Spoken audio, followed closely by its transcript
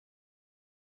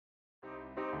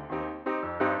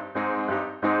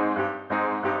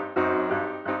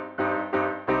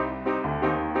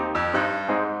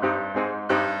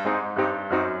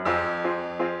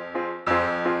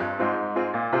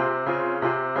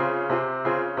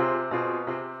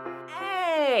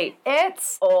everybody.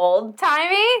 It's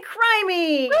Old-timey,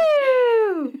 crimey.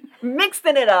 Woo!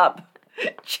 Mixing it up.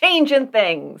 Changing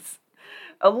things.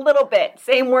 A little bit.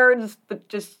 Same words, but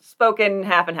just spoken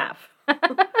half and half.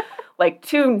 Like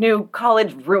two new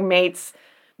college roommates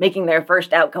making their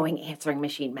first outgoing answering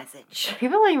machine message.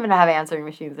 People don't even have answering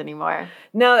machines anymore.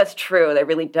 No, that's true. They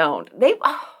really don't.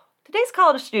 Today's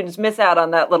college students miss out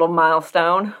on that little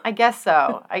milestone. I guess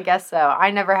so.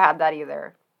 I never had that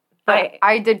either. But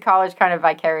I did college kind of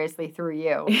vicariously through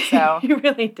you. So You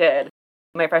really did.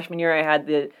 My freshman year, I had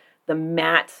the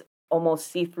matte, almost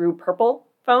see-through purple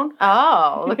phone.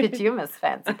 Oh, look at you, Miss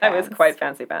Fancy Pants. I was quite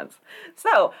fancy pants.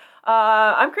 So,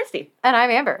 I'm Christy. And I'm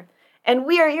Amber. And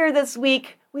we are here this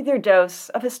week with your dose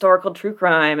of historical true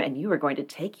crime, and you are going to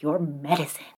take your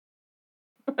medicine.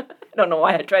 I don't know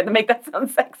why I tried to make that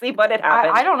sound sexy, but it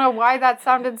happened. I don't know why that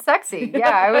sounded sexy. Yeah,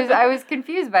 I was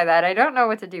confused by that. I don't know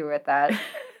what to do with that.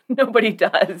 Nobody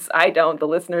does. I don't. The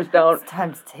listeners don't. It's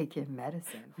time to take your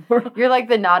medicine. You're like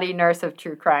the naughty nurse of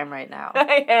true crime right now.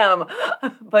 I am.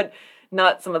 But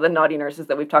not some of the naughty nurses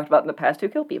that we've talked about in the past who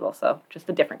kill people. So just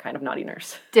a different kind of naughty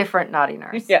nurse. Different naughty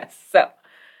nurse. Yes. So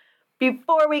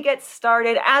before we get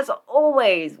started, as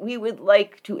always, we would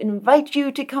like to invite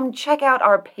you to come check out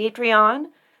our Patreon.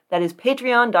 That is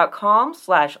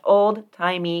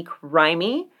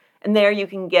patreon.com/oldtimeycrimey. And there you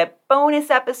can get bonus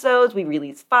episodes. We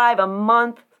release 5 a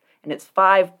month, and it's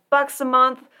 $5 a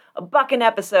month, $1 an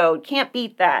episode. Can't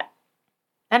beat that.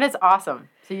 And it's awesome.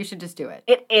 So you should just do it.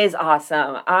 It is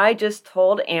awesome. I just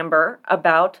told Amber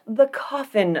about the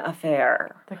coffin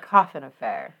affair. The coffin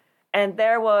affair. And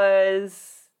there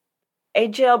was a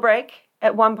jailbreak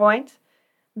at one point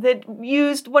that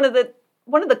used one of the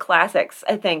classics,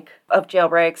 I think, of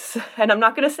jailbreaks. And I'm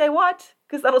not going to say what,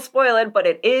 because that'll spoil it, but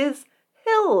it is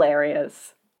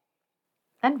hilarious.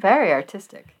 And very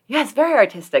artistic. Yes, very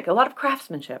artistic. A lot of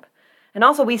craftsmanship. And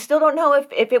also, we still don't know if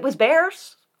it was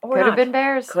bears or Could not. have been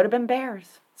bears. Could have been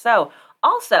bears. So,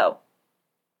 also,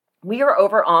 we are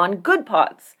over on Good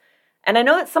Pods. And I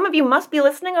know that some of you must be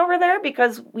listening over there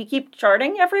because we keep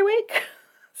charting every week.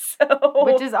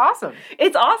 Which is awesome.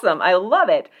 It's awesome. I love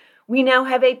it. We now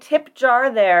have a tip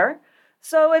jar there.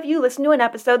 So if you listen to an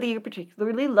episode that you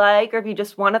particularly like, or if you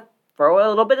just want to throw a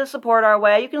little bit of support our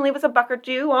way, you can leave us $1 or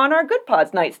 $2 on our Good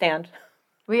Pods nightstand.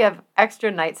 We have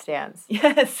extra nightstands.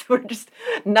 Yes, we're just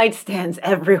nightstands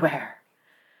everywhere.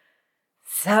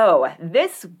 So,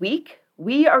 this week,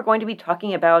 we are going to be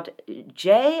talking about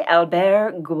J.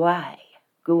 Albert Guay.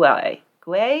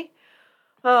 Guay?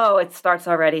 Oh, it starts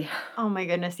already. Oh my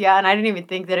goodness, yeah, and I didn't even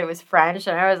think that it was French,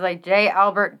 and I was like, J.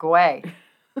 Albert Guay.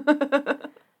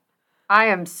 I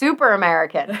am super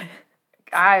American.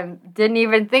 I didn't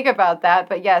even think about that,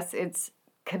 but yes, it's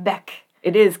Quebec.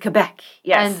 It is Quebec,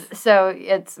 yes. And so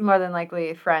it's more than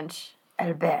likely French.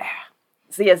 Albert.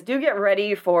 So yes, do get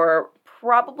ready for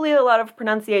probably a lot of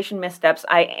pronunciation missteps.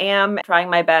 I am trying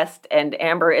my best, and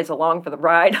Amber is along for the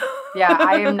ride. Yeah,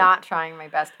 I am not trying my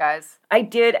best, guys. I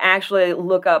did actually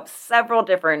look up several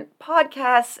different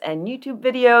podcasts and YouTube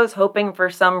videos, hoping for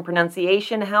some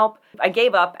pronunciation help. I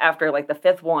gave up after like the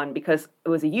 5th one because it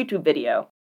was a YouTube video,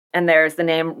 and there's the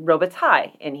name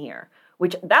Robitaille in here,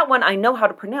 which that one I know how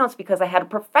to pronounce because I had a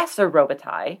Professor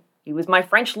Robitaille. He was my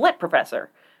French lit professor.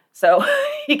 So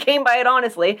he came by it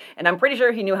honestly, and I'm pretty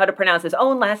sure he knew how to pronounce his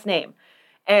own last name.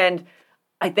 And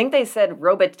I think they said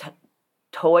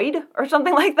Robitoid or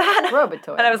something like that.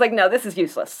 Robitoid. And I was like, no, this is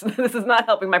useless. This is not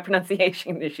helping my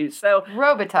pronunciation issues. So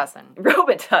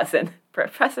Robitussin.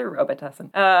 Professor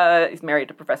Robitussin. He's married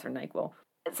to Professor NyQuil.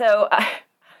 So I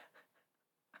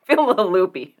feel a little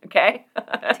loopy, okay?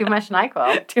 Too much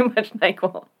NyQuil. Too much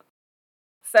NyQuil.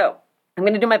 So I'm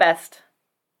going to do my best.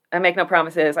 I make no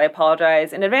promises. I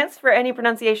apologize in advance for any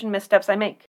pronunciation missteps I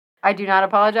make. I do not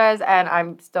apologize, and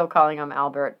I'm still calling him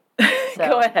Albert. So.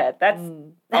 Go ahead. That's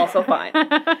also fine.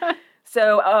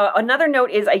 So another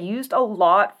note is I used a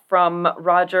lot from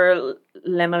Roger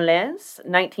Lemolin's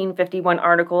 1951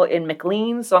 article in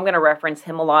Maclean, so I'm going to reference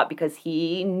him a lot because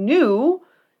he knew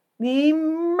the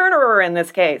murderer in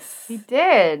this case. He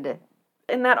did.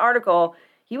 In that article,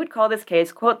 he would call this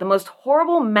case, quote, the most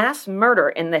horrible mass murder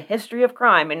in the history of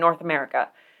crime in North America.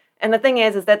 And the thing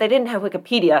is that they didn't have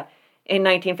Wikipedia in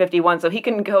 1951, so he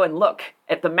couldn't go and look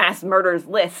at the mass murders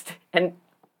list and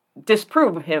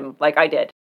disprove him like I did.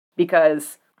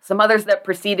 Because some others that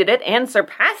preceded it and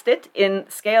surpassed it in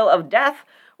scale of death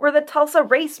were the Tulsa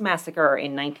Race Massacre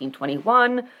in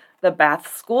 1921, the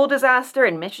Bath School Disaster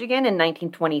in Michigan in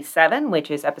 1927, which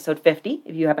is episode 50,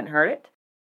 if you haven't heard it.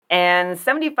 And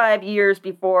 75 years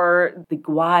before the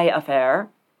Guay affair,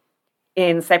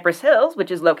 In Cypress Hills,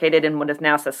 which is located in what is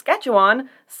now Saskatchewan,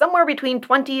 somewhere between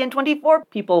 20 and 24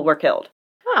 people were killed.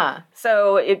 Huh.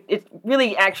 So it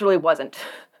really actually wasn't.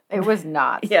 It was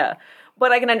not. Yeah.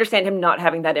 But I can understand him not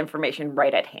having that information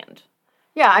right at hand.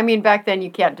 Yeah, I mean, back then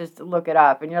you can't just look it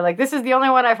up and you're like, this is the only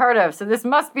one I've heard of, so this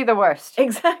must be the worst.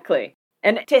 Exactly.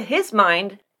 And to his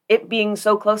mind, it being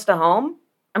so close to home,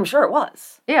 I'm sure it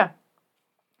was. Yeah.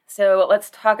 So let's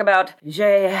talk about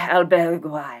J. Albert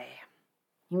Guay.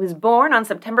 He was born on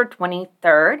September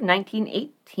 23rd,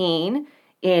 1918,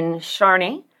 in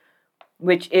Charny,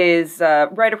 which is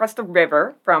right across the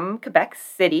river from Quebec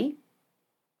City.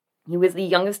 He was the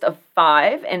youngest of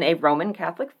 5 in a Roman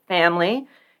Catholic family.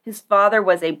 His father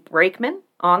was a brakeman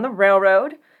on the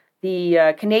railroad.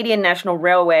 The Canadian National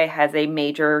Railway has a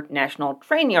major national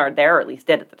train yard there, or at least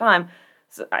did at the time.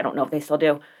 So I don't know if they still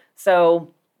do.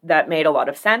 So that made a lot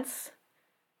of sense.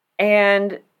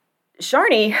 And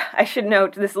Charny, I should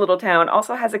note, this little town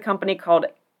also has a company called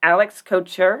Alex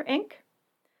Couture, Inc.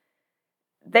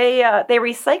 They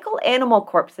recycle animal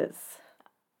corpses.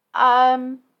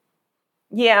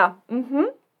 Yeah. Mm-hmm.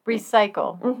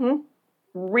 Recycle. Mm-hmm.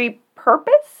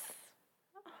 Repurpose?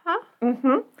 Huh?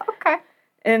 Mm-hmm. Okay.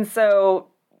 And so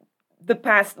the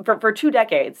past, for 2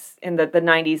 decades, in the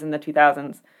 90s and the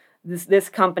 2000s, this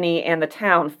company and the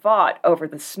town fought over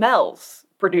the smells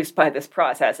produced by this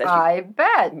process, as I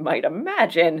bet. you might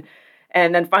imagine.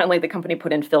 And then finally the company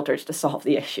put in filters to solve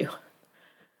the issue.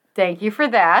 Thank you for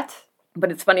that.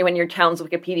 But it's funny when your town's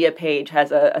Wikipedia page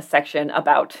has a section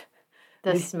about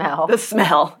The smell. The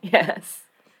smell, yes.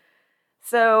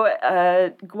 So,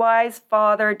 Guay's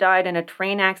father died in a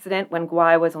train accident when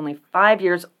Guay was only 5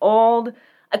 years old.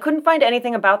 I couldn't find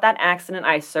anything about that accident.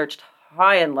 I searched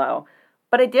high and low.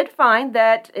 But I did find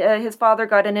that his father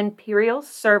got an Imperial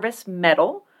Service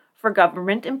Medal for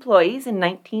government employees in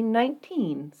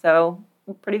 1919. So,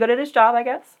 pretty good at his job, I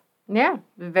guess. Yeah,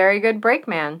 very good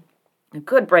brakeman. A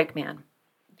good brakeman.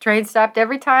 Train stopped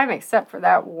every time except for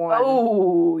that one.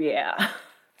 Oh, yeah.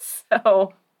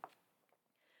 So,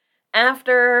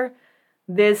 after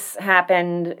this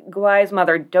happened, Guay's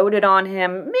mother doted on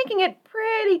him, making it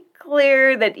pretty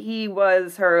clear that he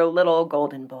was her little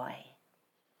golden boy.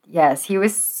 Yes, he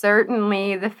was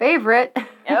certainly the favorite.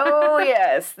 Oh,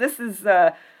 yes. This is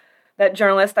that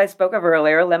journalist I spoke of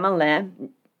earlier, Lemelin.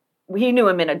 We knew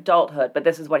him in adulthood, but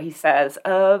this is what he says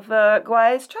of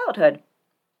Guay's childhood.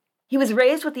 He was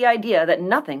raised with the idea that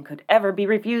nothing could ever be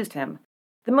refused him.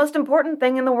 The most important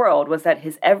thing in the world was that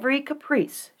his every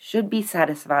caprice should be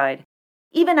satisfied.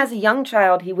 Even as a young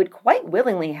child, he would quite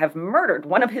willingly have murdered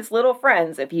one of his little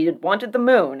friends if he had wanted the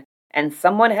moon, and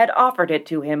someone had offered it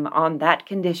to him on that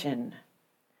condition.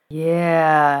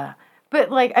 Yeah. But,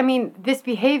 this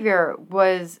behavior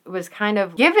was kind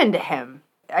of given to him.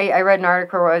 I read an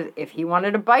article where if he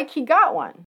wanted a bike, he got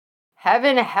one.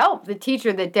 Heaven help the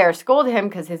teacher that dare scold him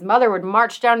because his mother would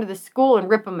march down to the school and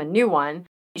rip him a new one.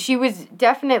 She was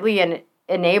definitely an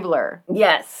enabler.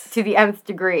 Yes. To the nth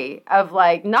degree of,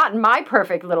 not my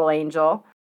perfect little angel.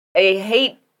 I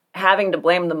hate having to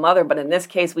blame the mother, but in this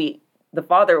case, the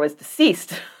father was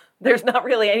deceased. There's not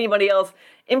really anybody else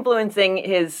influencing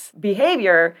his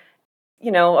behavior.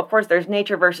 Of course, there's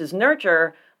nature versus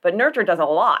nurture, but nurture does a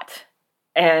lot.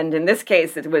 And in this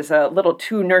case, it was a little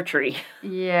too nurtury.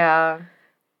 Yeah.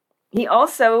 He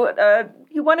also,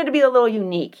 he wanted to be a little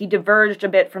unique. He diverged a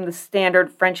bit from the standard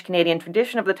French-Canadian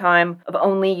tradition of the time of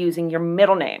only using your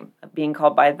middle name, of being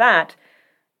called by that,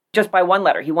 just by one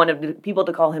letter. He wanted people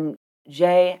to call him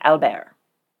J. Albert.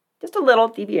 Just a little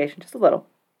deviation, just a little.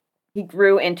 He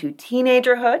grew into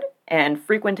teenagerhood and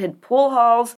frequented pool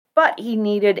halls, but he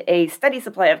needed a steady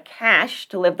supply of cash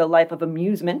to live the life of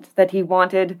amusement that he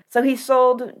wanted, so he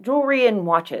sold jewelry and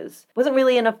watches. It wasn't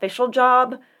really an official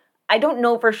job. I don't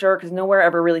know for sure because nowhere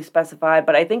ever really specified,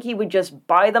 but I think he would just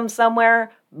buy them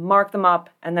somewhere, mark them up,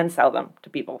 and then sell them to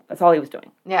people. That's all he was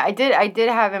doing. Yeah, I did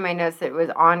have in my notes that it was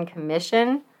on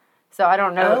commission, so I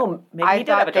don't know. Oh, maybe he did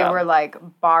have a job. I thought they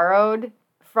were borrowed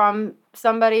from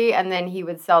somebody, and then he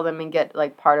would sell them and get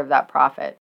part of that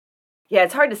profit. Yeah,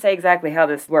 it's hard to say exactly how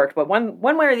this worked, but one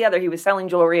way or the other, he was selling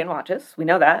jewelry and watches. We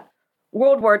know that.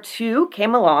 World War II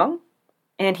came along,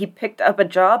 and he picked up a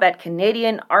job at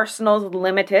Canadian Arsenals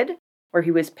Limited, where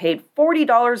he was paid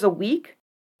 $40 a week,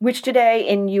 which today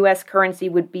in U.S. currency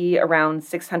would be around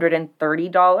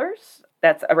 $630.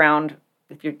 That's around,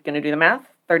 if you're going to do the math,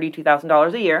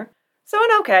 $32,000 a year. So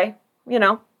okay,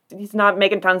 he's not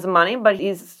making tons of money, but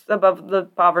he's above the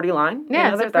poverty line.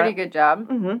 Yeah, it's a pretty good job.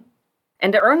 Mm-hmm.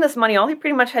 And to earn this money, all he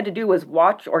pretty much had to do was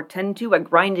watch or tend to a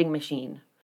grinding machine.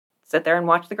 sit there and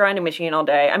watch the grinding machine all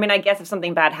day. I mean, I guess if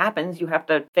something bad happens, you have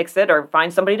to fix it or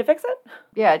find somebody to fix it.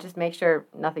 Yeah, just make sure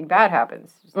nothing bad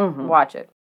happens. Just watch it.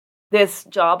 This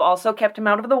job also kept him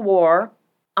out of the war,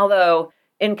 although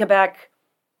in Quebec,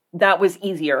 that was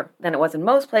easier than it was in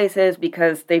most places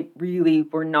because they really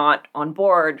were not on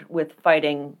board with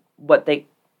fighting what they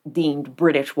deemed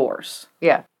British wars.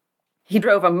 Yeah. He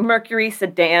drove a Mercury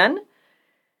sedan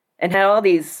and had all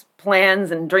these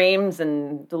plans and dreams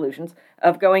and delusions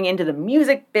of going into the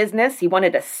music business. He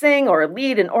wanted to sing or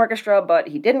lead an orchestra, but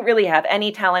he didn't really have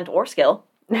any talent or skill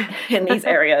in these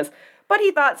areas. But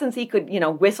he thought since he could,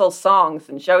 whistle songs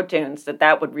and show tunes,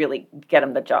 that would really get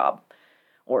him the job.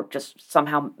 Or just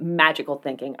somehow magical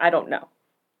thinking. I don't know.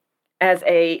 As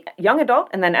a young adult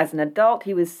and then as an adult,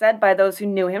 he was said by those who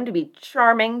knew him to be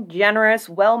charming, generous,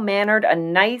 well-mannered, a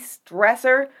nice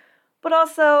dresser, but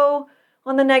also,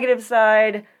 on the negative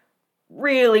side,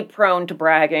 really prone to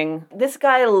bragging. This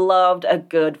guy loved a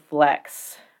good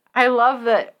flex. I love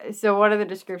that. So one of the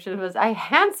descriptions was, a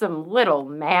handsome little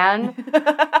man.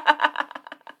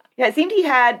 Yeah, it seemed he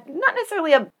had not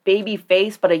necessarily a baby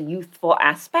face, but a youthful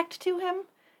aspect to him.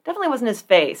 Definitely wasn't his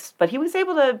face, but he was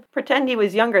able to pretend he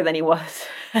was younger than he was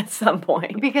at some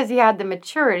point. Because he had the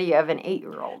maturity of an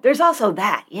 8-year-old. There's also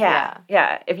that, yeah.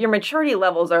 If your maturity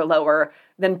levels are lower,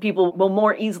 then people will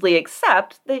more easily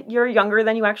accept that you're younger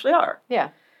than you actually are. Yeah.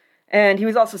 And he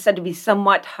was also said to be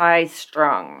somewhat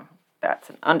high-strung.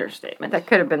 That's an understatement. That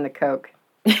could have been the Coke.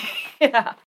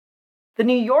 Yeah. The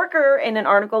New Yorker, in an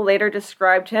article, later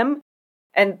described him,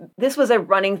 and this was a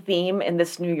running theme in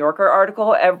this New Yorker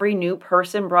article. Every new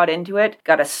person brought into it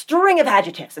got a string of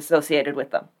adjectives associated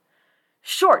with them.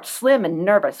 Short, slim, and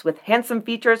nervous, with handsome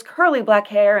features, curly black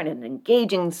hair, and an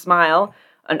engaging smile,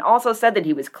 and also said that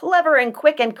he was clever and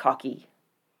quick and cocky.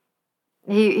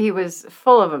 He was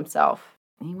full of himself.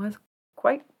 He was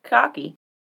quite cocky.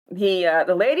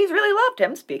 The ladies really loved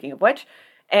him, speaking of which,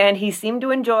 and he seemed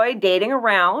to enjoy dating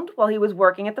around while he was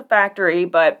working at the factory,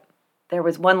 but there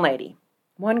was one lady.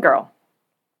 One girl.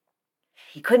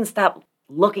 He couldn't stop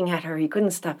looking at her. He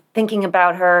couldn't stop thinking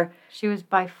about her. She was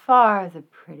by far the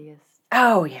prettiest.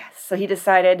 Oh, yes. So he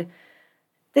decided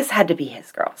this had to be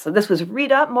his girl. So this was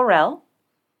Rita Morel.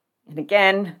 And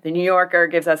again, the New Yorker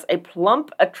gives us a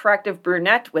plump, attractive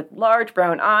brunette with large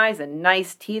brown eyes and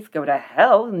nice teeth. Go to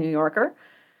hell, New Yorker.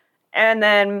 And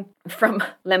then from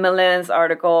Le Molin's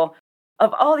article,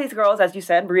 of all these girls, as you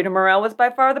said, Rita Morel was by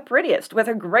far the prettiest, with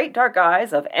her great dark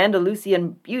eyes of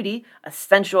Andalusian beauty, a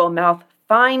sensual mouth,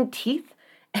 fine teeth.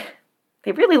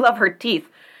 They really love her teeth.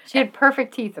 She had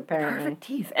perfect teeth, apparently. Perfect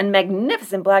teeth and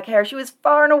magnificent black hair. She was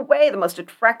far and away the most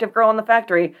attractive girl in the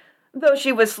factory, though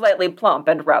she was slightly plump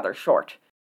and rather short.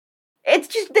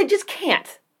 They just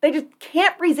can't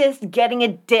resist getting a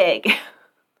dig.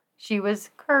 She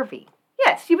was curvy.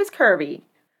 Yes, she was curvy.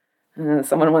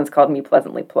 Someone once called me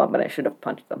pleasantly plump, and I should have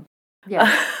punched them. Yeah.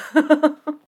 I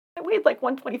weighed like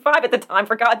 125 at the time,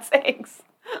 for God's sakes.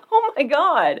 Oh my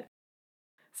God.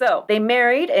 So, they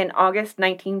married in August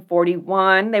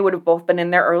 1941. They would have both been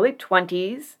in their early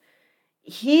 20s.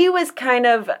 He was kind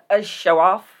of a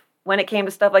show-off when it came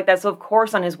to stuff like that. So, of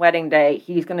course, on his wedding day,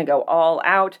 he's going to go all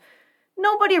out.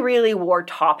 Nobody really wore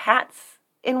top hats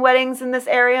in weddings in this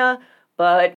area,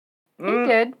 but He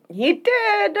did. He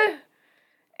did.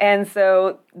 And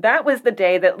so that was the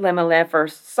day that Le Molin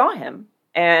first saw him.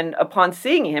 And upon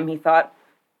seeing him, he thought,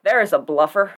 there's a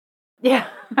bluffer. Yeah,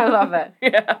 I love it.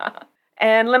 Yeah.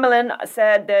 And Le Molin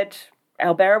said that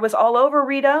Albert was all over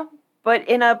Rita, but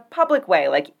in a public way.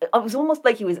 Like, it was almost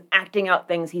like he was acting out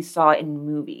things he saw in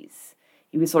movies.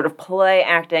 He was sort of play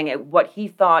acting at what he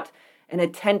thought an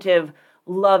attentive,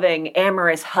 loving,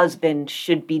 amorous husband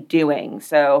should be doing.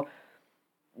 So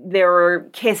there were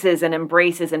kisses and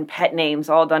embraces and pet names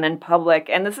all done in public.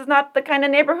 And this is not the kind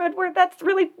of neighborhood where that's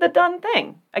really the done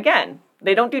thing. Again,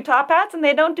 they don't do top hats and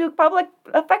they don't do public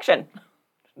affection.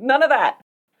 None of that.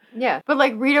 Yeah. But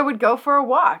like Rita would go for a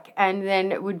walk and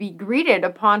then would be greeted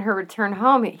upon her return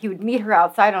home. He would meet her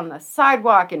outside on the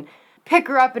sidewalk and pick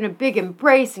her up in a big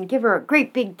embrace and give her a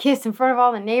great big kiss in front of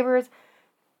all the neighbors.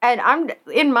 And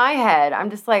in my head, I'm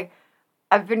just like,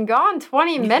 I've been gone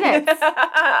 20 minutes.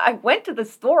 I went to the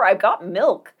store. I got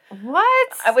milk. What?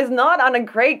 I was not on a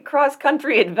great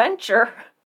cross-country adventure.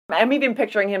 I'm even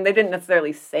picturing him. They didn't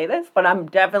necessarily say this, but I'm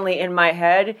definitely in my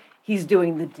head, he's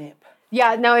doing the dip.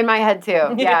 Yeah, no, in my head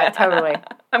too. Yeah, totally.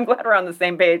 I'm glad we're on the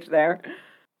same page there.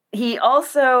 He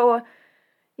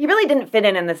really didn't fit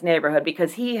in this neighborhood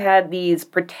because he had these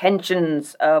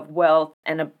pretensions of wealth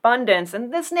and abundance,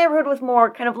 and this neighborhood was more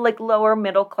kind of like lower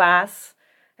middle class.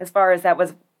 As far as that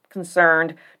was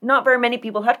concerned, not very many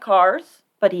people had cars,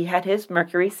 but he had his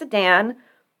Mercury sedan.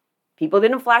 People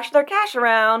didn't flash their cash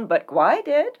around, but Gwai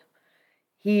did.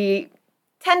 He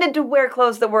tended to wear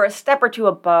clothes that were a step or two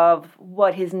above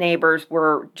what his neighbors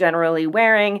were generally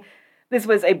wearing. This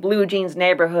was a blue jeans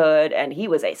neighborhood, and he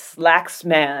was a slacks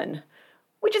man,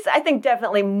 which is, I think,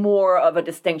 definitely more of a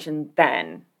distinction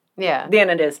then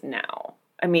than it is now.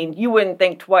 I mean, you wouldn't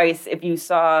think twice if you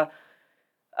saw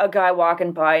a guy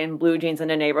walking by in blue jeans in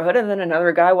a neighborhood and then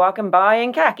another guy walking by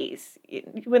in khakis. You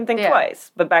wouldn't think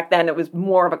twice. But back then, it was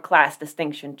more of a class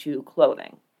distinction to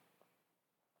clothing.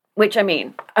 Which, I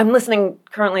mean, I'm listening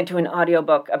currently to an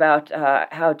audiobook about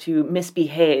how to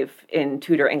misbehave in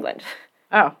Tudor England.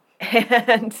 Oh.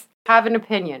 And have an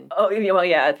opinion. Oh, well,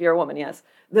 yeah, if you're a woman, yes.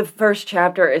 The first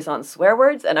chapter is on swear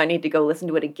words, and I need to go listen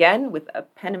to it again with a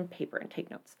pen and paper and take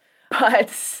notes.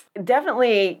 But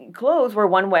definitely clothes were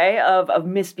one way of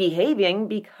misbehaving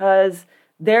because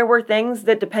there were things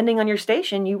that, depending on your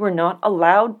station, you were not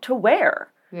allowed to wear.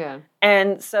 Yeah.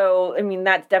 And so, I mean,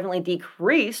 that's definitely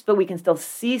decreased, but we can still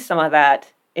see some of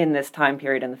that in this time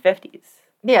period in the 50s.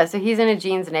 Yeah, so he's in a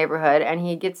jeans neighborhood, and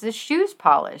he gets his shoes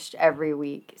polished every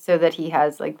week so that he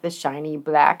has, like, the shiny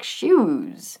black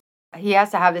shoes. He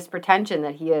has to have this pretension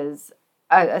that he is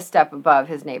a step above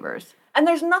his neighbors. And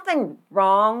there's nothing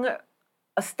wrong,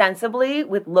 ostensibly,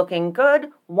 with looking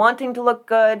good, wanting to look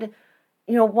good,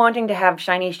 you know, wanting to have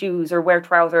shiny shoes or wear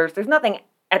trousers. There's nothing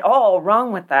at all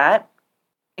wrong with that.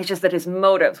 It's just that his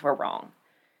motives were wrong.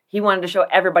 He wanted to show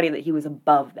everybody that he was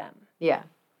above them. Yeah.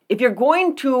 If you're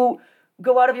going to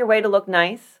go out of your way to look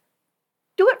nice,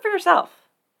 do it for yourself.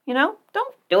 You know?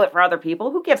 Don't do it for other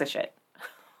people. Who gives a shit?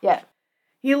 Yeah.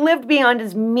 He lived beyond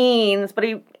his means, but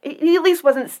he at least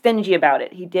wasn't stingy about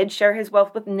it. He did share his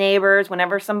wealth with neighbors.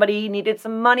 Whenever somebody needed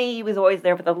some money, he was always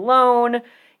there with a loan.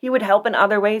 He would help in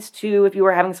other ways, too, if you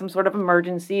were having some sort of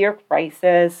emergency or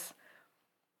crisis.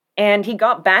 And he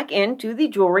got back into the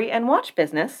jewelry and watch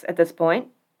business at this point.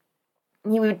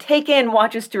 He would take in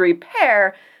watches to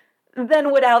repair,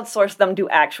 then would outsource them to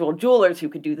actual jewelers who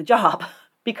could do the job,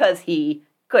 because he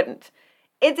couldn't.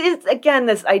 It is, again,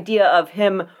 this idea of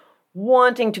him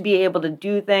wanting to be able to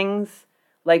do things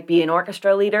like be an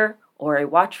orchestra leader or a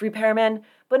watch repairman,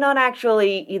 but not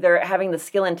actually either having the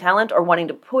skill and talent or wanting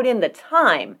to put in the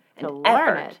time and to effort.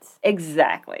 Learn it.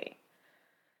 Exactly.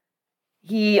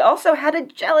 He also had a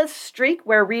jealous streak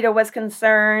where Rita was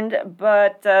concerned,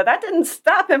 but that didn't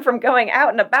stop him from going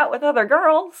out and about with other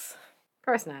girls. Of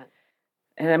course not.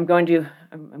 And I'm going to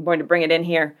bring it in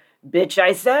here. Bitch,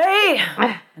 I say!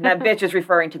 And that bitch is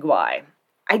referring to Gwai.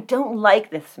 I don't like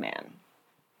this man.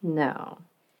 No.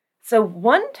 So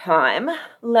one time,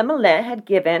 Lemelin had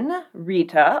given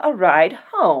Rita a ride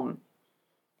home.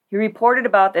 He reported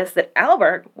about this that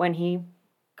Albert, when he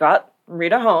got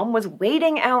Rita home, was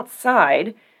waiting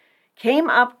outside, came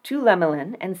up to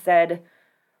Lemelin and said,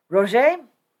 "Roger,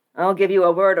 I'll give you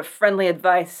a word of friendly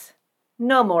advice.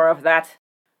 No more of that.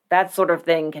 That sort of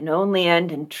thing can only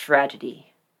end in tragedy."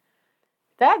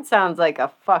 That sounds like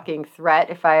a fucking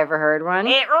threat if I ever heard one.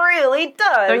 It really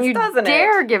does, Don't you doesn't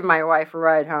dare it? give my wife a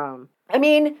ride home. I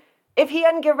mean, if he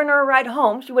hadn't given her a ride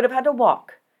home, she would have had to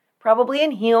walk. Probably in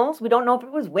heels. We don't know if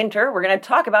it was winter. We're going to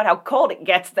talk about how cold it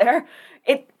gets there.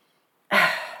 Bitch,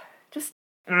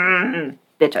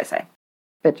 I say.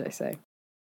 Bitch, I say.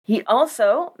 He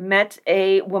also met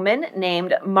a woman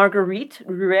named Marguerite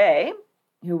Rouet,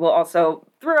 who will also,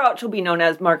 throughout, she'll be known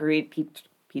as Marguerite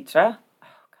Pizza.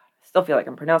 Still feel like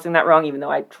I'm pronouncing that wrong, even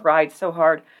though I tried so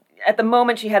hard. At the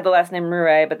moment, she had the last name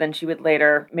Rouet, but then she would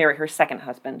later marry her second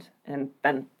husband. And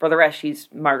then for the rest, she's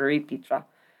Marguerite Pizza.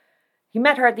 He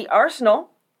met her at the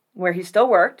Arsenal, where he still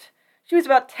worked. She was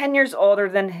about 10 years older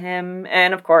than him.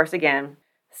 And of course, again,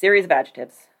 series of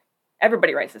adjectives.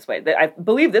 Everybody writes this way. I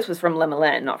believe this was from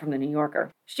Lemelin, not from the New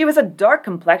Yorker. She was a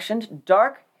dark-complexioned,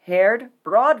 dark-haired,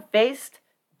 broad-faced,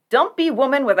 dumpy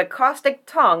woman with a caustic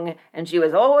tongue, and she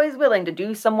was always willing to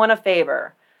do someone a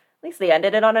favor. At least they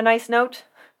ended it on a nice note.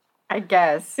 I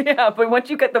guess. Yeah, but once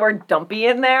you get the word dumpy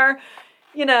in there,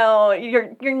 you know,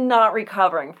 you're not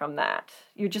recovering from that.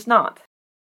 You're just not.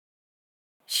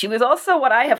 She was also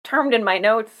what I have termed in my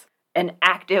notes an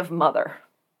active mother.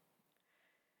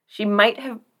 She might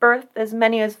have birthed as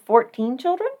many as 14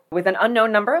 children, with an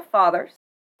unknown number of fathers,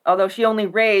 although she only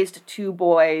raised 2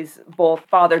 boys, both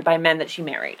fathered by men that she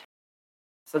married.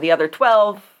 So the other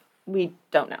 12, we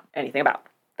don't know anything about.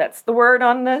 That's the word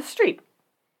on the street.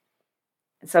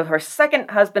 And so her second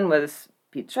husband was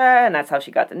Pitre, and that's how she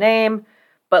got the name.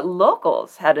 But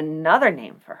locals had another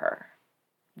name for her.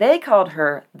 They called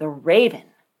her the Raven,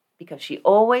 because she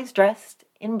always dressed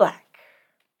in black.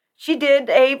 She did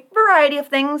a variety of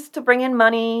things to bring in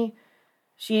money.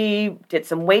 She did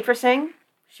some waitressing.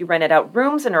 She rented out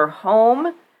rooms in her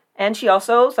home and she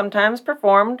also sometimes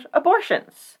performed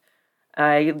abortions.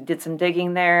 I did some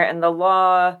digging there, and the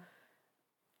law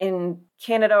in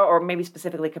Canada, or maybe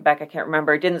specifically Quebec, I can't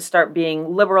remember, didn't start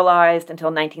being liberalized until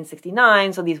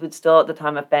 1969, so these would still at the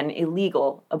time have been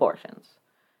illegal abortions.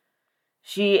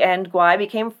 She and Guy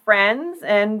became friends,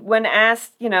 and when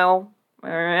asked, is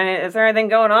there anything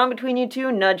going on between you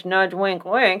two? Nudge, nudge, wink,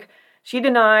 wink. She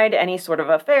denied any sort of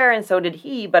affair, and so did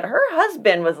he, but her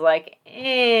husband was like,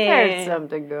 There's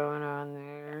something going on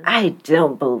there. I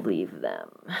don't believe them.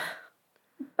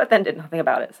 But then did nothing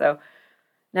about it, so.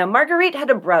 Now, Marguerite had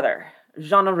a brother,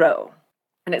 Jean Aroux,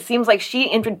 and it seems like she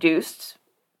introduced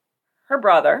her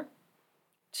brother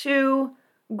to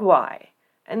Guy.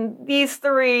 And these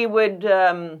three would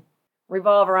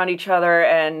revolve around each other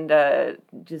and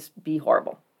just be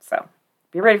horrible. So,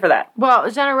 be ready for that.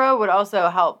 Well, Jean Aroux would also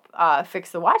help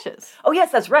fix the watches. Oh,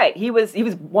 yes, that's right. He was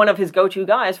one of his go-to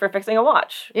guys for fixing a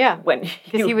watch. Yeah,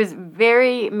 because he was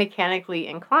very mechanically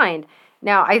inclined.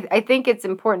 Now, I think it's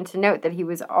important to note that he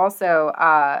was also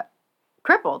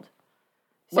crippled.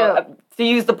 So, well, to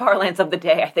use the parlance of the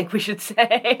day, I think we should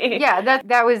say. Yeah,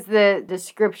 that was the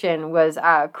description, was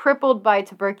crippled by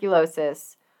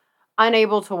tuberculosis,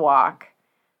 unable to walk.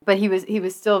 But he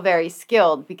was still very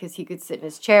skilled because he could sit in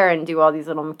his chair and do all these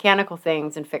little mechanical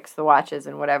things and fix the watches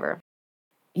and whatever.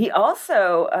 He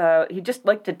also, he just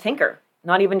liked to tinker,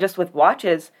 not even just with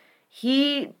watches.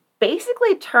 He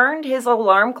basically turned his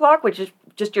alarm clock, which is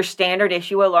just your standard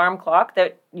issue alarm clock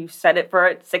that you set it for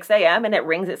at 6 a.m. and it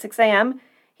rings at 6 a.m.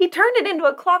 He turned it into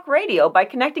a clock radio by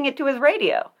connecting it to his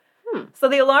radio. So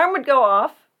the alarm would go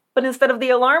off, but instead of the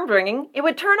alarm ringing, it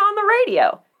would turn on the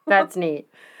radio. That's neat.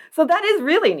 So that is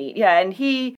really neat, yeah. And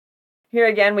here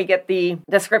again, we get the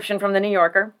description from the New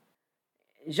Yorker.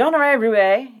 Jean-Honoré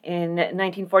Rouet, in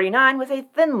 1949, was a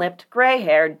thin-lipped,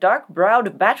 gray-haired,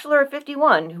 dark-browed bachelor of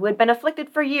 51 who had been afflicted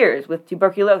for years with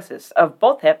tuberculosis of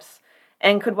both hips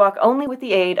and could walk only with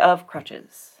the aid of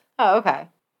crutches. Oh, okay.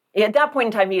 At that point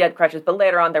in time, he had crutches, but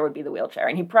later on there would be the wheelchair.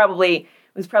 And it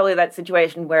was probably that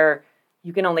situation where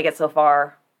you can only get so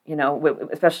far,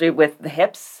 especially with the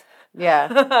hips.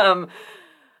 Yeah.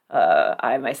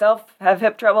 I myself have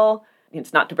hip trouble.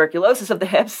 It's not tuberculosis of the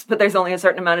hips, but there's only a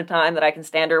certain amount of time that I can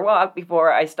stand or walk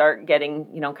before I start getting,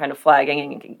 kind of flagging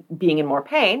and being in more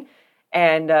pain.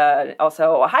 And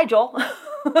also, hi, Joel.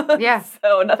 Yeah.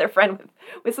 So another friend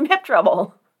with some hip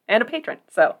trouble and a patron.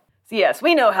 So yes,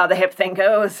 we know how the hip thing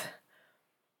goes.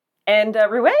 And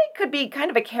Rouet could be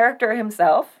kind of a character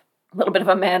himself, a little bit of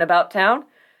a man about town.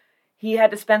 He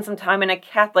had to spend some time in a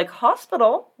Catholic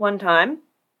hospital one time.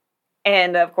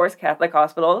 And, of course, Catholic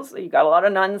hospitals, you got a lot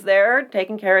of nuns there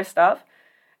taking care of stuff.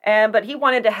 But he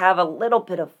wanted to have a little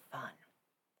bit of fun.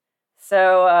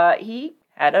 So he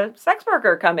had a sex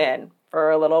worker come in for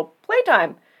a little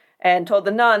playtime and told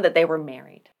the nun that they were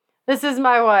married. This is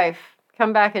my wife.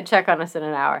 Come back and check on us in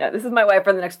an hour. Yeah, this is my wife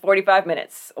for the next 45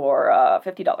 minutes, or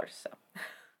 $50. So,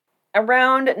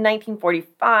 around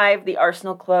 1945, the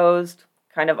arsenal closed.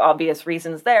 Kind of obvious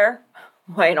reasons there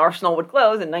why an arsenal would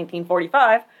close in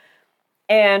 1945.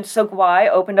 And so Guy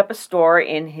opened up a store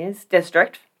in his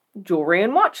district, jewelry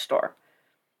and watch store.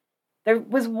 There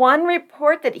was one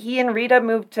report that he and Rita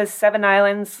moved to Seven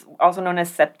Islands, also known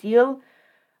as Sept-Îles,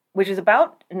 which is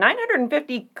about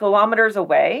 950 kilometers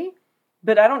away.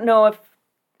 But I don't know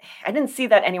I didn't see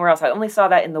that anywhere else. I only saw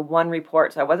that in the one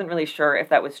report, so I wasn't really sure if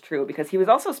that was true, because he was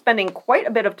also spending quite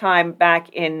a bit of time back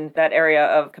in that area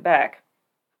of Quebec.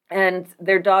 And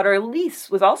their daughter, Lise,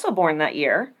 was also born that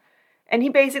year. And he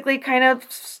basically kind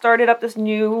of started up this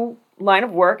new line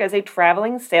of work as a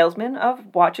traveling salesman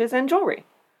of watches and jewelry.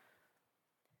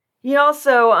 He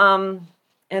also,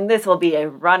 and this will be a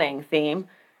running theme,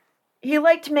 he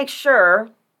liked to make sure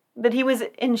that he was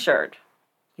insured.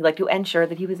 He liked to ensure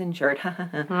that he was insured.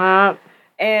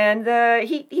 And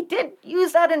he did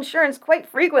use that insurance quite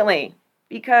frequently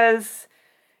because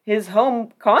his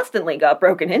home constantly got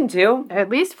broken into. At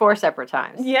least 4 separate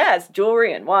times. Yes,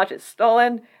 jewelry and watches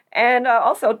stolen. And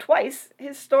also twice,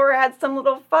 his store had some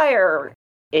little fire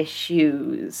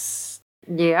issues.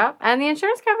 Yeah, and the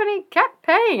insurance company kept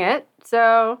paying it,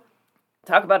 so...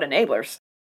 Talk about enablers.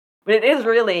 But it is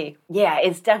really,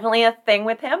 it's definitely a thing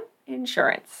with him.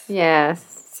 Insurance. Yes.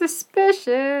 Suspicious.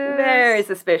 Very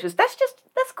suspicious. That's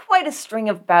quite a string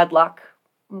of bad luck.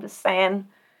 I'm just saying.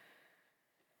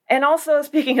 And also,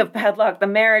 speaking of bad luck, the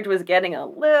marriage was getting a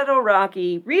little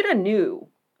rocky. Rita knew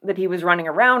that he was running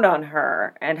around on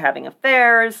her and having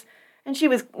affairs, and she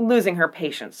was losing her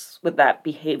patience with that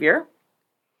behavior.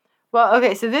 Well,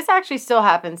 okay, so this actually still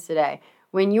happens today.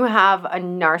 When you have a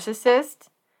narcissist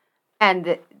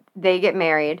and they get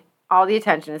married, all the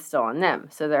attention is still on them,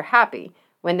 so they're happy.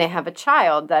 when they have a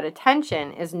child, that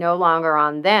attention is no longer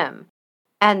on them.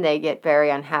 And they get very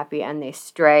unhappy and they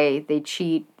stray, they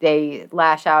cheat, they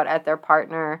lash out at their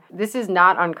partner. This is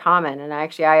not uncommon. And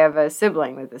actually, I have a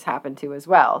sibling that this happened to as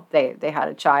well. They had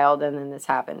a child and then this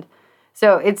happened.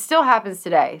 So it still happens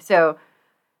today. So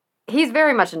he's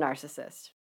very much a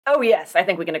narcissist. Oh, yes. I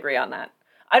think we can agree on that.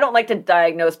 I don't like to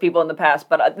diagnose people in the past,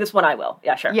 but this one I will.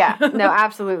 Yeah, sure. Yeah, no,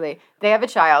 absolutely. They have a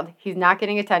child. He's not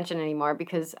getting attention anymore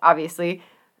because obviously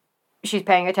she's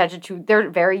paying attention to their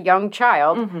very young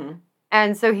child. Mm-hmm.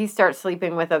 And so he starts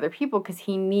sleeping with other people because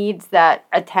he needs that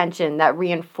attention, that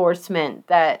reinforcement,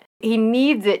 that he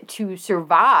needs it to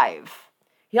survive.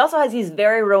 He also has these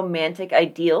very romantic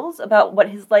ideals about what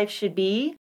his life should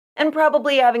be, and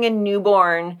probably having a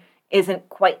newborn isn't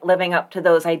quite living up to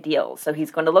those ideals, so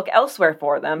he's going to look elsewhere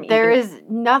for them. There is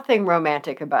nothing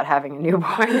romantic about having a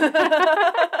newborn.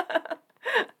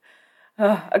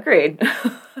 Agreed.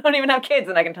 I don't even have kids,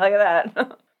 and I can tell you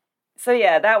that. So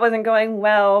yeah, that wasn't going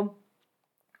well.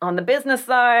 On the business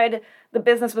side, the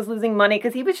business was losing money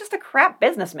because he was just a crap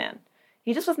businessman.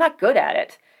 He just was not good at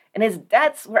it. And his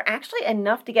debts were actually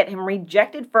enough to get him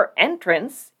rejected for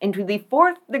entrance into the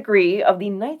 4th degree of the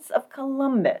Knights of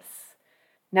Columbus.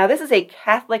 Now, this is a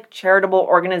Catholic charitable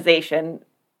organization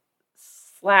 /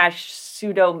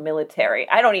 pseudo-military.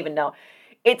 I don't even know.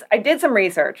 I did some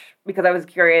research because I was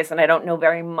curious and I don't know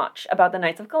very much about the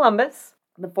Knights of Columbus.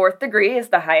 The 4th degree is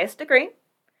the highest degree.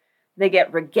 They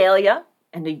get regalia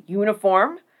and a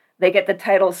uniform. They get the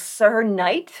title Sir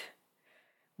Knight.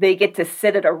 They get to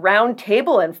sit at a round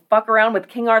table and fuck around with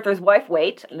King Arthur's wife.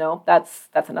 Wait, no, that's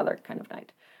another kind of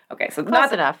knight. Okay, so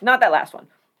Close enough. Not that last one,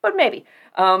 but maybe.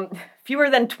 Fewer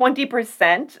than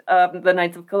 20% of the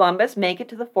Knights of Columbus make it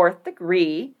to the 4th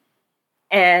degree.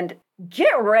 And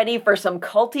get ready for some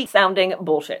culty-sounding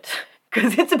bullshit,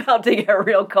 because it's about to get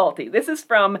real culty. This is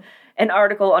from an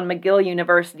article on McGill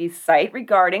University's site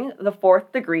regarding the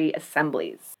 4th degree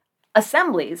assemblies.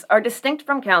 Assemblies are distinct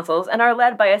from councils and are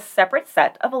led by a separate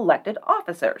set of elected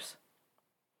officers.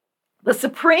 The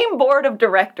Supreme Board of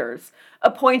Directors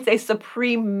appoints a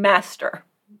Supreme Master,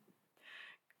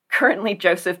 currently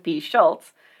Joseph P.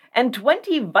 Schultz, and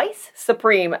 20 Vice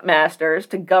Supreme Masters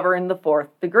to govern the 4th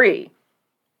degree.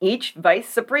 Each Vice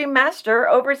Supreme Master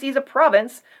oversees a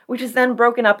province, which is then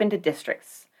broken up into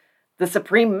districts. The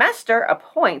Supreme Master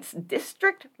appoints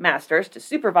district masters to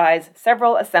supervise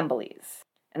several assemblies.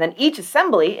 And then each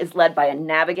assembly is led by a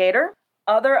navigator.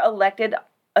 Other elected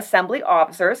assembly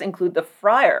officers include the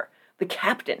friar, the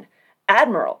captain,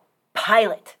 admiral,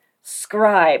 pilot,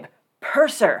 scribe,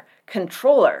 purser,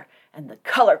 controller, and the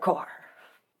color corps.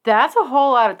 That's a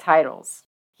whole lot of titles.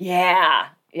 Yeah.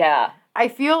 I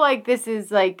feel like this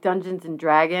is like Dungeons and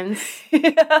Dragons.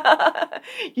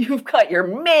 You've got your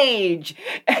mage,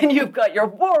 and you've got your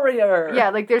warrior. Yeah,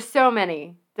 like there's so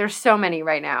many. There's so many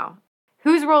right now.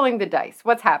 Who's rolling the dice?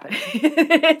 What's happening?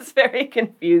 It's very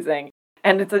confusing,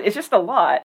 and it's just a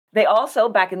lot. They also,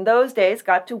 back in those days,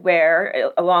 got to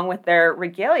wear, along with their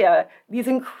regalia, these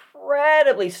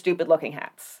incredibly stupid-looking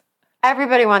hats.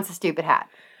 Everybody wants a stupid hat.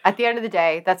 At the end of the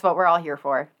day, that's what we're all here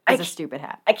for, is a stupid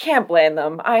hat. I can't blame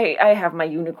them. I have my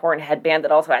unicorn headband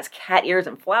that also has cat ears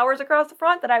and flowers across the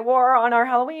front that I wore on our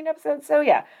Halloween episode, so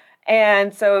yeah.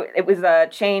 And so it was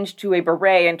changed to a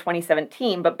beret in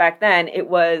 2017, but back then it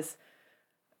was...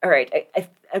 All right,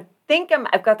 I think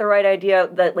I've got the right idea.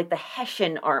 The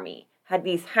Hessian army had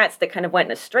these hats that kind of went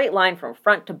in a straight line from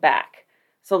front to back.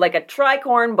 So like a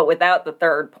tricorn, but without the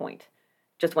third point.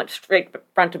 Just went straight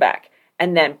front to back.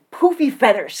 And then poofy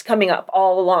feathers coming up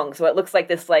all along. So it looks like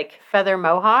this feather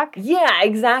mohawk? Yeah,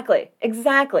 exactly.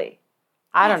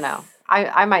 I don't know.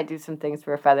 I might do some things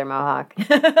for a feather mohawk.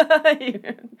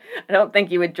 I don't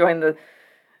think you would join the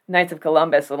Knights of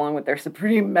Columbus along with their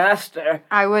Supreme Master.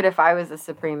 I would if I was a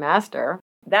Supreme Master.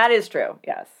 That is true,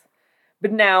 yes.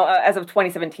 But now, as of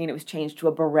 2017, it was changed to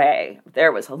a beret.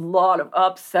 There was a lot of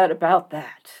upset about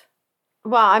that.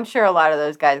 Well, I'm sure a lot of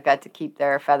those guys got to keep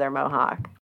their feather mohawk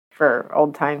for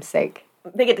old time's sake.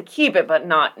 They get to keep it, but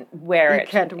not wear it. You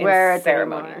can't wear it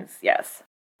ceremonies. anymore. Yes.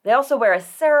 They also wear a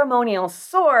ceremonial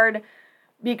sword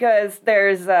because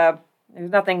there's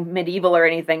nothing medieval or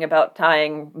anything about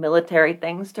tying military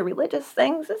things to religious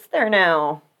things, is there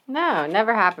now? No,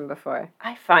 never happened before.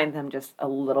 I find them just a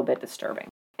little bit disturbing.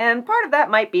 And part of that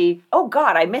might be, oh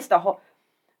God, I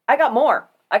got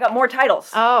more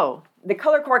titles. Oh. The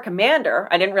Color Corps Commander,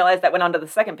 I didn't realize that went onto the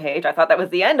second page. I thought that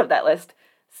was the end of that list.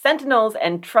 Sentinels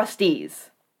and Trustees.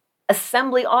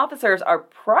 Assembly officers are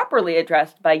properly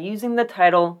addressed by using the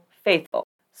title Faithful.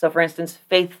 So for instance,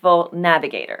 Faithful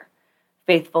Navigator,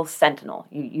 Faithful Sentinel.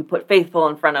 You put faithful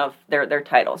in front of their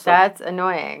title. So That's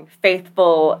annoying.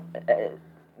 Faithful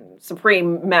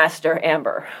Supreme Master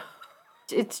Amber.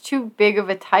 It's too big of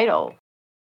a title.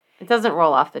 It doesn't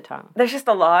roll off the tongue. There's just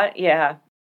a lot, yeah.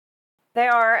 They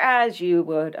are, as you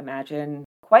would imagine,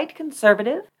 quite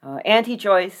conservative,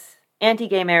 anti-choice,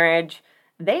 anti-gay marriage.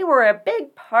 They were a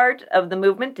big part of the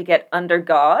movement to get Under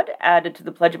God added to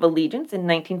the Pledge of Allegiance in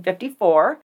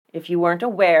 1954. If you weren't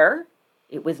aware,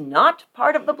 it was not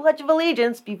part of the Pledge of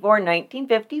Allegiance before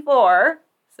 1954.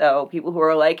 So people who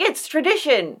are like, it's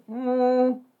tradition.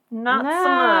 Not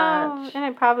so much. And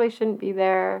it probably shouldn't be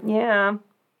there. Yeah.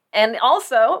 And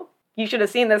also, you should have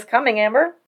seen this coming,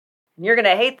 Amber. You're going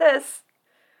to hate this.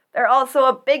 They're also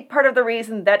a big part of the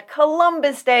reason that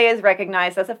Columbus Day is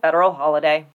recognized as a federal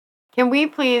holiday. Can we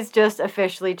please just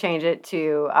officially change it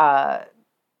to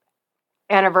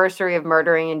anniversary of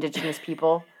murdering indigenous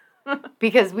people?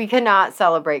 Because we cannot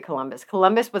celebrate Columbus.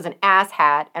 Columbus was an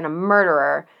asshat and a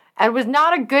murderer and was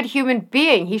not a good human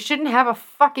being. He shouldn't have a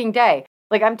fucking day.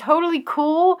 Like, I'm totally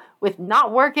cool with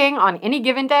not working on any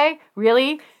given day.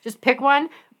 Really? Just pick one.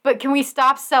 But can we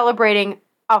stop celebrating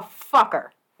a fucker?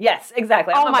 Yes,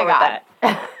 exactly. I'm oh my God.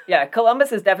 That. Yeah,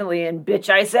 Columbus is definitely in bitch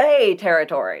I say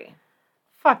territory.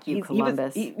 Fuck you,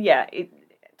 Columbus.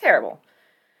 Terrible.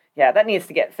 Yeah, that needs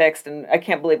to get fixed, and I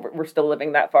can't believe we're still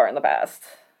living that far in the past.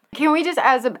 Can we just,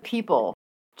 as a people,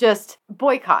 just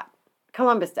boycott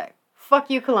Columbus Day? Fuck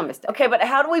you, Columbus Day. Okay, but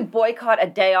how do we boycott a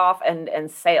day off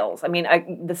and sales? I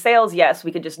mean, the sales, yes,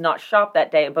 we could just not shop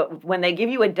that day, but when they give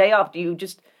you a day off, do you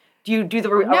do the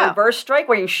reverse strike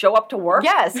where you show up to work?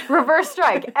 Yes, reverse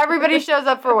strike. Everybody shows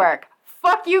up for work.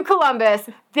 Fuck you, Columbus.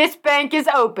 This bank is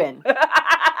open.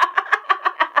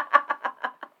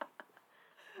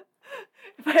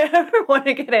 If I ever want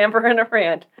to get Amber in a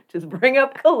rant, just bring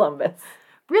up Columbus.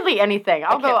 Really anything.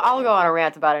 I'll go on a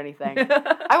rant about anything.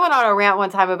 I went on a rant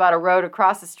one time about a road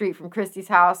across the street from Christy's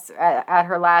house at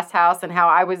her last house and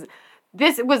how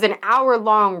this was an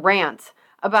hour-long rant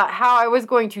about how I was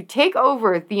going to take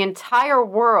over the entire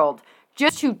world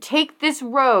just to take this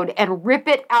road and rip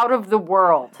it out of the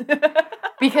world.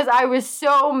 Because I was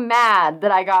so mad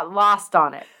that I got lost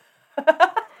on it.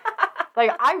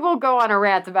 Like, I will go on a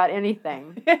rant about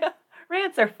anything. Yeah,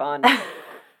 rants are fun.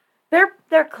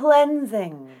 They're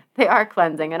cleansing. They are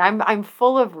cleansing, and I'm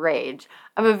full of rage.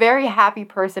 I'm a very happy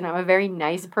person. I'm a very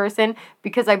nice person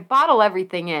because I bottle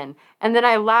everything in, and then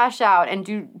I lash out and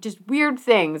do just weird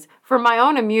things for my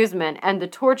own amusement and the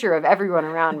torture of everyone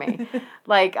around me.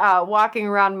 Like walking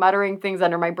around muttering things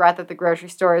under my breath at the grocery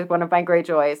store is one of my great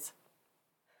joys.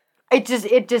 It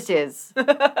just is.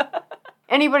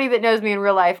 Anybody that knows me in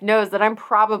real life knows that I'm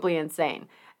probably insane.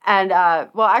 And,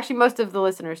 well, actually most of the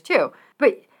listeners too.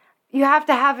 But you have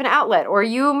to have an outlet or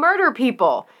you murder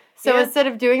people. So instead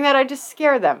of doing that, I just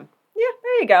scare them. Yeah,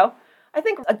 there you go. I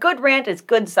think a good rant is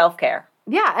good self-care.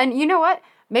 Yeah, and you know what?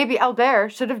 Maybe Albert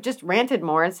should have just ranted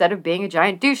more instead of being a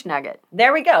giant douche nugget.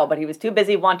 There we go, but he was too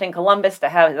busy wanting Columbus to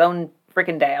have his own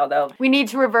freaking day, although... We need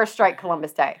to reverse strike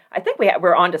Columbus Day. I think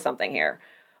we're onto something here.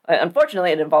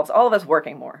 Unfortunately, it involves all of us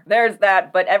working more. There's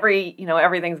that, but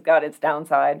everything's got its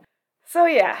downside. So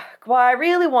yeah, I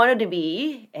really wanted to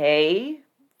be a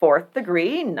 4th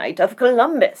degree Knight of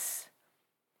Columbus.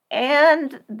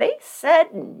 And they said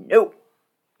no.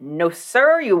 No,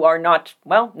 sir, you are not.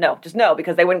 Well, no, just no,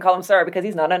 because they wouldn't call him sir because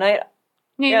he's not a knight.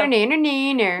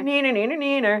 Neener.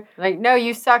 Like, no,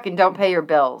 you suck and don't pay your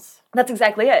bills. That's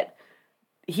exactly it.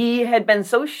 He had been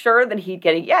so sure that he'd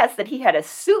get a yes that he had a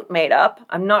suit made up.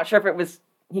 I'm not sure if it was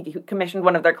he commissioned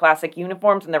one of their classic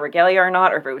uniforms in their regalia or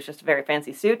not, or if it was just a very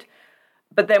fancy suit.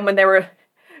 But then when they were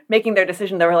making their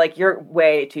decision, they were like, "You're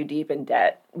way too deep in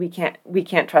debt. We can't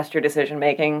trust your decision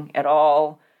making at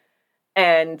all."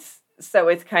 And so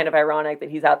it's kind of ironic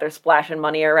that he's out there splashing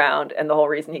money around, and the whole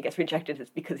reason he gets rejected is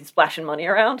because he's splashing money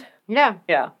around. Yeah.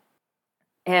 Yeah.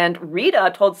 And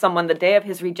Rita told someone the day of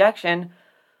his rejection,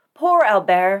 "Poor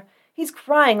Albert. He's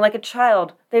crying like a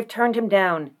child. They've turned him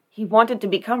down. He wanted to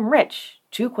become rich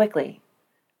too quickly."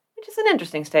 Which is an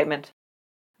interesting statement.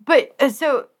 But,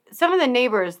 so, some of the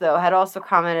neighbors, though, had also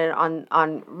commented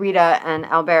on Rita and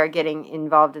Albert getting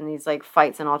involved in these, like,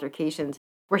 fights and altercations,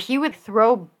 where he would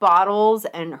throw bottles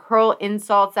and hurl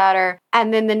insults at her,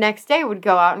 and then the next day would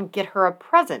go out and get her a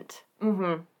present.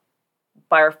 Mm-hmm.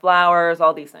 Buy her flowers,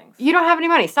 all these things. You don't have any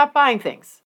money. Stop buying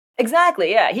things.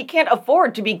 Exactly, yeah. He can't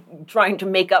afford to be trying to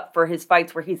make up for his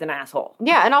fights where he's an asshole.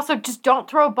 Yeah, and also just don't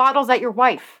throw bottles at your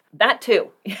wife. That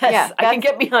too. Yes, I can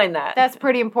get behind that. That's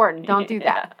pretty important. Don't do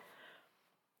that. Yeah.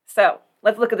 So,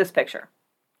 let's look at this picture.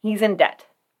 He's in debt.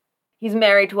 He's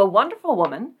married to a wonderful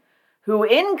woman who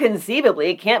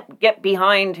inconceivably can't get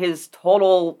behind his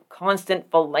total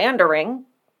constant philandering,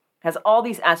 has all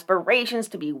these aspirations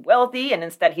to be wealthy, and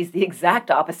instead he's the exact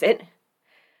opposite.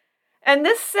 And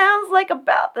this sounds like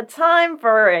about the time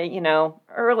for a,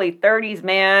 early 30s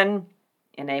man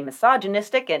in a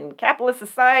misogynistic and capitalist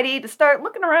society to start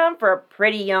looking around for a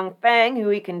pretty young thing who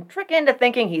he can trick into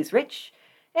thinking he's rich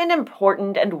and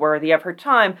important and worthy of her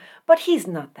time. But he's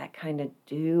not that kind of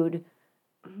dude.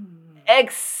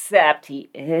 Except he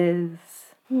is.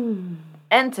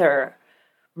 Enter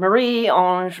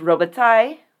Marie-Ange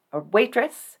Robitaille, a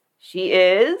waitress. She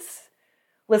is...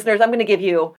 Listeners, I'm going to give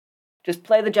you... Just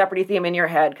play the Jeopardy theme in your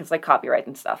head, because copyright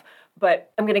and stuff.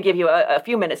 But I'm going to give you a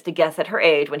few minutes to guess at her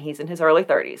age when he's in his early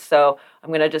 30s. So I'm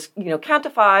going to just, count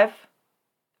to 5.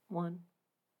 1,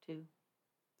 2,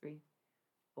 3,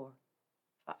 4,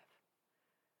 5.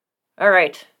 All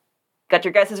right. Got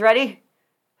your guesses ready?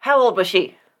 How old was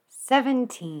she?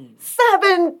 17.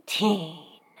 17!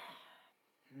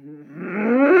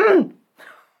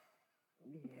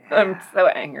 I'm so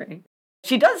angry.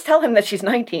 She does tell him that she's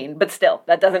 19, but still,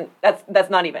 that's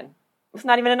not even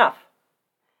enough.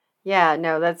 Yeah,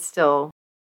 no, that's still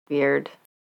weird.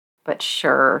 But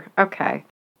sure, okay.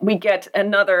 We get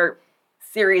another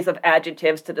series of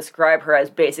adjectives to describe her as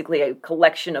basically a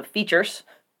collection of features.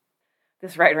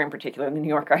 This writer in particular in the New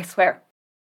Yorker, I swear.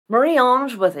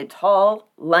 Marie-Ange was a tall,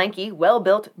 lanky,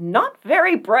 well-built, not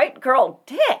very bright girl,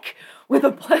 Dick, with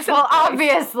a pleasant voice.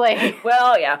 Obviously.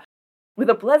 Well, yeah. With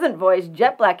a pleasant voice,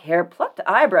 jet black hair, plucked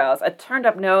eyebrows, a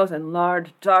turned-up nose, and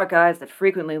large, dark eyes that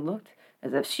frequently looked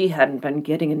as if she hadn't been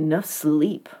getting enough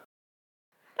sleep.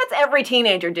 That's every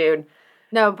teenager, dude.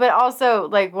 No, but also,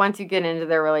 once you get into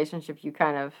their relationship, you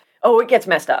kind of... Oh, it gets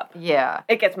messed up. Yeah.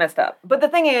 It gets messed up. But the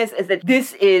thing is that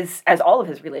this is, as all of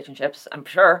his relationships, I'm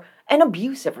sure, an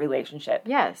abusive relationship.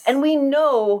 Yes. And we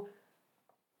know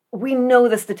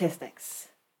the statistics.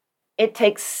 It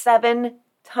takes 7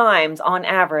 times on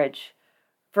average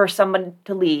for someone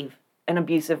to leave an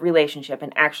abusive relationship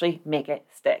and actually make it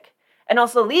stick. And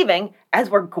also leaving, as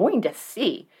we're going to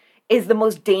see, is the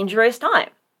most dangerous time.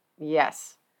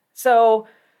 Yes. So,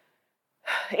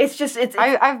 it's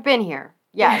I've been here.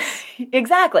 Yes.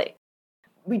 Exactly.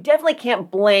 We definitely can't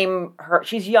blame her.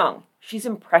 She's young. She's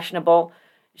impressionable.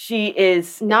 She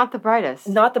is... Not the brightest.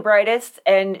 Not the brightest.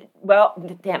 And, well,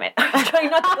 damn it. I'm trying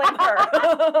not to blame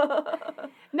her.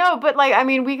 No, but,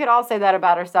 we could all say that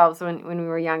about ourselves when we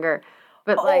were younger.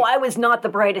 But I was not the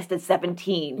brightest at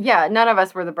 17. Yeah, none of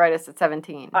us were the brightest at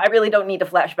 17. I really don't need to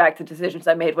flash back to decisions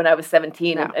I made when I was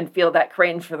 17 and feel that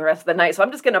cringe for the rest of the night. So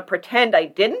I'm just going to pretend I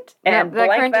didn't. And that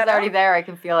cringe is already there. I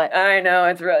can feel it. I know.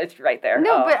 It's right there.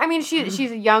 No, but,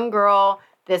 she's a young girl.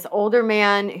 This older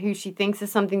man who she thinks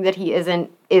is something that he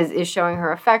isn't is showing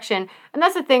her affection. And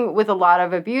that's the thing with a lot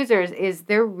of abusers is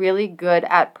they're really good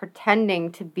at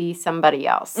pretending to be somebody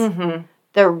else. Mm-hmm.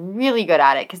 They're really good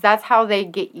at it because that's how they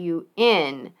get you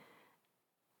in.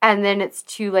 And then it's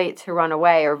too late to run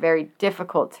away or very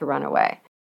difficult to run away.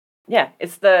 Yeah,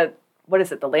 it's the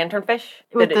lanternfish?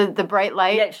 With the bright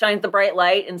light? Yeah, it shines the bright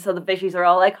light, and so the fishies are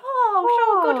all like,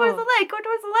 go towards the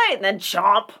light, and then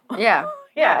chomp. Yeah.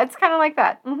 Yeah, it's kind of like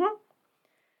that. Mm-hmm.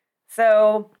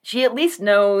 So she at least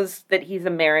knows that he's a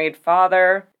married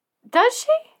father. Does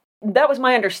she? That was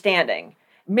my understanding.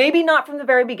 Maybe not from the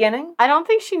very beginning. I don't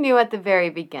think she knew at the very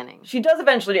beginning. She does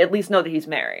eventually at least know that he's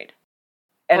married.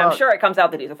 And I'm sure it comes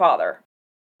out that he's a father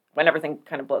when everything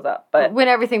kind of blows up. But when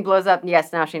everything blows up,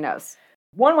 yes, now she knows.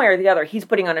 One way or the other, he's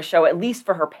putting on a show, at least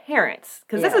for her parents.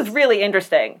 Because This is really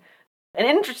interesting. An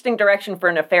interesting direction for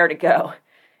an affair to go.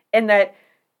 In that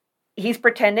he's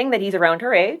pretending that he's around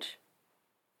her age.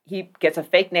 He gets a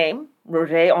fake name,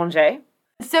 Roger Angers.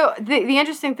 So the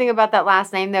interesting thing about that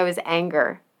last name, though, is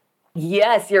Anger.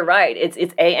 Yes, you're right.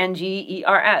 It's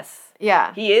Angers.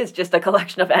 Yeah. He is just a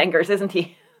collection of angers, isn't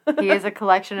he? He is a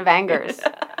collection of angers.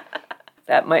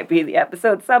 That might be the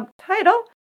episode subtitle.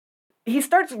 He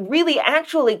starts really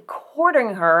actually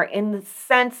courting her in the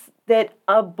sense that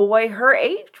a boy her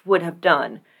age would have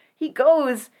done. He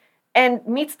goes and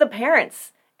meets the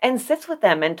parents and sits with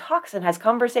them and talks and has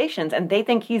conversations, and they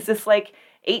think he's this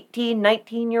 18,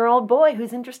 19-year-old boy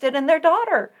who's interested in their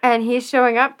daughter. And he's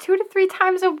showing up 2 to 3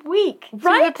 times a week to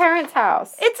the parents'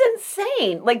 house. It's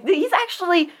insane.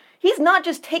 He's not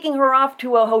just taking her off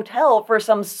to a hotel for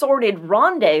some sordid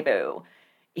rendezvous.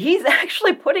 He's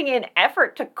actually putting in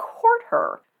effort to court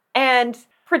her and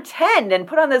pretend and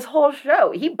put on this whole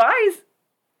show. He buys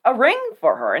a ring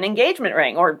for her, an engagement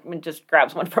ring, or just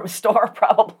grabs one from a store,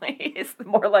 probably, is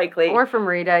more likely. Or from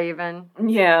Rita, even.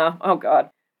 Yeah, oh God.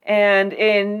 And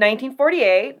in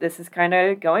 1948, this is kind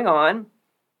of going on,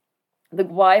 the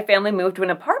Y family moved to an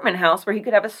apartment house where he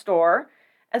could have a store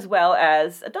as well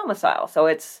as a domicile. So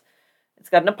it's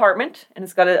got an apartment and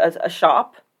it's got a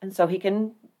shop, and so he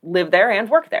can live there and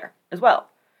work there as well.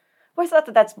 I've always thought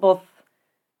that that's both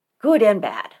good and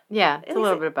bad. Yeah, it's a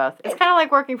little bit of both. It's kind of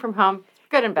like working from home.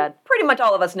 Good and bad. Pretty much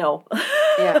all of us know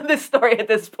this story at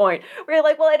this point. Where you're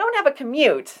like, well, I don't have a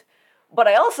commute, but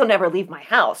I also never leave my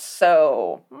house,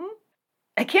 so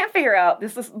I can't figure out.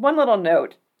 This is one little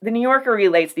note. The New Yorker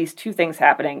relates these two things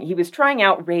happening. He was trying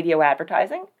out radio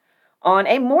advertising on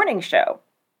a morning show.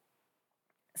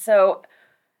 So,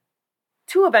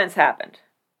 two events happened.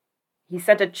 He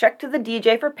sent a check to the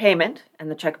DJ for payment,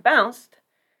 and the check bounced.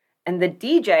 And the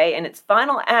DJ, in its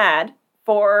final ad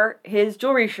for his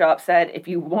jewelry shop, said, if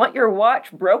you want your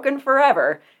watch broken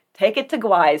forever, take it to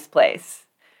Gwy's place.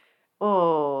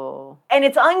 Oh. And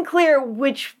it's unclear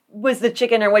which was the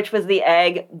chicken or which was the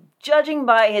egg. Judging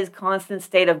by his constant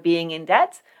state of being in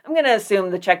debt, I'm going to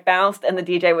assume the check bounced and the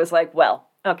DJ was like, well,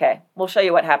 okay, we'll show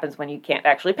you what happens when you can't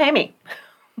actually pay me.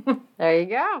 There you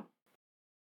go.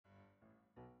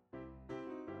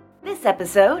 This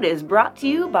episode is brought to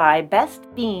you by Best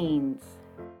Fiends.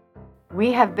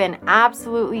 We have been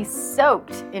absolutely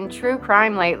soaked in true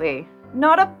crime lately.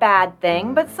 Not a bad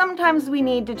thing, but sometimes we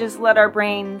need to just let our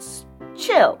brains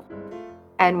chill.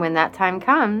 And when that time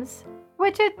comes,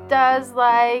 which it does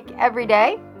like every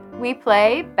day, we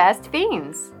play Best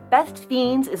Fiends. Best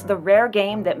Fiends is the rare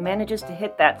game that manages to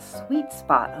hit that sweet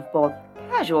spot of both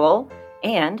casual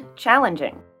and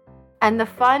challenging. And the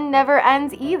fun never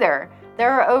ends either.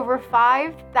 There are over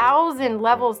 5,000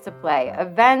 levels to play,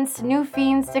 events, new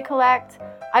fiends to collect.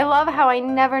 I love how I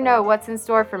never know what's in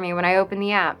store for me when I open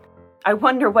the app. I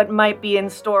wonder what might be in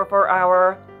store for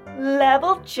our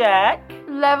level check.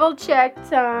 Level check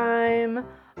time.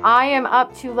 I am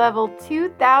up to level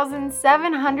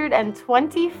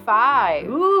 2,725.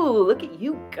 Ooh, look at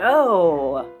you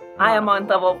go. I am on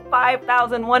level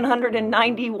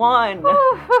 5,191.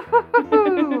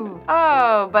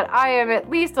 Oh, but I am at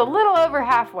least a little over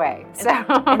halfway. So.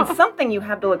 And something you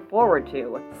have to look forward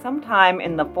to. Sometime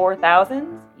in the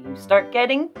 4,000s, you start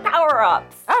getting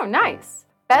power-ups. Oh, nice.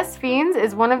 Best Fiends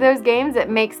is one of those games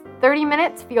that makes 30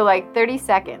 minutes feel like 30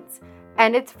 seconds.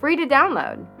 And it's free to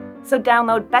download. So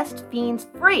download Best Fiends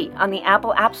free on the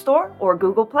Apple App Store or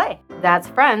Google Play. That's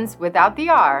friends without the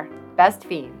R. Best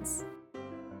Fiends.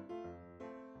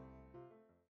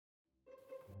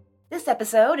 This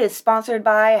episode is sponsored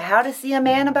by How to See a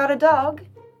Man About a Dog,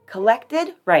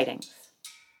 Collected Writings.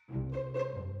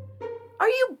 Are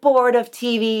you bored of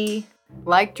TV?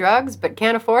 Like drugs but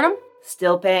can't afford them?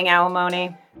 Still paying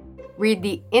alimony? Read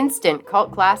the instant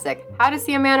cult classic, How to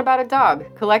See a Man About a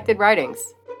Dog, Collected Writings.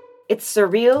 It's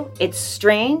surreal, it's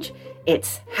strange,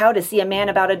 it's How to See a Man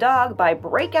About a Dog by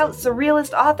breakout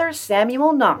surrealist author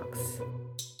Samuel Knox.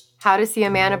 How to See a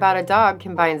Man About a Dog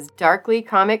combines darkly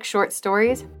comic short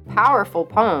stories, powerful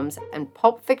poems, and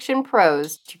pulp fiction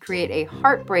prose to create a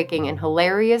heartbreaking and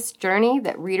hilarious journey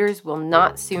that readers will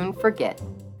not soon forget.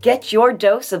 Get your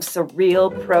dose of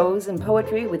surreal prose and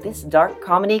poetry with this dark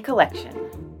comedy collection.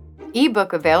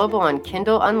 Ebook available on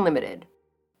Kindle Unlimited.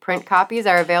 Print copies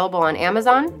are available on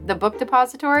Amazon, the Book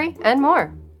Depository, and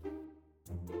more.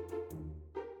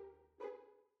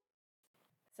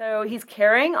 So he's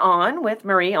carrying on with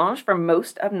Marie-Ange for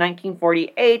most of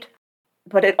 1948,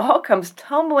 but it all comes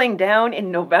tumbling down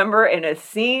in November in a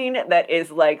scene that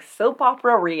is like soap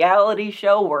opera reality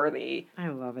show worthy. I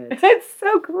love it. It's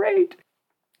so great.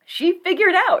 She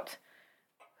figured out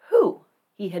who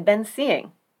he had been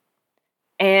seeing.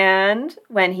 And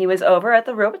when he was over at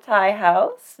the Robitaille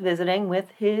house visiting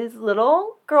with his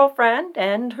little girlfriend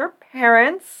and her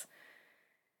parents,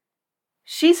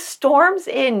 she storms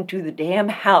into the damn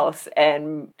house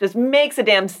and just makes a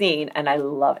damn scene, and I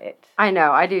love it. I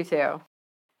know, I do too.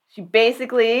 She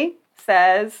basically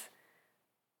says,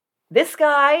 this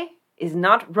guy is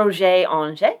not Roger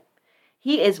Ange.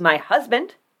 He is my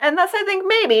husband, and thus I think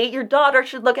maybe your daughter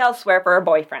should look elsewhere for a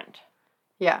boyfriend.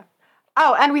 Yeah.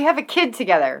 Oh, and we have a kid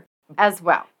together as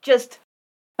well. Just,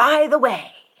 by the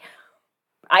way,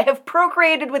 I have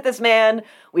procreated with this man.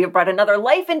 We have brought another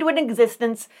life into an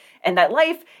existence, and that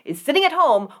life is sitting at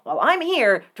home while I'm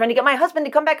here trying to get my husband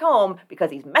to come back home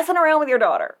because he's messing around with your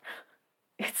daughter.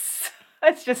 It's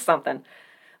just something.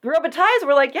 The Robitailles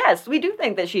were like, yes, we do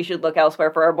think that she should look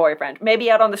elsewhere for her boyfriend. Maybe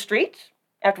out on the street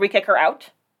after we kick her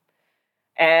out.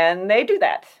 And they do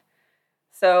that.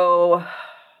 So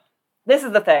this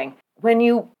is the thing. When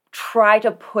you try to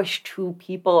push two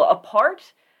people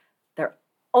apart, they're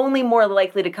only more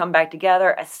likely to come back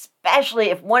together, especially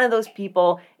if one of those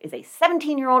people is a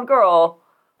 17-year-old girl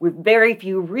with very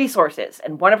few resources.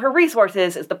 And one of her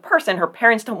resources is the person her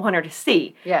parents don't want her to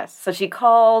see. Yes. So she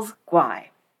calls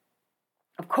Guy.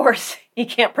 Of course, he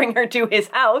can't bring her to his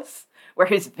house, where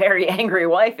his very angry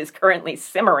wife is currently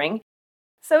simmering.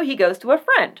 So he goes to a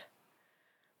friend,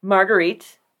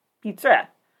 Marguerite Pitre,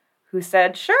 who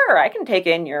said, sure, I can take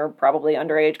in your probably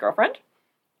underage girlfriend.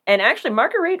 And actually,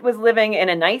 Marguerite was living in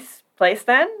a nice place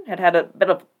then, had a bit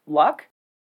of luck.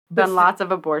 Done lots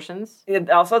of abortions.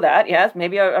 Also that, yes,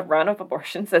 maybe a run of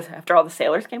abortions after all the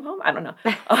sailors came home. I don't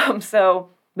know.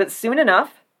 But soon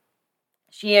enough,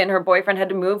 she and her boyfriend had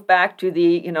to move back to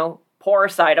the, poor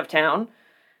side of town.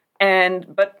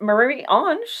 But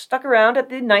Marie-Ange stuck around at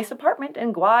the nice apartment,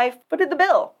 and Guy footed the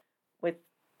bill with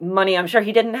money I'm sure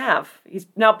he didn't have. He's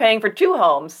now paying for 2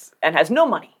 homes and has no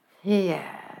money.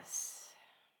 Yes.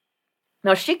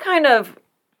 Now, she kind of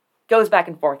goes back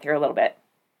and forth here a little bit.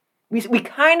 We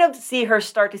kind of see her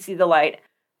start to see the light,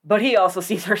 but he also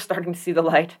sees her starting to see the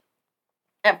light.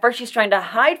 At first, she's trying to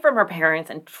hide from her parents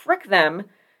and trick them,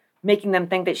 making them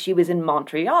think that she was in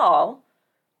Montreal.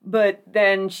 But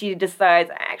then she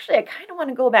decides, actually, I kind of want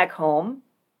to go back home.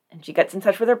 And she gets in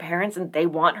touch with her parents, and they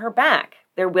want her back.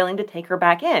 They're willing to take her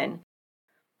back in.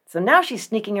 So now she's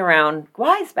sneaking around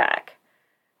Guy's back.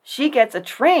 She gets a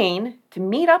train to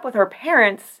meet up with her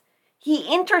parents.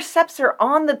 He intercepts her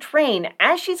on the train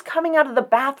as she's coming out of the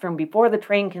bathroom before the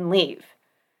train can leave,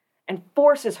 and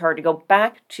forces her to go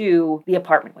back to the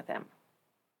apartment with him.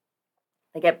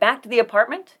 They get back to the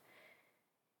apartment.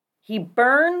 He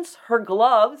burns her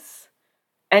gloves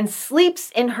and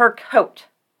sleeps in her coat,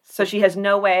 so she has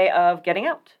no way of getting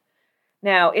out.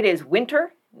 Now, it is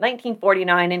winter,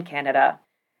 1949 in Canada,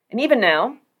 and even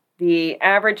now, the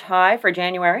average high for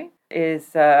January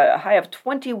is a high of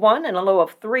 21 and a low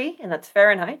of 3, and that's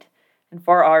Fahrenheit. And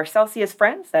for our Celsius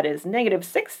friends, that is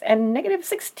 -6 and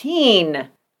 -16.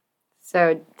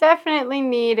 So definitely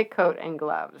need a coat and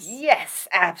gloves. Yes,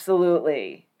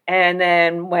 absolutely. And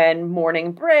then when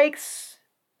morning breaks,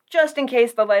 just in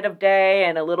case the light of day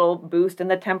and a little boost in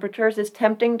the temperatures is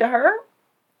tempting to her,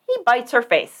 he bites her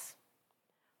face.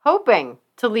 Hoping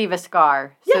to leave a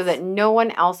scar so Yes. that no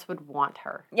one else would want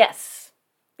her. Yes.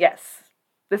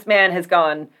 This man has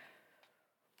gone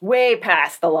way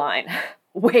past the line.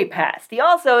 Way past. He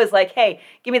also is like, hey,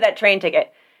 give me that train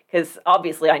ticket. Because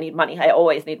obviously I need money. I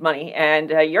always need money. And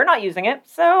you're not using it.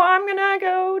 So I'm going to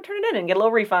go turn it in and get a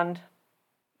little refund.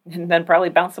 And then probably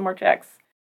bounce some more checks.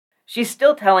 She's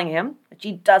still telling him that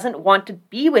she doesn't want to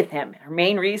be with him. Her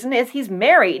main reason is he's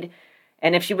married.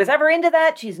 And if she was ever into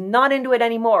that, she's not into it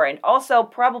anymore. And also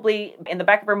probably in the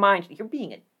back of her mind, you're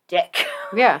being a dick.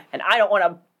 Yeah. And I don't want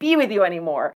to be with you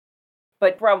anymore.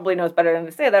 But probably knows better than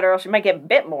to say that, or else she might get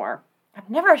bit more. I've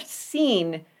never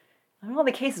seen, in all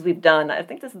the cases we've done, I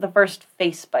think this is the first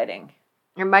face biting.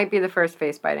 It might be the first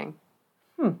face biting.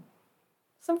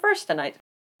 Some first tonight.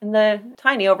 In the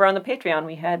Tiny over on the Patreon,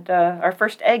 we had our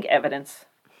first egg evidence.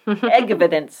 Egg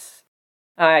evidence.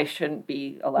 I shouldn't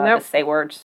be allowed to say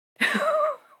words.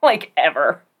 Like,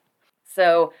 ever.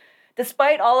 So,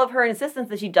 despite all of her insistence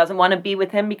that she doesn't want to be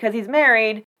with him because he's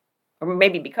married, or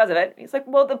maybe because of it, he's like,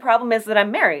 well, the problem is that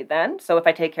I'm married then, so if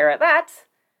I take care of that,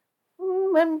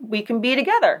 then we can be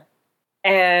together.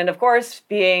 And, of course,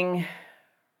 being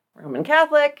Roman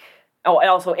Catholic, and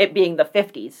also it being the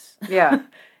 50s. Yeah.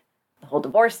 The whole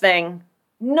divorce thing,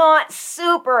 not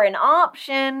super an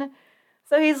option.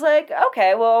 So he's like,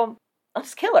 okay, well, I'll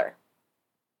just kill her.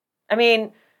 I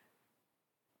mean,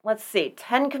 let's see,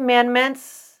 10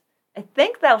 Commandments. I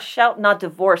think thou shalt not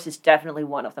divorce is definitely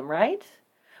one of them, right?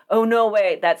 Oh, no,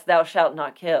 wait, that's thou shalt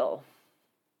not kill.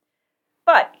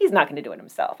 But he's not going to do it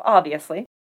himself, obviously.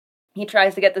 He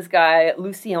tries to get this guy,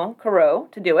 Lucien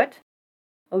Carreau, to do it.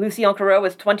 Lucien Carreau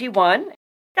was 21,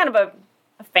 kind of a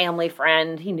family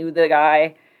friend. He knew the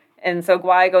guy. And so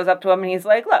Guy goes up to him and he's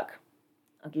like, look,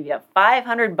 I'll give you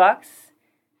 $500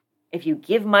 if you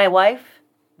give my wife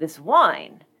this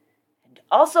wine and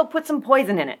also put some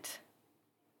poison in it.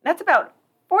 That's about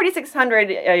 $4,600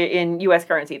 in U.S.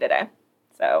 currency today.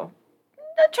 So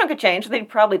a chunk of change that he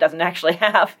probably doesn't actually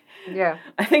have. Yeah.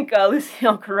 I think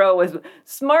Lucien Carreau was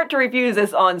smart to refuse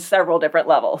this on several different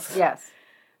levels. Yes.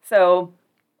 So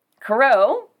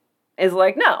Carreau is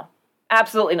like, no,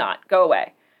 absolutely not. Go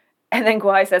away. And then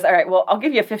Guy says, all right, well, I'll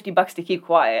give you $50 to keep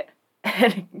quiet.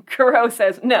 And Carreau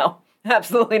says, no,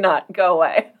 absolutely not. Go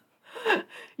away.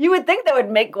 You would think that would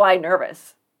make Guy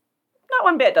nervous. Not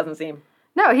one bit, doesn't seem.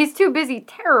 No, he's too busy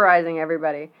terrorizing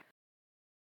everybody.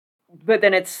 But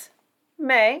then it's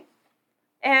May,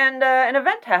 and an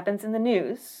event happens in the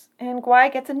news, and Guy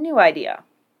gets a new idea.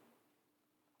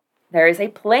 There is a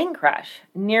plane crash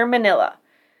near Manila.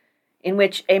 in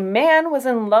which a man was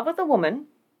in love with a woman,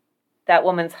 that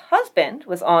woman's husband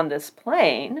was on this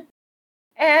plane,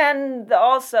 and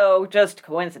also, just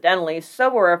coincidentally, so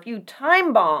were a few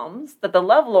time bombs that the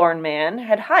lovelorn man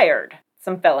had hired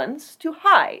some felons to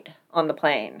hide on the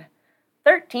plane.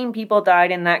 13 people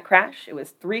died in that crash. It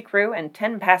was 3 crew and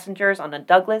 10 passengers on a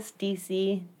Douglas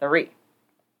DC-3.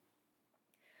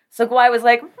 So Kauai was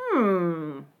like,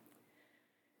 if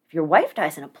your wife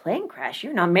dies in a plane crash,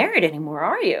 you're not married anymore,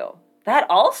 are you? That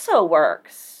also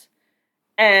works.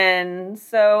 And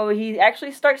so he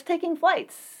actually starts taking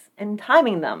flights and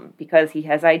timing them because he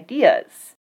has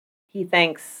ideas. He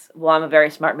thinks, well, I'm a very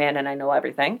smart man and I know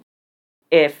everything.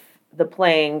 If the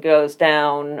plane goes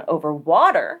down over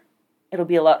water, it'll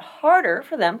be a lot harder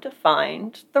for them to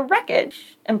find the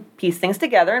wreckage and piece things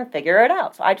together and figure it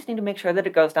out. So I just need to make sure that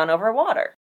it goes down over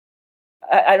water.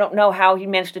 I don't know how he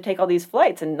managed to take all these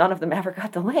flights and none of them ever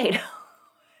got delayed.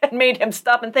 It made him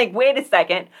stop and think, wait a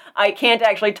second, I can't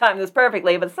actually time this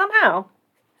perfectly, but somehow.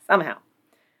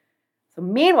 So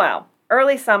meanwhile,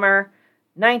 early summer,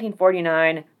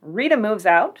 1949, Rita moves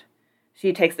out.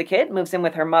 She takes the kid, moves in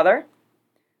with her mother.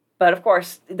 But of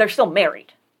course, they're still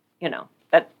married.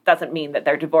 That doesn't mean that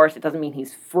they're divorced. It doesn't mean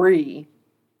he's free.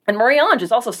 And Marie-Ange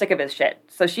is also sick of his shit.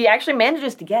 So she actually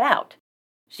manages to get out.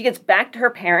 She gets back to her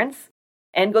parents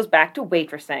and goes back to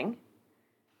waitressing.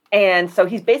 And so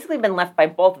he's basically been left by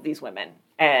both of these women.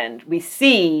 And we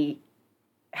see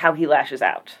how he lashes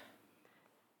out.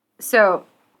 So,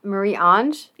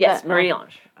 Marie-Ange? Yes,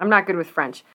 Marie-Ange. I'm not good with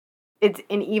French. It's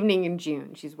an evening in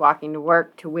June. She's walking to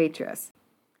work to waitress.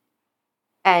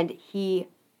 And he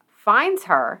finds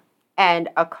her and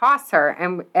accosts her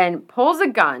and pulls a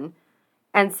gun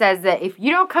and says that if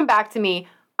you don't come back to me,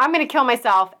 I'm going to kill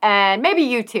myself and maybe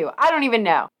you too. I don't even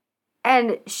know.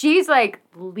 And she's like,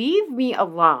 leave me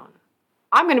alone.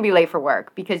 I'm going to be late for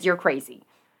work because you're crazy.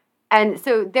 And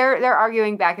so they're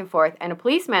arguing back and forth, and a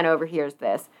policeman overhears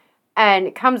this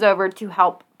and comes over to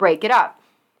help break it up.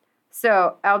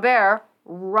 So Albert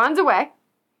runs away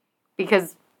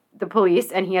because the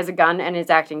police, and he has a gun and is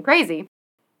acting crazy.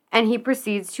 And he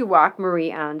proceeds to walk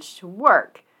Marie-Ange to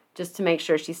work just to make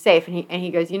sure she's safe. And he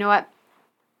goes, you know what?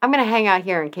 I'm going to hang out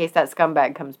here in case that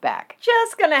scumbag comes back.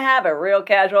 Just going to have a real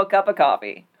casual cup of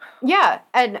coffee. Yeah,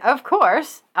 and of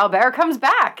course, Albert comes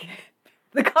back.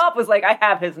 The cop was like, I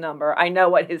have his number. I know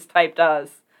what his type does.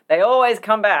 They always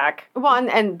come back. Well,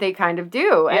 and they kind of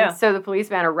do. Yeah. And so the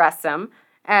policeman arrests him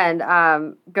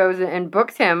and goes and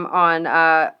books him on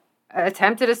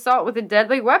attempted assault with a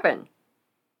deadly weapon.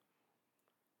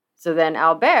 So then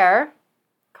Albert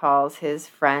calls his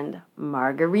friend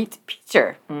Marguerite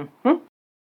Picher. Mm-hmm.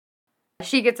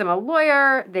 She gets him a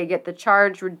lawyer. They get the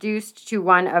charge reduced to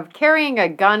one of carrying a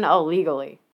gun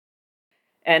illegally.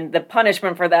 And the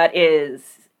punishment for that is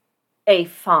a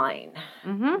fine.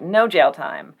 Mm-hmm. No jail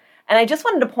time. And I just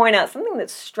wanted to point out something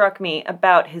that struck me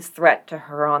about his threat to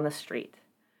her on the street.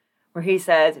 Where he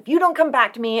says, if you don't come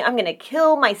back to me, I'm going to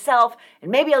kill myself, and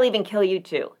maybe I'll even kill you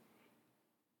too.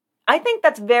 I think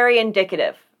that's very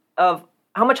indicative of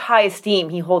how much high esteem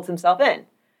he holds himself in.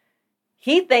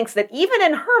 He thinks that even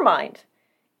in her mind,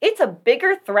 it's a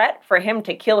bigger threat for him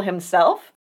to kill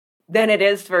himself than it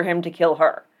is for him to kill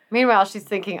her. Meanwhile, she's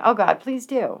thinking, oh God, please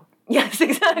do. Yes,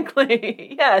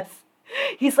 exactly. Yes.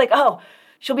 He's like, oh,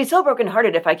 she'll be so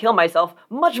brokenhearted if I kill myself,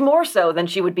 much more so than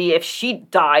she would be if she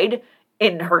died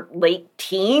in her late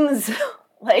teens.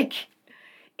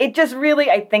 It just really,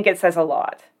 I think it says a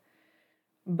lot.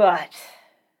 But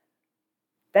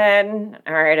then,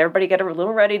 all right, everybody get a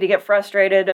little ready to get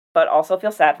frustrated, but also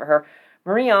feel sad for her.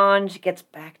 Marie-Ange gets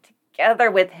back together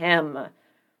with him.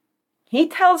 He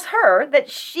tells her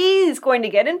that she's going to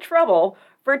get in trouble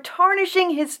for tarnishing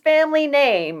his family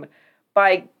name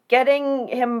by getting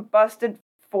him busted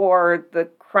for the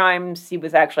crimes he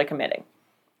was actually committing.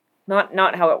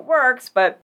 Not how it works,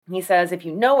 but he says if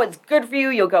you know what's good for you,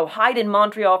 you'll go hide in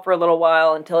Montreal for a little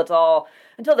while until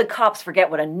the cops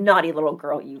forget what a naughty little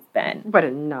girl you've been. What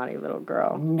a naughty little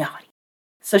girl. Naughty.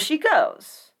 So she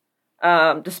goes,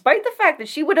 despite the fact that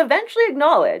she would eventually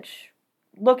acknowledge,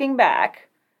 looking back,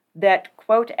 that,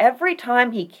 quote, every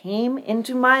time he came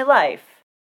into my life,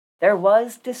 there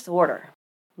was disorder.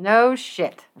 No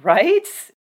shit. Right?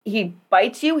 He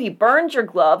bites you, he burns your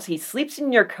gloves, he sleeps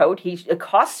in your coat, he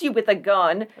accosts you with a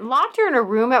gun. Locked her in a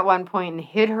room at one point and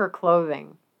hid her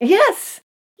clothing. Yes,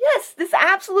 this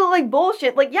absolutely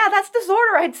bullshit. Yeah, that's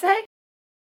disorder, I'd say.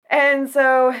 And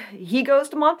so he goes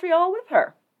to Montreal with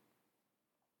her.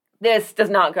 This does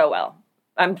not go well.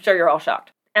 I'm sure you're all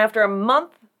shocked. After a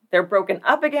month, they're broken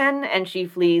up again, and she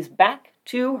flees back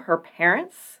to her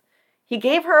parents. He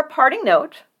gave her a parting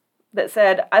note, that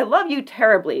said, "I love you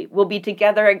terribly. We'll be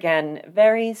together again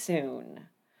very soon."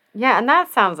 Yeah, and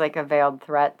that sounds like a veiled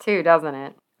threat too, doesn't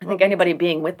it? I think anybody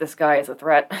being with this guy is a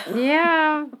threat.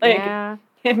 Yeah, yeah.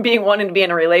 Him wanting to be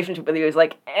in a relationship with you is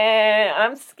like,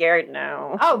 I'm scared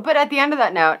now. Oh, but at the end of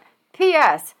that note,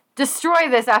 P.S. Destroy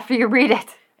this after you read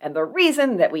it. And the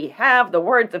reason that we have the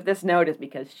words of this note is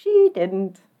because she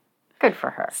didn't. Good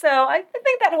for her. So I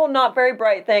think that whole not very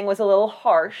bright thing was a little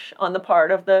harsh on the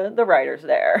part of the writers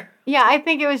there. Yeah, I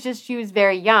think it was just she was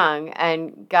very young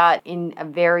and got in a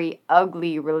very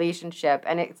ugly relationship.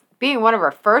 And it's being one of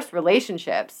her first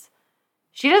relationships,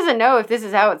 she doesn't know if this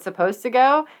is how it's supposed to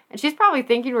go. And she's probably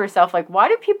thinking to herself, like, why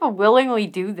do people willingly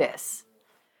do this?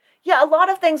 Yeah, a lot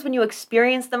of things when you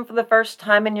experience them for the first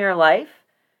time in your life,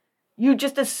 you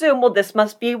just assume, well, this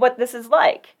must be what this is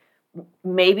like.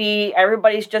 Maybe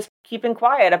everybody's just keeping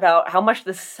quiet about how much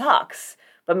this sucks,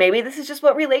 but maybe this is just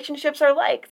what relationships are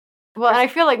like. Well, and I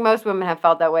feel like most women have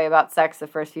felt that way about sex the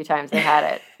first few times they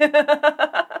had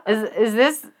it. Is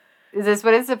this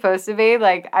what it's supposed to be?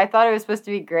 Like, I thought it was supposed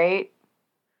to be great.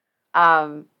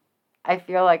 I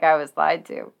feel like I was lied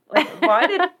to. Like, why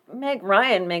did Meg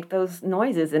Ryan make those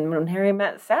noises in When Harry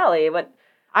Met Sally? But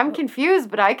I'm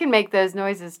confused, but I can make those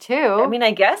noises too. I mean,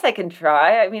 I guess I can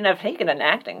try. I mean, I've taken an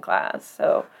acting class,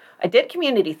 so I did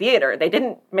community theater. They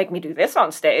didn't make me do this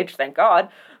on stage, thank God.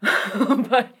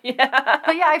 But yeah.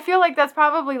 But yeah, I feel like that's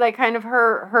probably like kind of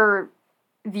her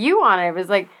view on it. It was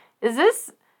like, is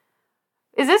this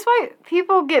why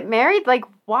people get married? Like,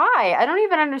 why? I don't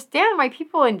even understand why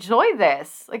people enjoy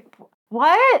this. Like,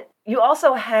 what? You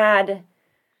also had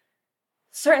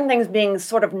certain things being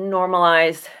sort of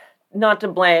normalized, not to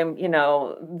blame,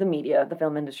 the media, the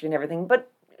film industry and everything,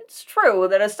 but it's true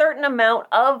that a certain amount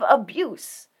of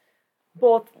abuse,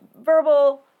 both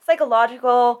verbal,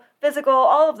 psychological, physical,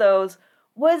 all of those,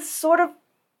 was sort of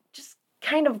just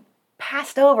kind of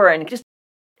passed over and just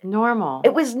normal.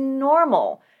 It was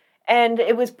normal. And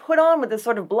it was put on with this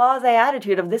sort of blasé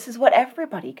attitude of this is what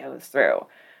everybody goes through.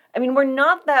 I mean, we're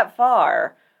not that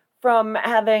far from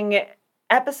having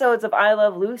episodes of I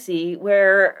Love Lucy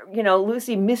where,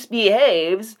 Lucy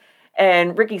misbehaves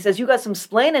and Ricky says, you got some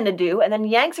splaining to do, and then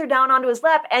yanks her down onto his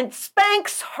lap and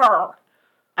spanks her.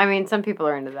 I mean, some people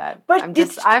are into that. But I'm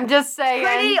just saying.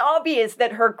 Pretty obvious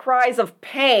that her cries of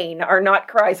pain are not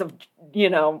cries of,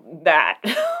 that.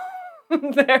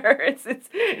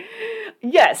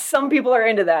 Yes, some people are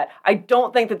into that. I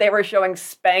don't think that they were showing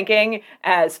spanking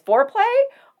as foreplay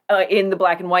in the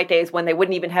black and white days when they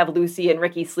wouldn't even have Lucy and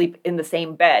Ricky sleep in the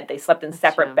same bed. They slept in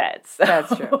separate beds. So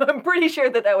that's true. I'm pretty sure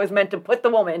that was meant to put the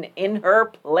woman in her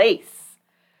place.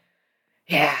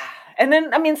 Yeah. And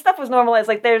then, stuff was normalized.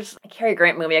 Like, there's a Cary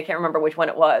Grant movie, I can't remember which one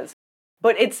it was,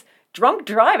 but it's drunk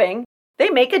driving. They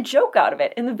make a joke out of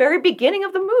it in the very beginning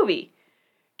of the movie.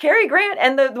 Cary Grant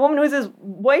and the woman who's his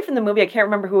wife in the movie, I can't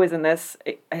remember who is in this.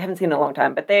 I haven't seen it in a long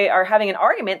time, but they are having an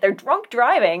argument. They're drunk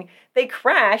driving. They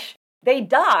crash. They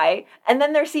die. And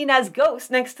then they're seen as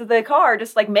ghosts next to the car,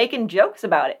 just like making jokes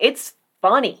about it. It's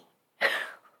funny.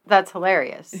 That's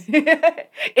hilarious.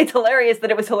 It's hilarious that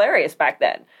it was hilarious back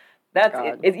then. That's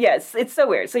it. Yes, it's so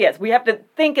weird. So yes, we have to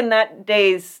think in that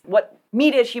days what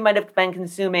media she might have been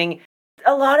consuming.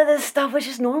 A lot of this stuff was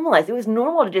just normalized. It was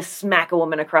normal to just smack a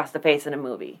woman across the face in a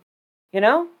movie.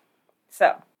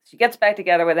 So she gets back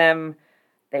together with him.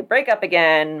 They break up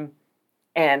again.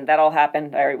 And that all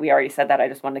happened. We already said that. I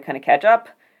just wanted to kind of catch up.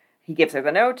 He gives her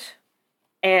the note.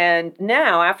 And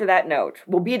now, after that note,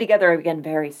 we'll be together again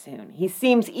very soon. He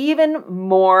seems even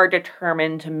more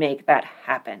determined to make that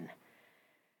happen.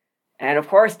 And of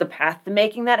course, the path to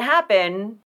making that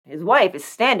happen, his wife is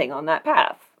standing on that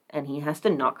path. And he has to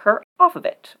knock her off of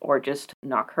it, or just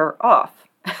knock her off,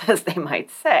 as they might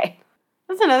say.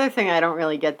 That's another thing I don't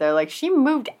really get, though. Like, she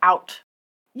moved out.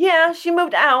 Yeah, she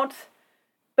moved out,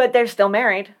 but they're still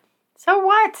married. So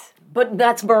what? But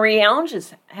that's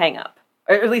Marie-Ange's hang-up.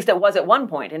 Or at least it was at one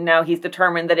point, and now he's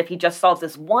determined that if he just solves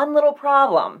this one little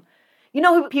problem...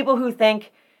 people who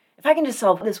think, if I can just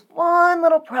solve this one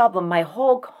little problem, my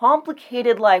whole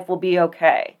complicated life will be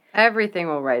okay. Everything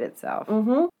will right itself.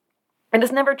 Mm-hmm. And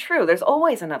it's never true. There's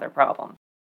always another problem.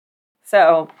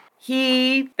 So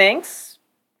he thinks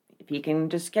if he can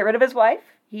just get rid of his wife,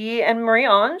 he and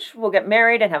Marie-Ange will get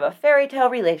married and have a fairy tale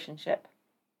relationship.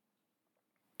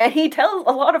 And he tells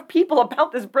a lot of people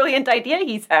about this brilliant idea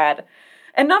he's had.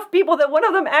 Enough people that one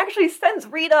of them actually sends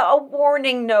Rita a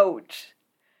warning note.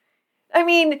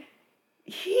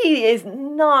 He is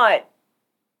not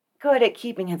good at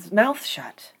keeping his mouth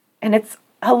shut. And it's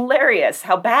hilarious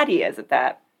how bad he is at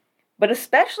that. But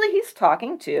especially he's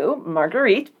talking to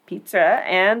Marguerite Pizza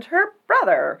and her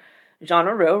brother, Jean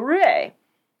Rouet.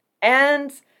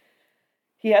 And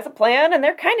he has a plan, and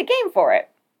they're kind of game for it.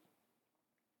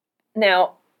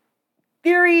 Now,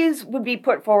 theories would be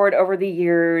put forward over the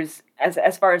years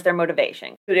as far as their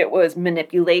motivation. That it was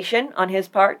manipulation on his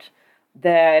part,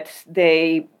 that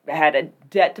they had a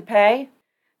debt to pay,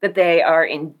 that they are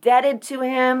indebted to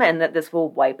him, and that this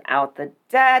will wipe out the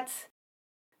debt,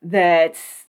 that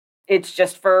it's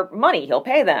just for money, he'll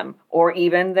pay them, or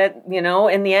even that,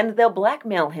 in the end, they'll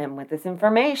blackmail him with this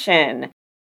information.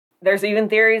 There's even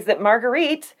theories that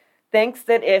Marguerite thinks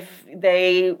that if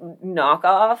they knock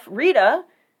off Rita,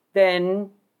 then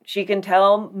she can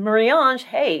tell Marie-Ange,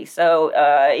 hey, so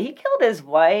he killed his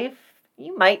wife.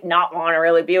 You might not want to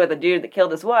really be with a dude that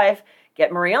killed his wife.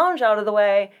 Get Marie-Ange out of the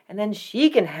way, and then she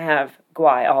can have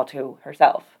Guy all to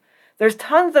herself. There's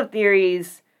tons of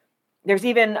theories. There's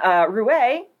even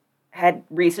Rouet had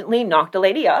recently knocked a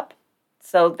lady up,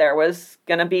 so there was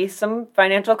going to be some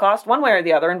financial cost one way or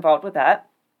the other involved with that.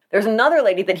 There's another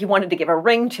lady that he wanted to give a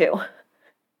ring to.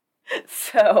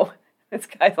 So this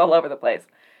guy's all over the place.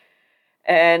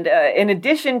 And in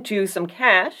addition to some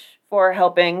cash for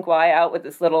helping Guy out with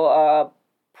this little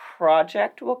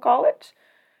project, we'll call it,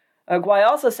 Guy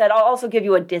also said, I'll also give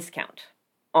you a discount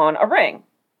on a ring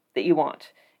that you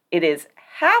want. It is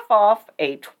half off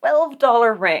a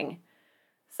 $12 ring.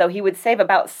 So he would save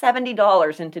about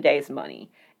 $70 in today's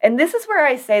money. And this is where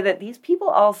I say that these people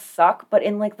all suck, but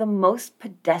in like the most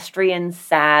pedestrian,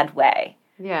 sad way.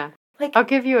 Yeah. Like, I'll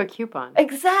give you a coupon.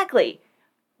 Exactly.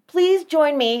 Please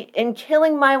join me in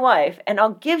killing my wife, and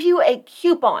I'll give you a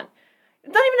coupon.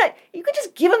 It's not even that. You could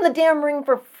just give him the damn ring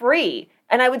for free,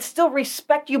 and I would still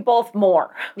respect you both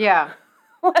more. Yeah.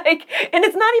 And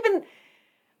it's not even,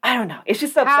 I don't know. It's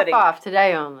just upsetting. Half off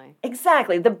today only.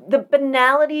 Exactly. The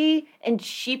banality and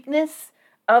cheapness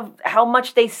of how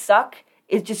much they suck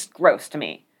is just gross to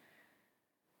me.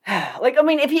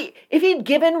 If he'd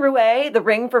given Rouet the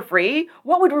ring for free,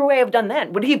 what would Rouet have done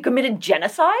then? Would he have committed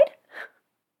genocide?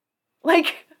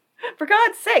 For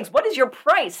God's sakes, what is your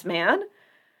price, man?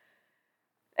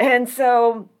 And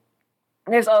so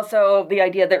there's also the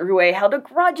idea that Rouet held a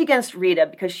grudge against Rita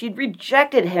because she'd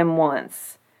rejected him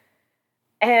once.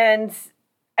 And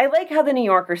I like how the New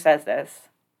Yorker says this.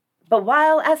 But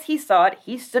while, as he saw it,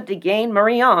 he stood to gain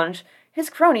Marie-Ange, his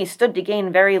cronies stood to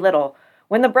gain very little.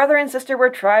 When the brother and sister were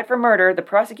tried for murder, the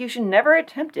prosecution never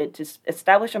attempted to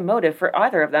establish a motive for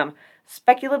either of them.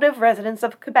 Speculative residents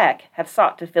of Quebec have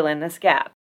sought to fill in this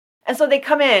gap. And so they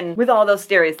come in with all those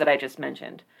theories that I just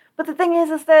mentioned. But the thing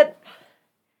is that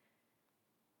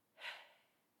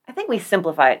I think we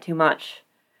simplify it too much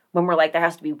when we're like, there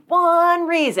has to be one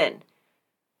reason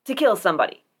to kill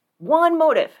somebody. One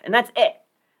motive, and that's it.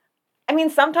 I mean,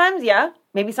 sometimes, yeah,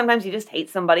 maybe sometimes you just hate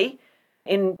somebody.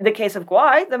 In the case of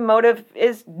Guy, the motive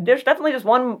is, there's definitely just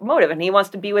one motive, and he wants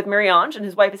to be with Marie-Ange, and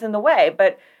his wife is in the way.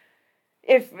 But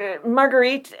if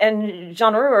Marguerite and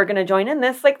Jean Leroux are going to join in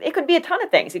this, it could be a ton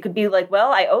of things. It could be like,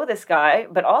 well, I owe this guy,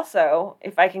 but also,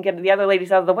 if I can get the other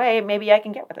ladies out of the way, maybe I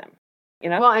can get with him.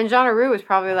 Well, and Jean Leroux was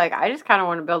probably like, I just kind of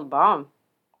want to build a bomb.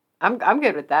 I'm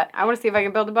good with that. I want to see if I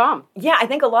can build a bomb. Yeah, I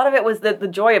think a lot of it was the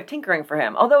joy of tinkering for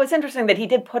him. Although it's interesting that he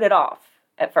did put it off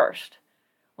at first.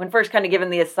 When first kind of given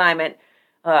the assignment,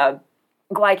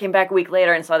 Guy came back a week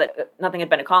later and saw that nothing had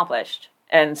been accomplished.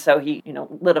 And so he,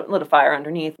 lit a fire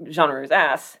underneath Jean Leroux's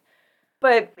ass.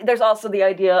 But there's also the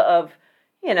idea of,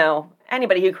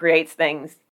 anybody who creates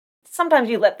things, sometimes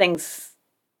you let things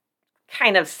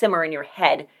kind of simmer in your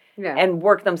head. Yeah. And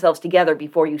work themselves together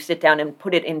before you sit down and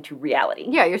put it into reality.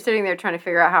 Yeah, you're sitting there trying to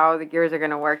figure out how the gears are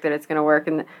going to work, that it's going to work.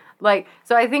 And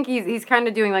so I think he's kind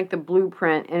of doing the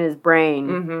blueprint in his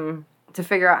brain to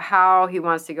figure out how he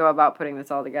wants to go about putting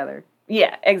this all together.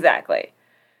 Yeah, exactly.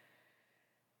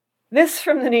 This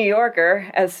from the New Yorker,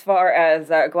 as far as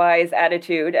Guy's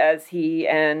attitude as he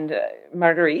and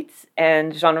Marguerite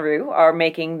and Jean Leroux are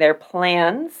making their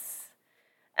plans.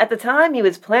 At the time he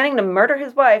was planning to murder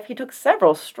his wife, he took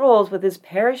several strolls with his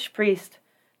parish priest,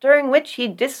 during which he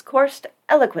discoursed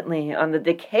eloquently on the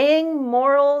decaying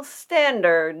moral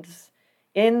standards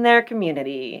in their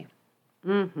community.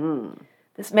 Mm-hmm.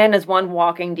 This man is one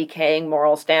walking, decaying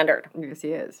moral standard. Yes, he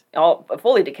is. All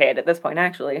fully decayed at this point,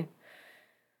 actually.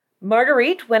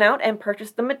 Marguerite went out and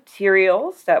purchased the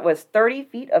materials. That was 30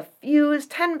 feet of fuse,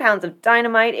 10 pounds of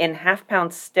dynamite in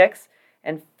half-pound sticks,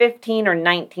 and 15 or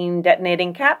 19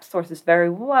 detonating caps, sources vary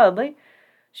wildly.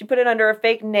 She put it under a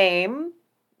fake name,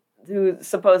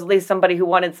 supposedly somebody who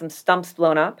wanted some stumps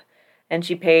blown up, and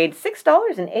she paid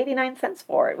 $6.89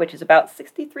 for it, which is about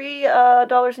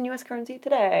 $63 in U.S. currency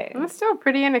today. That's still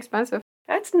pretty inexpensive.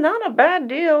 That's not a bad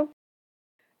deal.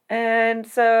 And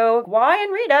so Guy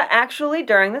and Rita actually,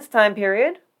 during this time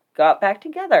period, got back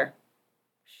together.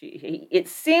 It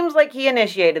seems like he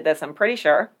initiated this, I'm pretty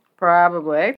sure.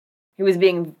 Probably. He was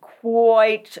being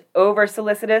quite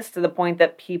over-solicitous to the point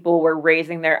that people were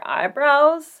raising their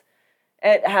eyebrows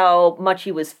at how much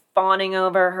he was fawning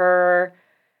over her.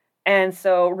 And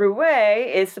so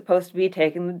Rouet is supposed to be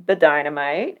taking the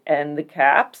dynamite and the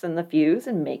caps and the fuse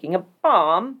and making a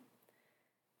bomb.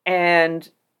 And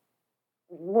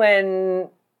when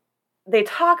they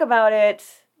talk about it,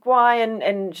 Guy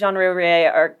and Jean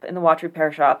Rouet are in the watch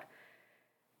repair shop.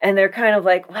 And they're kind of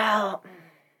like, well,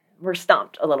 we're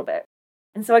stumped a little bit.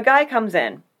 And so a guy comes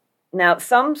in. Now,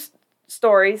 some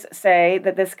stories say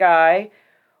that this guy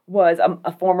was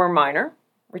a former miner,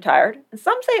 retired, and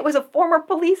some say it was a former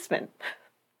policeman.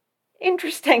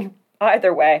 Interesting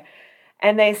either way.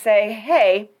 And they say,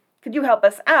 hey, could you help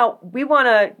us out? We want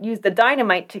to use the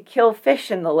dynamite to kill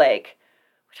fish in the lake.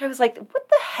 Which I was like, what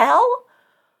the hell?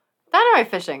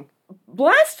 Dynamite fishing.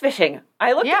 Blast fishing.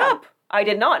 I looked it up. I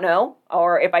did not know.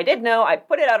 Or if I did know, I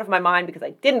put it out of my mind because I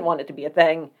didn't want it to be a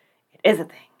thing. It is a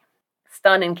thing.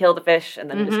 Stun and kill the fish and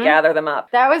then just gather them up.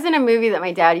 That was in a movie that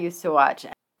my dad used to watch.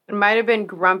 It might have been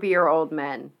Grumpier Old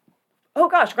Men. Oh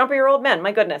gosh, Grumpier Old Men,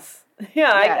 my goodness.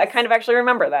 Yeah, yes. I kind of actually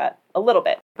remember that a little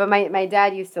bit. But my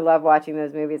dad used to love watching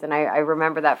those movies, and I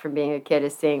remember that from being a kid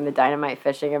is seeing the dynamite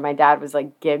fishing, and my dad was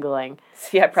like giggling.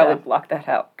 See, I probably blocked that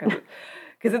out.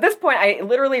 Because at this point, I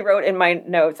literally wrote in my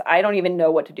notes, I don't even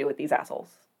know what to do with these assholes.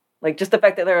 Like, just the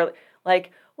fact that they're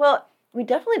like, well, we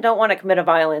definitely don't want to commit a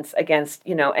violence against,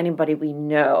 anybody we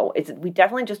know. We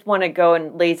definitely just want to go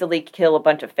and lazily kill a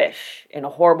bunch of fish in a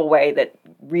horrible way that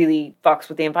really fucks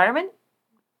with the environment.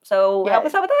 So help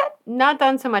us out with that. Not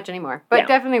done so much anymore, but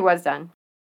definitely was done.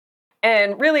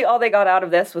 And really all they got out of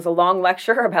this was a long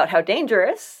lecture about how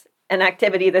dangerous an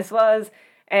activity this was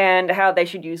and how they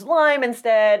should use lime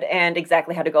instead and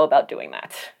exactly how to go about doing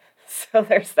that. So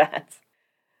there's that.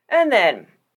 And then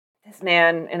this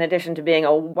man, in addition to being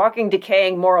a walking,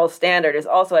 decaying moral standard, is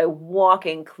also a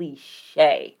walking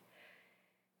cliche.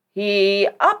 He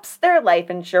ups their life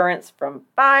insurance from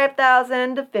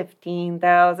 $5,000 to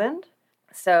 $15,000.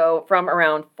 So from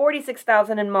around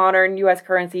 $46,000 in modern U.S.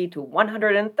 currency to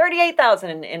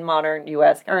 $138,000 in modern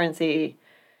U.S. currency.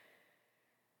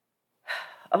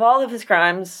 Of all of his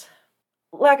crimes,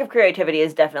 lack of creativity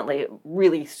is definitely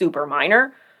really super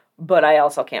minor, but I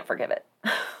also can't forgive it.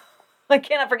 I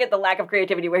cannot forget the lack of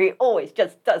creativity where he always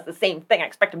just does the same thing I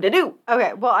expect him to do.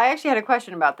 Okay, well, I actually had a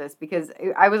question about this because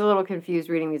I was a little confused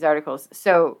reading these articles.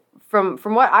 So from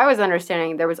what I was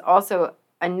understanding, there was also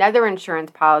another insurance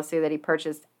policy that he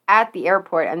purchased at the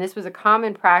airport, and this was a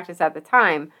common practice at the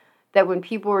time, that when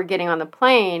people were getting on the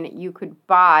plane, you could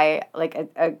buy like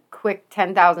a quick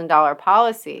 $10,000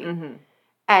 policy. Mm-hmm.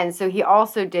 And so he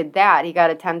also did that. He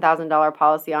got a $10,000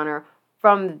 policy on her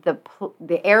from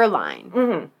the airline.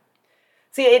 Mm-hmm.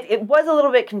 See, it was a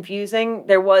little bit confusing.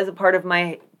 There was a part of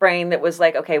my brain that was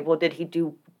like, okay, well, did he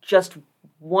do just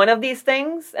one of these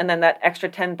things? And then that extra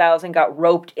 $10,000 got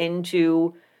roped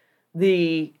into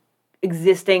the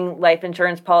existing life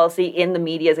insurance policy in the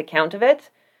media's account of it,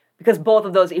 because both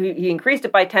of those, he increased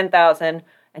it by $10,000,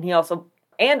 and he also,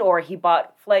 or he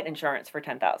bought flight insurance for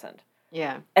 $10,000.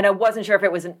 Yeah. And I wasn't sure if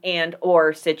it was an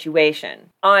and/or situation.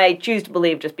 I choose to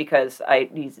believe just because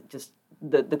he's just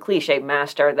the cliche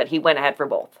master that he went ahead for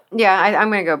both. Yeah, I'm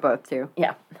going to go both too.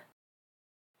 Yeah.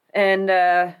 And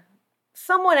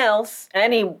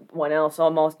anyone else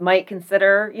almost might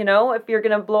consider, if you're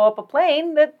going to blow up a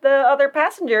plane, that the other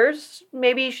passengers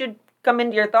maybe should come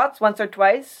into your thoughts once or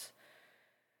twice.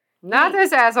 Not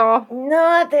this asshole.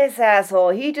 Not this asshole.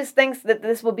 He just thinks that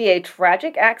this will be a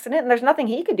tragic accident and there's nothing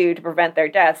he could do to prevent their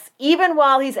deaths, even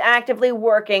while he's actively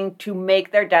working to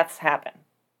make their deaths happen.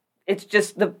 It's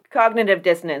just, the cognitive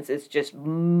dissonance is just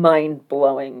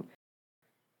mind-blowing.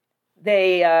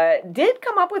 They did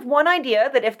come up with one idea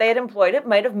that if they had employed it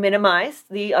might have minimized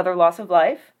the other loss of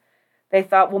life. They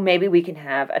thought, well, maybe we can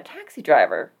have a taxi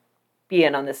driver be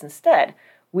in on this instead.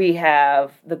 We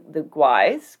have the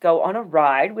Guys go on a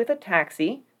ride with a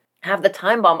taxi, have the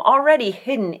time bomb already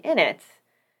hidden in it.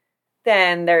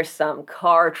 Then there's some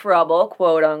car trouble,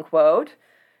 quote unquote.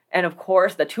 And of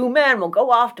course, the two men will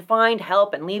go off to find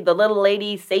help and leave the little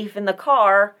lady safe in the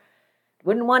car.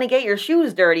 Wouldn't want to get your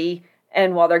shoes dirty.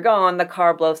 And while they're gone, the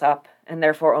car blows up, and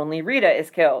therefore only Rita is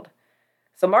killed.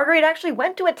 So Marguerite actually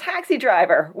went to a taxi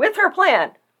driver with her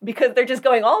plan, because they're just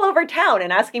going all over town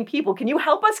and asking people, can you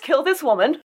help us kill this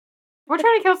woman? We're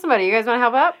trying to kill somebody. You guys want to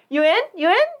help out? You in? You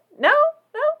in? No?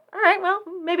 All right, well,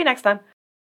 maybe next time.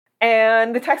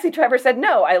 And the taxi driver said,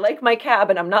 no, I like my cab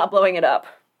and I'm not blowing it up.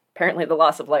 Apparently the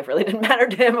loss of life really didn't matter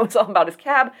to him. It was all about his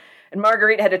cab. And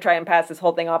Marguerite had to try and pass this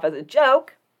whole thing off as a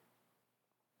joke.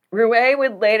 Rouet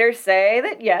would later say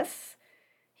that yes,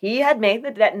 he had made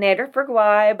the detonator for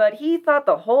Guai, but he thought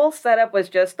the whole setup was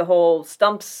just the whole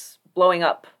stumps blowing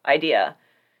up idea.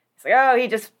 He's like, oh, he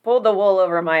just pulled the wool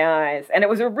over my eyes. And it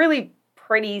was a really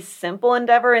pretty simple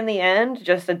endeavor in the end,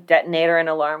 just a detonator and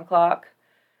alarm clock.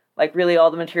 Like, really all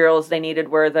the materials they needed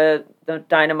were the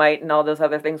dynamite and all those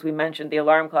other things we mentioned, the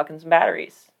alarm clock and some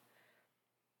batteries.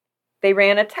 They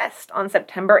ran a test on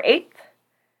September 8th,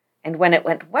 and when it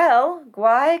went well,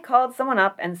 Guai called someone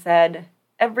up and said,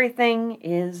 everything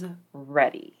is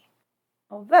ready.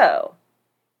 Although,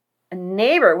 a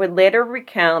neighbor would later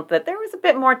recount that there was a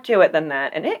bit more to it than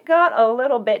that, and it got a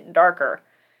little bit darker.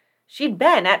 She'd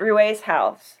been at Rouet's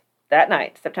house that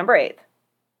night, September 8th,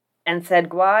 and said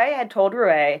Guai had told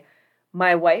Rouet,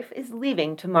 my wife is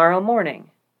leaving tomorrow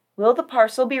morning. Will the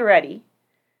parcel be ready?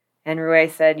 And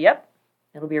Rouet said, yep,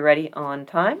 it'll be ready on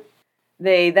time.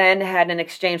 They then had an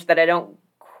exchange that I don't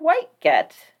quite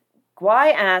get.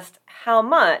 Guai asked how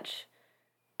much,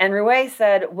 and Rouet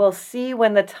said, we'll see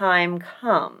when the time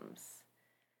comes.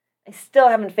 I still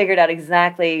haven't figured out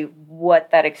exactly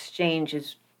what that exchange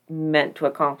is meant to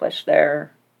accomplish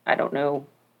there. I don't know.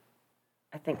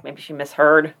 I think maybe she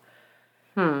misheard.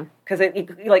 Because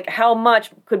like, how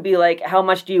much could be like, how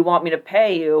much do you want me to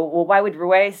pay you? Well, why would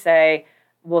Rouet say,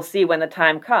 we'll see when the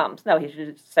time comes? No, he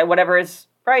should say whatever his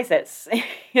price is,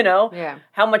 you know? Yeah.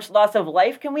 How much loss of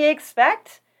life can we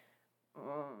expect?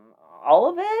 All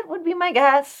of it would be my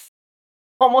guess.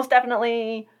 Almost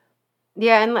definitely.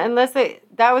 Yeah, unless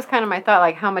that was kind of my thought,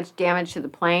 like how much damage to the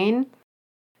plane.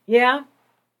 Yeah.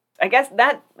 I guess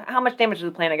how much damage to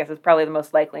the plane, I guess, is probably the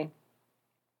most likely.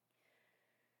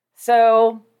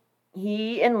 So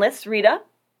he enlists Rita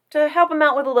to help him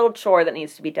out with a little chore that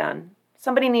needs to be done.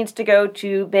 Somebody needs to go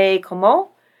to Baie-Comeau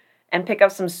and pick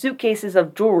up some suitcases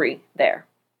of jewelry there.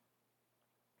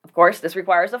 Of course, this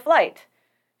requires a flight.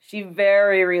 She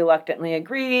very reluctantly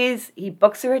agrees. He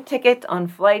books her a ticket on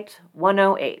flight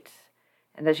 108.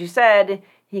 And as you said,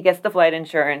 he gets the flight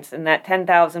insurance, and that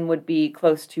 $10,000 would be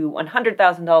close to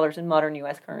 $100,000 in modern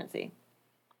U.S. currency.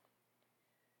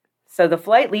 So the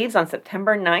flight leaves on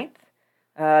September 9th.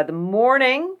 The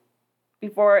morning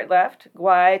before it left,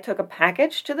 Guai took a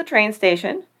package to the train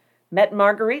station, met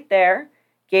Marguerite there,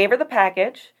 gave her the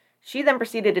package. She then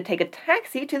proceeded to take a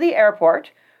taxi to the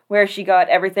airport, where she got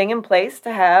everything in place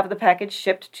to have the package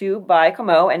shipped to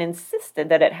Baie-Comeau and insisted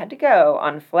that it had to go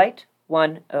on flight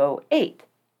 108.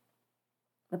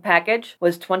 The package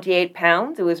was 28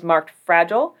 pounds. It was marked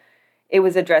fragile. It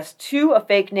was addressed to a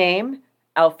fake name,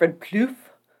 Alfred Plouffe,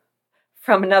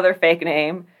 from another fake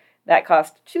name. That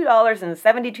cost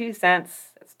 $2.72.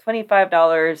 That's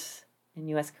 $25 in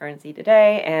U.S. currency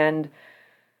today, and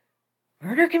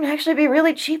murder can actually be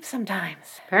really cheap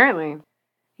sometimes. Apparently.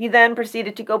 He then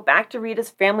proceeded to go back to Rita's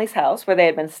family's house where they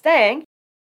had been staying,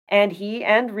 and he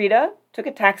and Rita took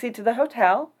a taxi to the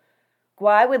hotel.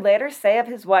 Guai would later say of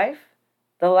his wife,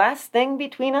 the last thing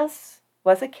between us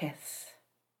was a kiss.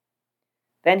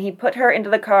 Then he put her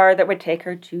into the car that would take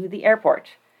her to the airport.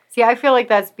 See, I feel like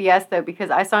that's BS, though,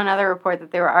 because I saw another report that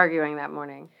they were arguing that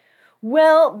morning.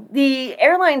 Well, the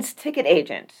airline's ticket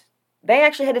agent, they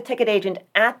actually had a ticket agent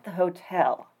at the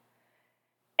hotel.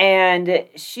 And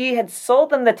she had sold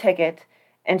them the ticket,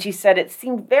 and she said it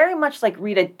seemed very much like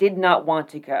Rita did not want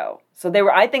to go. So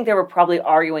I think they were probably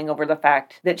arguing over the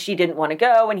fact that she didn't want to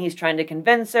go, and he's trying to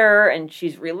convince her, and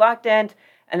she's reluctant.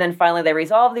 And then finally they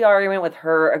resolve the argument with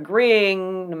her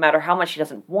agreeing, no matter how much she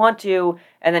doesn't want to,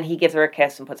 and then he gives her a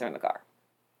kiss and puts her in the car.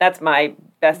 That's my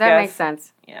best guess. That makes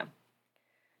sense. Yeah.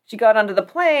 She got onto the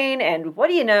plane, and what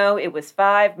do you know? It was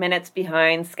 5 minutes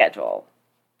behind schedule.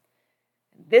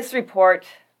 This report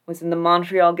was in the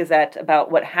Montreal Gazette about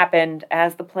what happened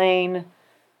as the plane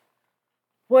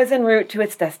was en route to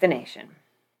its destination.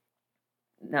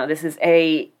 Now, this is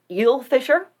a eel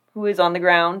fisher who is on the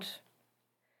ground.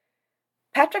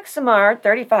 Patrick Simard,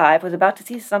 35, was about to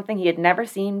see something he had never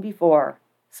seen before.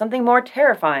 Something more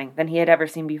terrifying than he had ever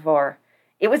seen before.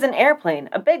 It was an airplane,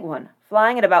 a big one,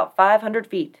 flying at about 500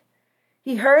 feet.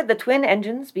 He heard the twin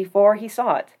engines before he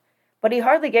saw it, but he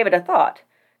hardly gave it a thought.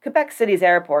 Quebec City's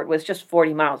airport was just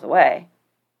 40 miles away.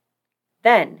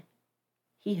 Then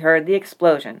he heard the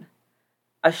explosion.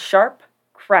 A sharp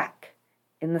crack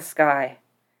in the sky.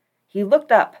 He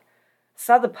looked up,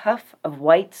 saw the puff of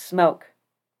white smoke.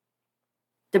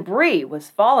 Debris was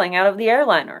falling out of the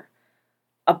airliner.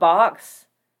 A box.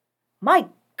 My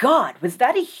God, was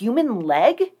that a human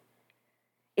leg?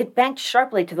 It banked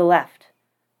sharply to the left,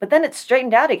 but then it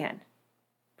straightened out again.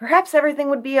 Perhaps everything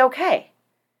would be okay.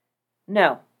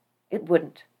 No, it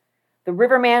wouldn't. The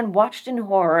riverman watched in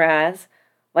horror as,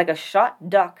 like a shot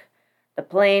duck, the the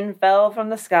plane fell from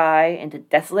the sky into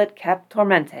desolate Cap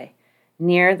Tormente,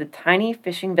 near the tiny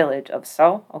fishing village of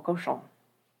Saut-au-Cochon.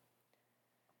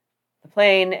 The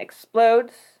plane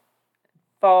explodes,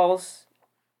 falls,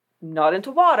 not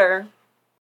into water,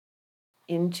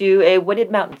 into a wooded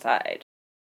mountainside.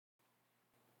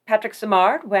 Patrick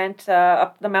Simard went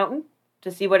up the mountain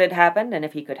to see what had happened and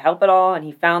if he could help at all, and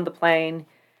he found the plane.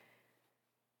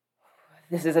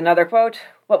 This is another quote.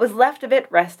 What was left of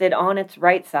it rested on its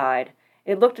right side.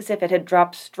 It looked as if it had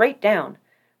dropped straight down.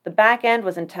 The back end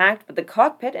was intact, but the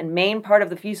cockpit and main part of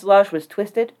the fuselage was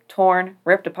twisted, torn,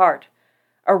 ripped apart.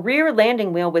 A rear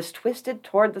landing wheel was twisted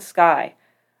toward the sky.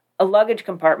 A luggage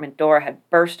compartment door had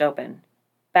burst open.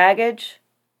 Baggage,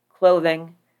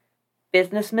 clothing,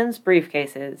 businessmen's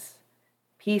briefcases,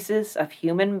 pieces of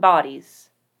human bodies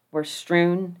were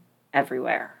strewn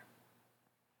everywhere.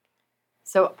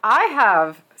 So I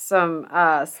have some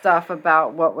stuff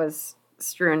about what was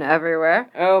strewn everywhere.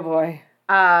 Oh, boy.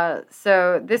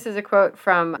 So this is a quote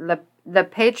from Le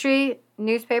Patrie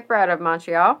newspaper out of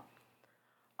Montreal.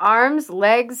 Arms,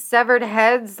 legs, severed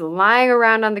heads lying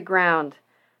around on the ground.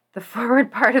 The forward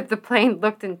part of the plane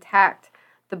looked intact.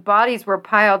 The bodies were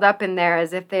piled up in there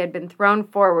as if they had been thrown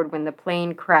forward when the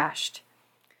plane crashed.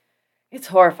 It's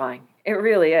horrifying. It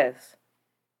really is.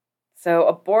 So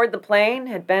aboard the plane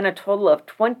had been a total of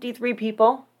 23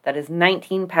 people. That is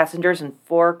 19 passengers and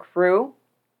 4 crew.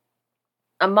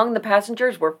 Among the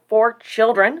passengers were 4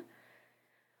 children.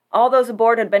 All those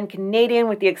aboard had been Canadian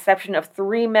with the exception of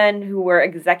 3 men who were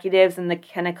executives in the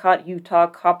Kennecott, Utah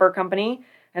Copper Company,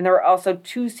 and there were also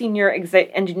 2 senior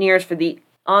engineers for the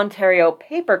Ontario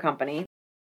Paper Company.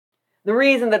 The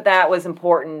reason that was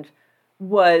important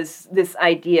was this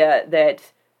idea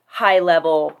that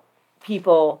high-level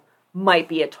people might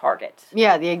be a target.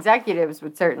 Yeah, the executives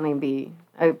would certainly be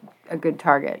a good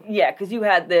target. Yeah, because you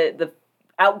had the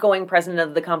outgoing president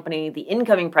of the company, the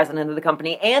incoming president of the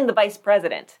company, and the vice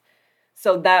president.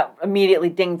 So that immediately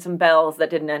dinged some bells that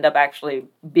didn't end up actually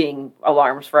being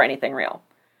alarms for anything real.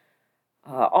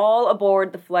 All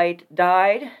aboard the flight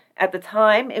died. At the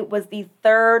time, it was the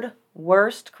 3rd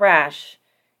worst crash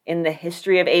in the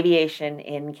history of aviation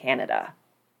in Canada.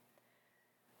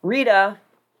 Rita,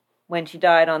 when she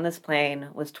died on this plane,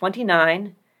 was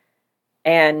 29,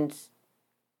 and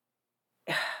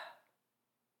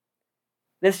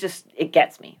it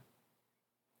gets me.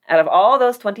 Out of all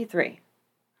those 23,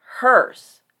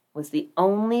 hers was the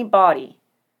only body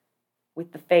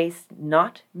with the face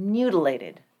not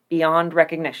mutilated beyond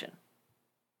recognition.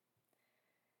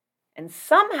 And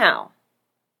somehow,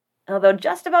 although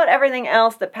just about everything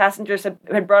else that passengers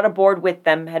had brought aboard with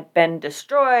them had been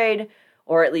destroyed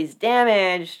or at least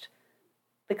damaged,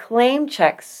 the claim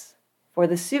checks for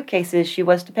the suitcases she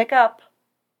was to pick up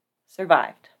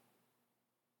survived.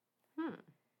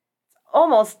 It's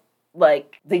almost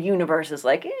like the universe is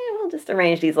like, we'll just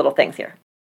arrange these little things here.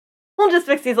 We'll just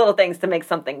fix these little things to make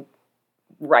something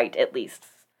right, at least.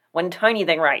 One tiny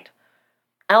thing right.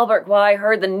 Albert Guay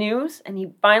heard the news, and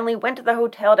he finally went to the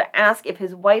hotel to ask if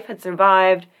his wife had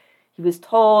survived. He was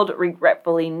told,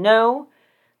 regretfully, no.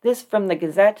 This from the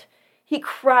Gazette. He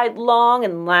cried long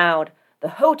and loud. The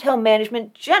hotel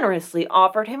management generously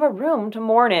offered him a room to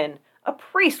mourn in. A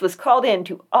priest was called in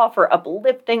to offer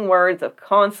uplifting words of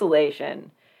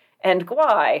consolation. And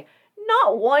Guay,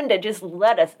 not one to just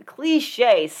let a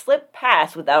cliché slip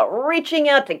past without reaching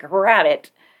out to grab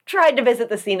it, tried to visit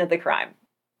the scene of the crime.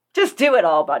 Just do it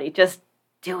all, buddy. Just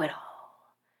do it all.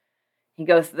 He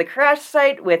goes to the crash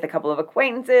site with a couple of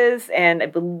acquaintances and I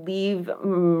believe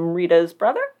Rita's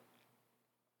brother.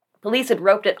 Police had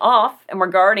roped it off and were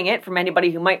guarding it from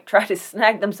anybody who might try to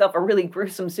snag themselves a really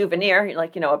gruesome souvenir,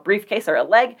 like, a briefcase or a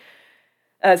leg.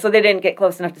 So they didn't get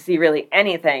close enough to see really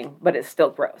anything, but it's still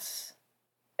gross.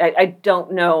 I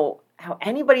don't know how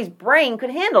anybody's brain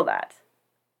could handle that.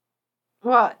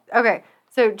 Well, okay.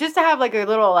 So just to have a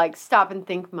little stop and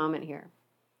think moment here.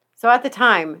 So at the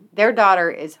time, their daughter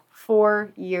is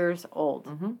 4 years old.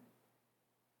 Mm-hmm.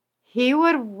 He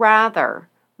would rather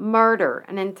murder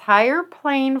an entire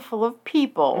plane full of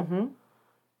people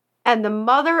and the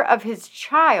mother of his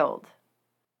child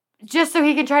just so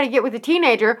he can try to get with a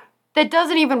teenager that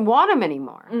doesn't even want him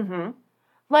anymore. Mm-hmm.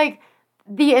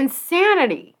 The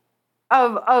insanity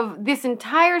of this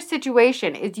entire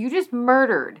situation is you just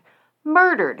murdered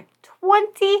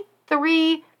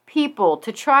 23 people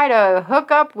to try to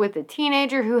hook up with a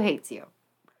teenager who hates you.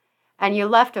 And you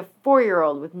left a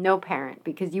 4-year-old with no parent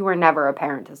because you were never a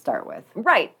parent to start with.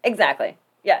 Right, exactly.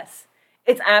 Yes.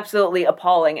 It's absolutely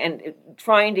appalling, and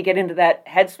trying to get into that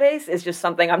headspace is just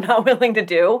something I'm not willing to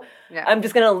do. Yeah. I'm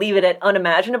just going to leave it at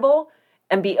unimaginable,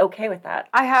 and be okay with that.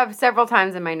 I have several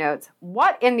times in my notes,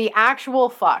 what in the actual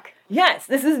fuck? Yes,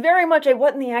 this is very much a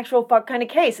what in the actual fuck kind of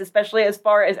case, especially as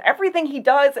far as everything he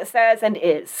does, says, and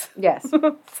is. Yes.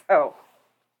 So,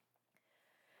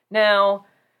 now,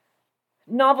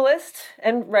 novelist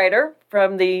and writer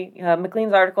from the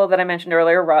Maclean's article that I mentioned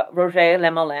earlier, Roger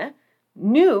Lemelin,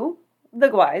 knew the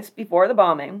Gouais before the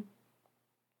bombing,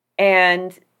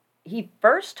 and he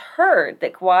first heard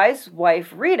that Gouais'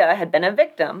 wife Rita had been a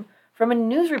victim from a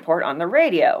news report on the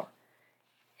radio.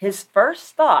 His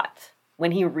first thought,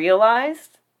 when he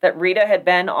realized that Rita had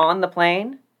been on the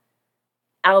plane,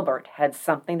 Albert had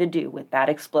something to do with that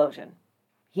explosion.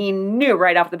 He knew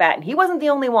right off the bat, and he wasn't the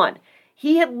only one.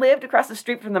 He had lived across the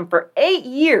street from them for 8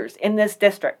 years in this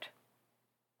district.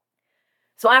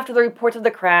 So after the reports of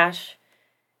the crash,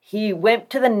 he went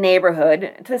to the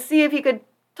neighborhood to see if he could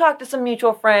talk to some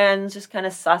mutual friends, just kind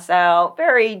of suss out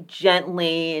very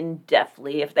gently and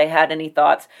deftly if they had any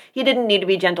thoughts. He didn't need to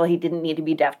be gentle. He didn't need to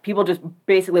be deft. People just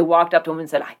basically walked up to him and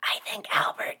said, I think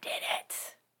Albert did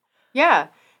it. Yeah.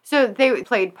 So they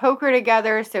played poker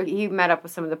together. So he met up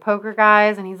with some of the poker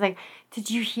guys and he's like, did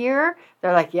you hear?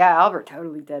 They're like, yeah, Albert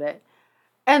totally did it.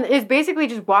 And is basically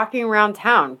just walking around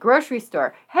town, grocery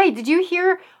store. Hey, did you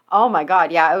hear? Oh my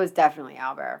God. Yeah, it was definitely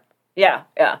Albert. Yeah.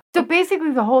 So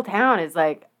basically the whole town is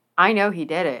like, I know he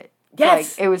did it.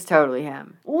 Yes. Like, it was totally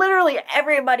him. Literally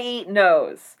everybody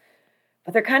knows.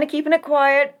 But they're kind of keeping it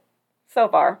quiet so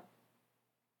far.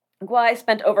 Gouais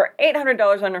spent over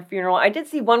 $800 on her funeral. I did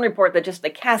see one report that just the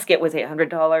casket was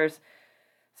 $800.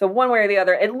 So one way or the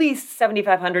other, at least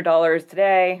 $7,500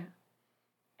 today.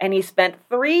 And he spent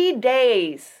 3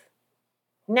 days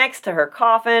next to her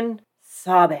coffin,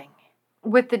 sobbing.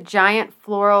 With the giant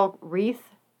floral wreath?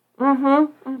 5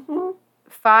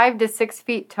 to 6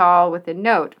 feet tall with a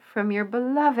note from your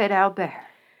beloved Albert.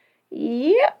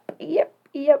 Yep.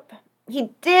 He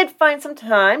did find some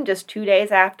time just 2 days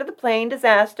after the plane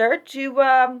disaster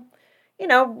to,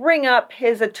 ring up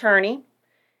his attorney.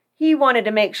 He wanted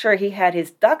to make sure he had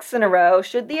his ducks in a row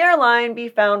should the airline be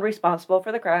found responsible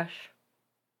for the crash.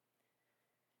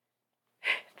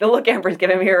 The look Amber's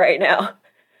giving me right now.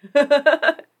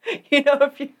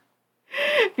 If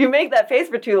you make that face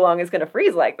for too long, it's going to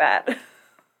freeze like that.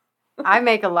 I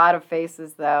make a lot of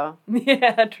faces, though.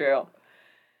 Yeah, true.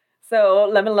 So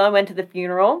Lemelin went to the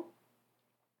funeral.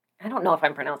 I don't know if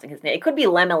I'm pronouncing his name. It could be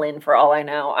Lemelin for all I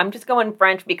know. I'm just going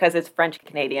French because it's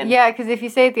French-Canadian. Yeah, because if you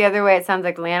say it the other way, it sounds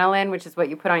like lanolin, which is what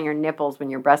you put on your nipples when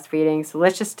you're breastfeeding. So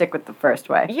let's just stick with the first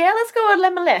way. Yeah, let's go with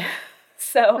Lemelin.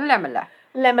 So Lemelin.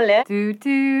 Do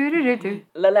do do do do.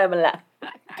 Lemelin.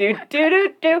 Do do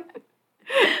do do.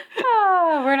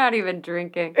 Oh, we're not even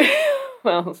drinking.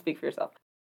 Well, speak for yourself.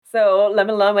 So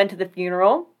Lemelin went to the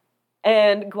funeral,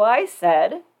 and Gouais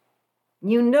said,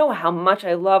 "You know how much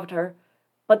I loved her,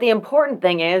 but the important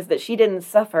thing is that she didn't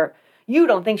suffer. You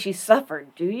don't think she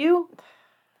suffered, do you?"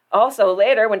 Also,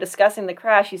 later, when discussing the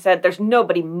crash, he said, "There's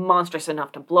nobody monstrous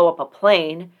enough to blow up a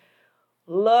plane.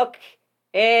 Look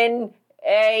in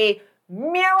a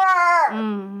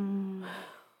mirror."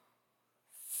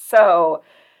 So,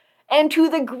 and to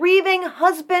the grieving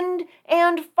husband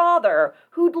and father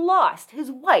who'd lost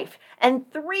his wife and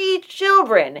 3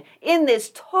 children in this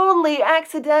totally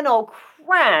accidental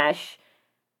crash,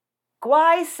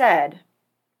 Gouais said,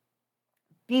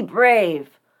 "Be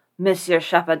brave, Monsieur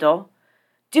Chapadot.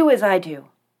 Do as I do.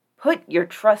 Put your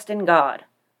trust in God.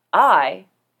 I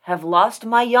have lost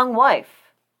my young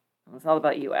wife." It's all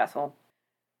about you, asshole.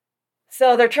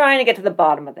 So they're trying to get to the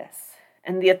bottom of this,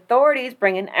 and the authorities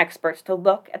bring in experts to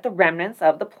look at the remnants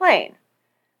of the plane.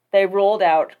 They ruled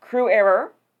out crew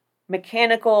error,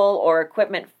 mechanical or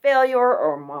equipment failure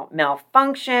or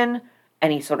malfunction,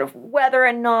 any sort of weather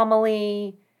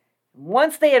anomaly.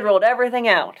 Once they had ruled everything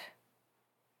out,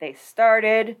 they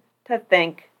started to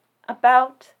think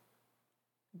about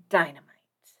dynamite.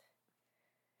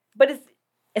 But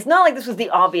it's not like this was the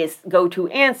obvious go-to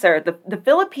answer. The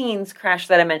Philippines crash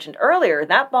that I mentioned earlier,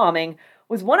 that bombing,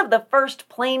 was one of the first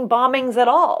plane bombings at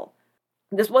all.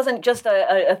 This wasn't just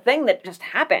a thing that just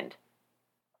happened.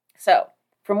 So,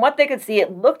 from what they could see,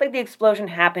 it looked like the explosion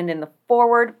happened in the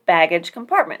forward baggage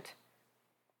compartment.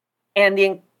 And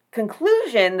the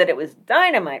conclusion that it was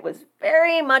dynamite was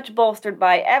very much bolstered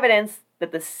by evidence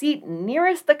that the seat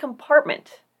nearest the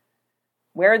compartment,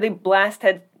 where the blast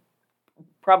had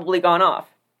probably gone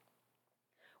off,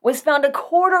 was found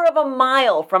 1/4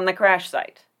 mile from the crash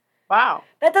site. Wow.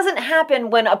 That doesn't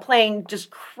happen when a plane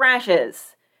just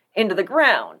crashes into the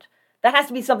ground. That has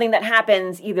to be something that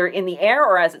happens either in the air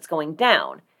or as it's going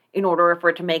down in order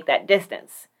for it to make that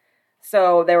distance.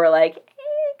 So they were like,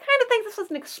 kind of think this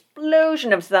was an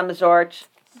explosion of some sort.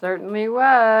 Certainly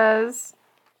was.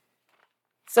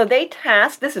 So they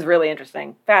tasked, this is really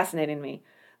interesting, fascinating to me,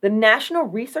 the National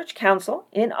Research Council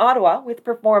in Ottawa with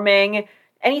performing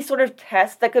any sort of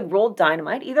test that could roll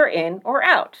dynamite either in or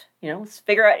out. Let's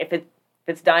figure out if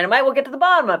it's dynamite, we'll get to the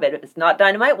bottom of it. If it's not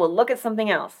dynamite, we'll look at something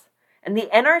else. And the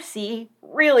NRC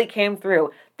really came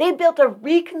through. They built a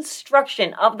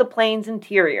reconstruction of the plane's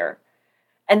interior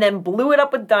and then blew it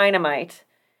up with dynamite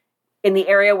in the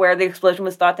area where the explosion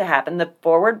was thought to happen, the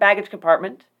forward baggage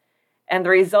compartment, and the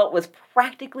result was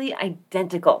practically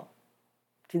identical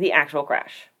to the actual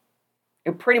crash.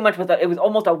 It pretty much was it was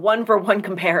almost a one-for-one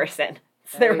comparison.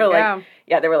 So they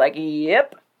were like,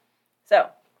 yep. So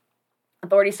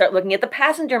authorities start looking at the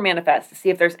passenger manifest to see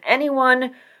if there's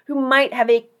anyone who might have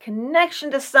a connection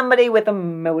to somebody with a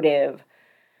motive.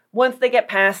 Once they get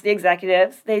past the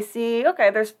executives, they see,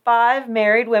 okay, there's 5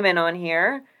 married women on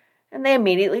here, and they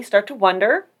immediately start to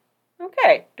wonder,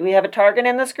 okay, do we have a target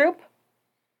in this group?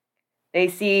 They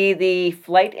see the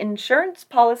flight insurance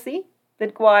policy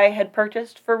that Gouai had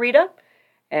purchased for Rita,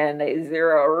 and they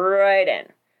zero right in.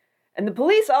 And the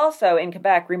police also in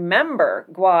Quebec remember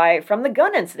Gouai from the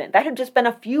gun incident. That had just been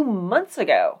a few months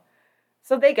ago.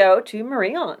 So they go to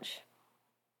Marie-Ange.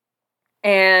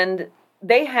 And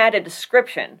they had a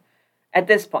description at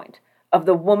this point of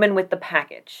the woman with the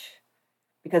package.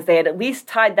 Because they had at least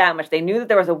tied that much. They knew that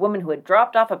there was a woman who had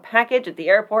dropped off a package at the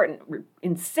airport and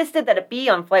insisted that it be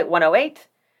on Flight 108.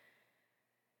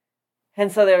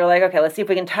 And so they were like, okay, let's see if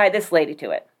we can tie this lady to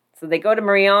it. So they go to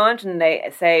Marie-Ange and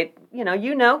they say, you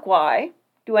know Gouai.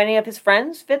 Do any of his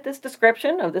friends fit this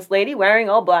description of this lady wearing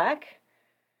all black?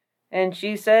 And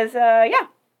she says, yeah,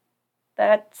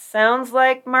 that sounds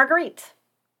like Marguerite.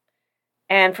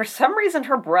 And for some reason,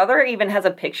 her brother even has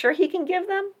a picture he can give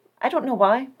them. I don't know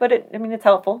why, but it's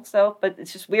helpful. But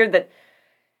it's just weird that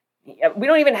we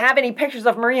don't even have any pictures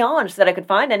of Marie-Ange that I could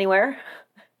find anywhere.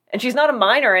 And she's not a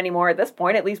minor anymore at this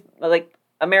point, at least like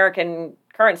American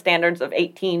current standards of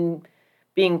 18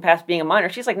 being past being a minor.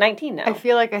 She's like 19 now. I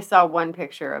feel like I saw one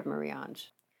picture of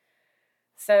Marie-Ange.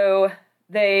 So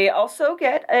they also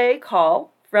get a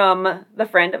call from the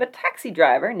friend of a taxi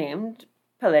driver named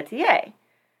Pelletier.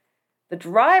 The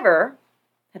driver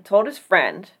had told his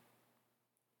friend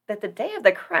that the day of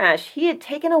the crash, he had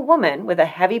taken a woman with a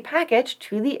heavy package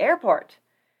to the airport.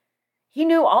 He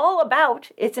knew all about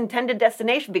its intended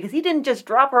destination because he didn't just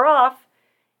drop her off.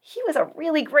 He was a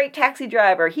really great taxi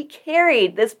driver. He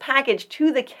carried this package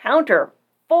to the counter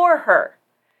for her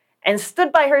and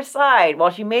stood by her side while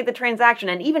she made the transaction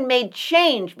and even made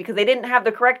change because they didn't have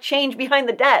the correct change behind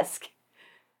the desk.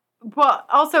 Well,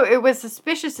 also, it was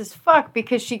suspicious as fuck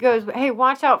because she goes, hey,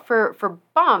 watch out for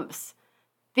bumps.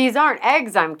 These aren't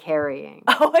eggs I'm carrying.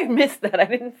 Oh, I missed that. I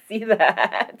didn't see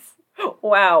that.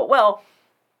 Wow. Well,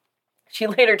 she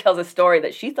later tells a story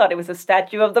that she thought it was a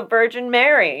statue of the Virgin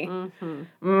Mary. Mm-hmm.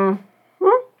 Mm-hmm.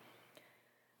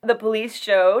 The police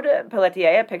showed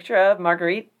Pelletier a picture of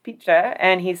Marguerite Pitre,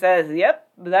 and he says, yep,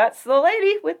 that's the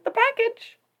lady with the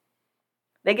package.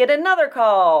 They get another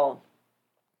call.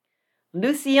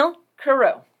 Lucien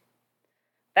Carreau.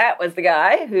 That was the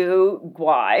guy who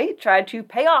Gouai tried to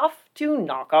pay off to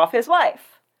knock off his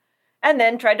wife, and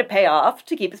then tried to pay off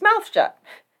to keep his mouth shut,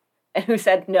 and who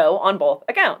said no on both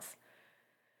accounts.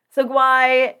 So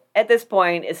Gouai, at this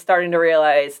point, is starting to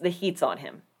realize the heat's on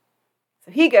him.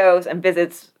 So he goes and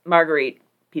visits Marguerite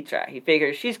Pitre. He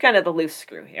figures she's kind of the loose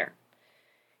screw here.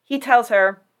 He tells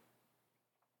her,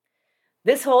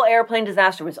 this whole airplane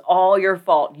disaster was all your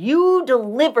fault. You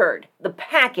delivered the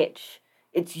package.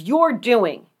 It's your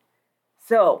doing.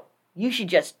 So you should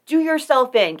just do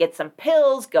yourself in, get some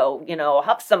pills, go,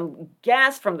 huff some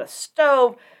gas from the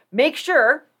stove. Make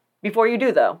sure, before you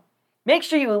do though, make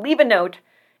sure you leave a note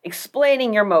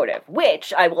explaining your motive,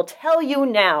 which I will tell you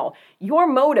now. Your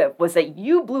motive was that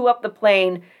you blew up the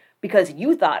plane because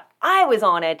you thought I was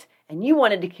on it and you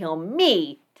wanted to kill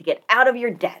me to get out of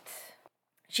your debt.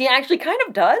 She actually kind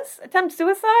of does attempt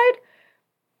suicide.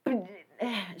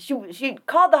 She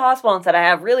called the hospital and said, I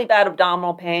have really bad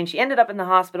abdominal pain. She ended up in the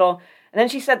hospital. And then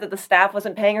she said that the staff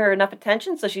wasn't paying her enough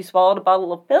attention, so she swallowed a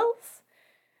bottle of pills.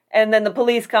 And then the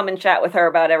police come and chat with her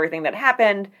about everything that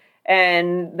happened.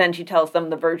 And then she tells them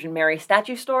the Virgin Mary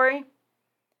statue story.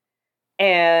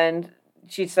 And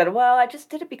she said, well, I just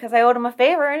did it because I owed him a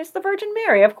favor, and it's the Virgin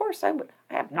Mary. Of course, I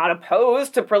am not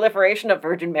opposed to proliferation of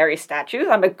Virgin Mary statues.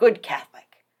 I'm a good Catholic.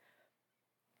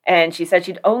 And she said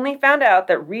she'd only found out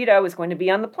that Rita was going to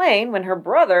be on the plane when her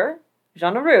brother,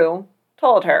 Jean Leroux,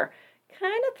 told her,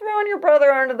 kind of throwing your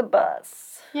brother under the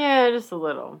bus. Yeah, just a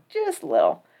little. Just a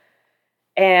little.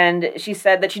 And she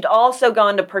said that she'd also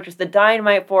gone to purchase the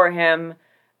dynamite for him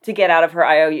to get out of her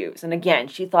IOUs. And again,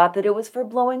 she thought that it was for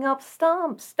blowing up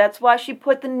stumps. That's why she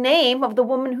put the name of the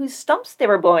woman whose stumps they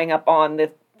were blowing up on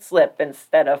the slip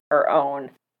instead of her own.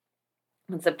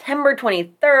 On September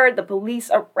 23rd, the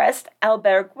police arrest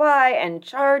Albert Guay and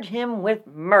charge him with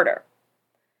murder.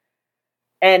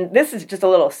 And this is just a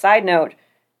little side note.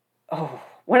 Oh,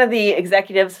 one of the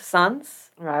executive's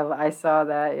sons. I saw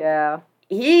that, yeah.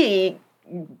 He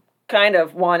kind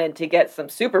of wanted to get some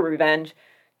super revenge.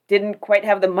 Didn't quite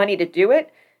have the money to do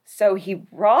it, so he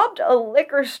robbed a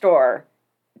liquor store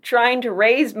trying to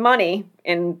raise money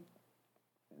in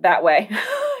that way.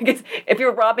 I guess if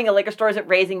you're robbing a liquor store, is it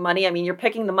raising money? I mean, you're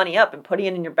picking the money up and putting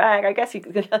it in your bag. I guess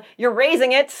you're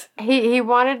raising it. He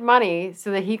wanted money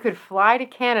so that he could fly to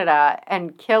Canada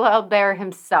and kill Albert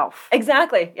himself.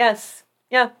 Exactly, yes.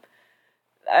 Yeah.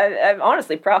 I'm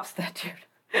honestly, props to that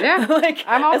dude. Yeah,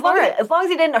 I'm all for it. As long as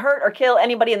he didn't hurt or kill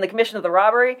anybody in the commission of the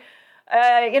robbery,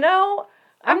 I'm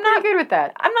not good with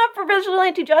that. I'm not for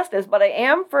vigilante justice, but I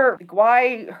am for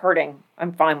Guay hurting.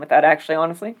 I'm fine with that, actually,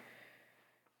 honestly.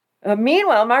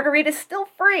 Meanwhile, Marguerite is still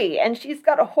free, and she's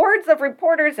got hordes of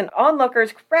reporters and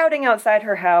onlookers crowding outside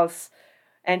her house,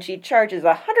 and she charges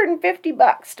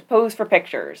 $150 to pose for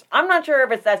pictures. I'm not sure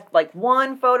if it's that, like,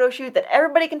 one photo shoot that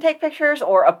everybody can take pictures,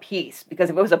 or a piece, because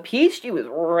if it was a piece, she was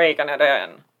raking it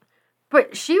in.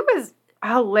 But she was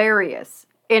hilarious.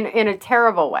 In a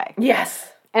terrible way.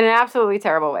 Yes. In an absolutely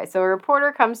terrible way. So a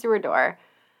reporter comes to her door,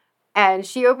 and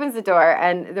she opens the door,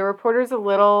 and the reporter's a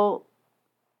little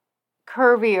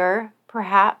curvier,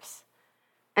 perhaps.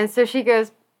 And so she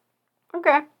goes,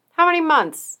 okay, how many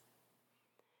months?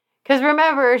 Because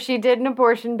remember, she did an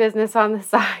abortion business on the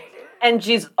side. And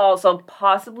she's also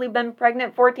possibly been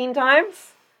pregnant 14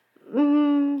 times?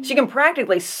 She can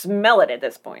practically smell it at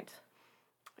this point.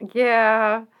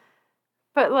 Yeah.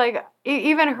 But, like,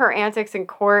 even her antics in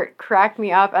court cracked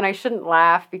me up, and I shouldn't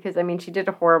laugh because, I mean, she did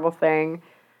a horrible thing.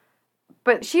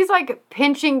 But she's, like,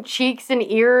 pinching cheeks and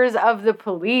ears of the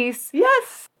police.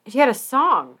 Yes. She had a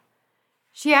song.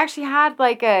 She actually had,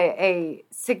 like, a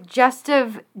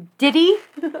suggestive ditty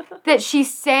that she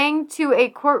sang to a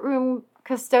courtroom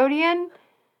custodian.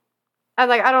 And,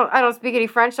 like, I don't speak any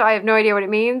French, so I have no idea what it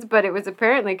means, but it was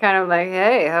apparently kind of like,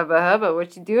 hey, hubba hubba,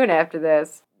 what you doing after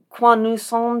this? Quand nous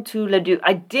sommes tous les deux.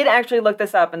 I did actually look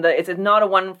this up, and it's not a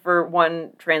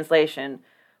one-for-one translation,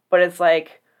 but it's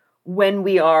like, when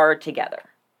we are together.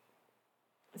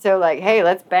 So, like, hey,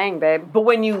 let's bang, babe. But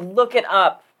when you look it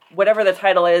up, whatever the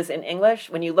title is in English,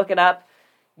 when you look it up,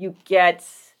 you get,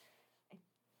 I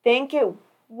think it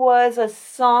was a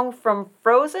song from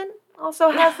Frozen, also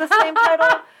has the same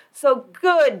title. So,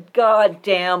 good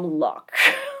goddamn luck.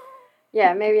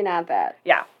 Yeah, maybe not that.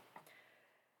 Yeah.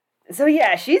 So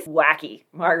yeah, she's wacky,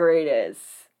 Marguerite is.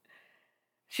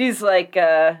 She's like,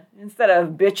 instead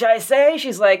of bitch I say,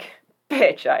 she's like,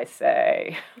 bitch I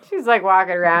say. She's like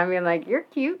walking around being like, you're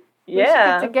cute. Yeah. We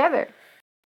should get together.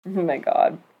 Oh my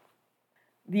God.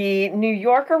 The New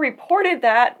Yorker reported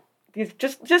that, these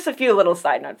just a few little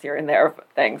side notes here and there of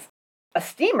things. A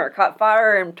steamer caught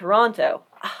fire in Toronto.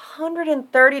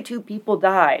 132 people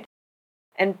died.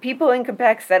 And people in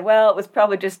Quebec said, well, it was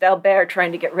probably just Albert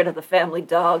trying to get rid of the family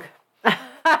dog.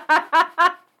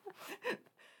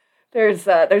 There's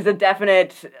a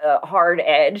definite hard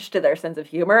edge to their sense of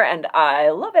humor, and I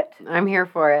love it. I'm here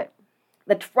for it.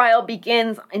 The trial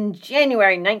begins in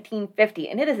January 1950,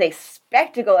 and it is a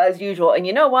spectacle as usual. And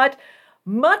you know what?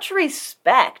 Much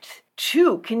respect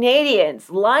to Canadians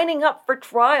lining up for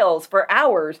trials for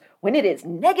hours when it is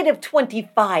negative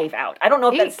 25 out. I don't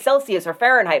know if that's Celsius or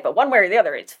Fahrenheit, but one way or the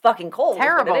other, it's fucking cold.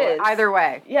 Terrible, it is. Either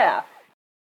way. Yeah.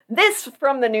 This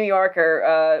from the New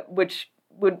Yorker, which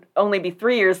would only be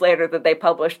 3 years later that they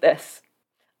published this.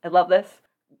 I love this.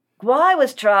 Guay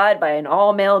was tried by an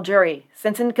all-male jury,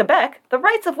 since in Quebec, the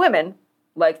rights of women,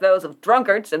 like those of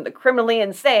drunkards and the criminally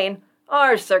insane,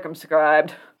 are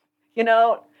circumscribed. You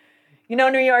know,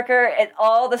 New Yorker,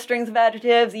 all the strings of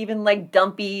adjectives, even like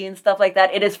dumpy and stuff like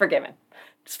that, it is forgiven.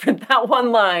 Just for that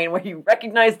one line where you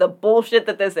recognize the bullshit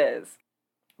that this is.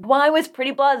 Guay was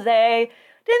pretty blasé,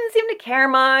 didn't seem to care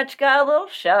much, got a little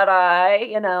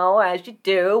shut-eye, as you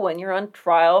do when you're on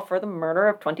trial for the murder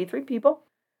of 23 people.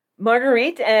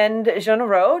 Marguerite and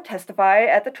Jeanneret testify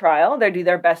at the trial. They do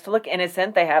their best to look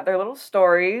innocent. They have their little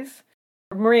stories.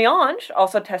 Marie-Ange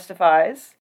also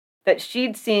testifies that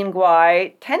she'd seen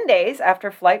Guay 10 days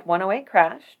after Flight 108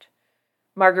 crashed.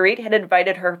 Marguerite had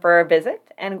invited her for a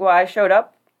visit, and Guay showed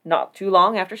up not too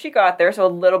long after she got there, so a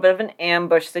little bit of an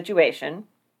ambush situation.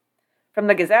 From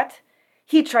the Gazette,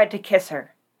 he tried to kiss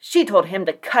her. She told him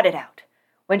to cut it out.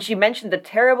 When she mentioned the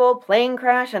terrible plane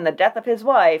crash and the death of his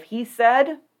wife, he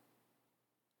said,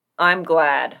 I'm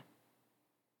glad.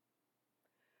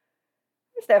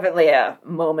 There's definitely a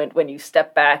moment when you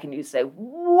step back and you say,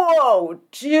 whoa,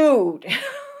 dude.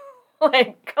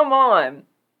 Like, come on.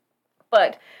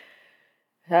 But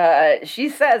she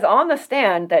says on the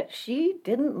stand that she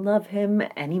didn't love him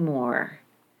anymore.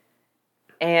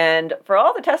 And for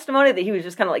all the testimony that he was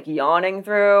just kind of like yawning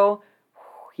through,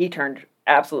 he turned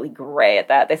absolutely gray at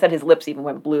that. They said his lips even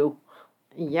went blue.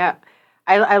 Yeah.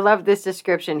 I love this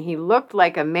description. He looked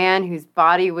like a man whose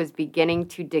body was beginning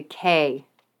to decay.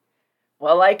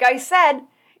 Well, like I said,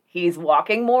 he's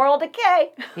walking moral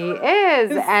decay. He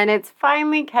is. And it's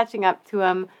finally catching up to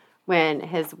him when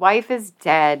his wife is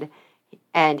dead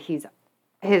and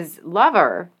his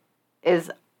lover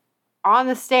is on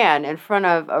the stand in front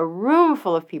of a room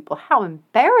full of people. How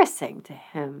embarrassing to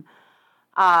him.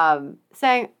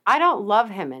 Saying, I don't love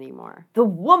him anymore. The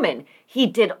woman he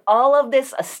did all of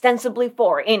this ostensibly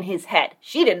for in his head.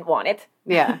 She didn't want it.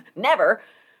 Yeah. Never.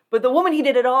 But the woman he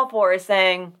did it all for is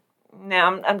saying,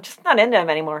 no, I'm just not into him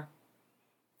anymore.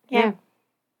 Yeah.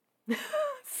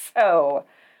 So,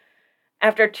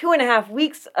 after 2.5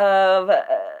 weeks of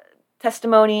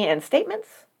testimony and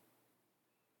statements,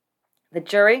 the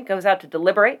jury goes out to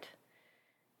deliberate.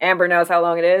 Amber knows how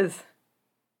long it is.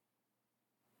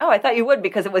 Oh, I thought you would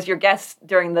because it was your guess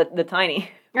during the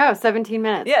tiny. Oh, 17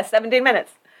 minutes. Yeah, 17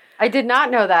 minutes. I did not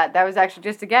know that. That was actually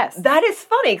just a guess. That is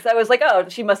funny because I was like, oh,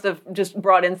 she must have just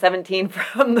brought in 17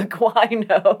 from the Gwai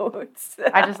notes.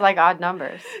 I just like odd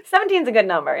numbers. 17's a good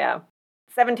number, yeah.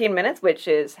 17 minutes, which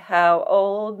is how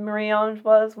old Marie-Ange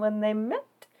was when they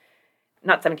met.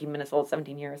 Not 17 minutes old,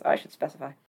 17 years, I should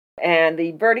specify. And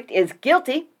the verdict is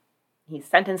guilty. He's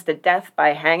sentenced to death by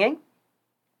hanging.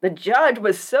 The judge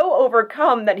was so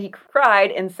overcome that he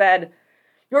cried and said,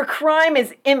 "Your crime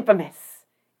is infamous.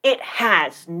 It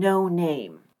has no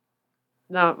name."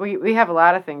 No, we have a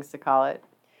lot of things to call it.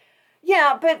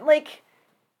 Yeah, but like,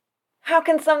 how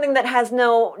can something that has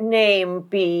no name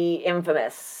be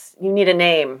infamous? You need a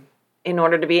name in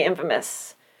order to be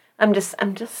infamous. I'm just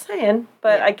saying,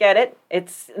 but yeah. I get it.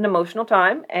 It's an emotional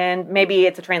time, and maybe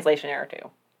it's a translation error too.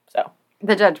 So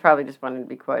the judge probably just wanted to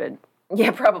be quoted.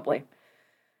 Yeah, probably.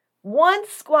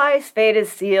 Once Gwai's fate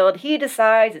is sealed, he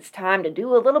decides it's time to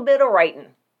do a little bit of writing.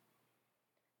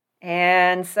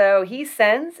 And so he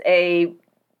sends a,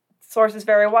 sources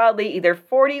vary wildly, either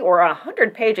 40 or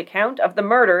 100-page account of the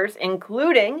murders,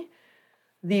 including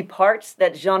the parts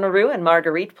that Jean Leroux and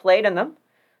Marguerite played in them,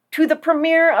 to the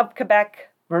Premier of Quebec,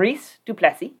 Maurice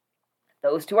Duplessis.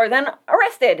 Those two are then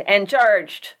arrested and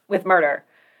charged with murder.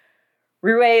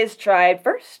 Rouet is tried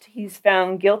first. He's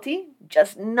found guilty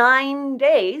just 9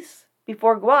 days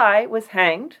before Gwai was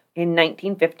hanged in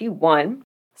 1951.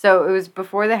 So it was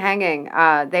before the hanging.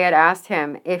 They had asked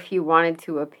him if he wanted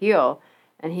to appeal.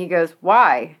 And he goes,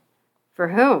 why? For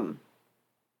whom?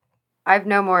 I have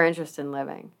no more interest in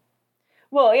living.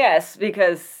 Well, yes,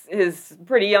 because his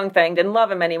pretty young thing didn't love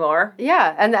him anymore.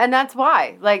 Yeah, and that's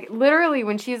why. Like, literally,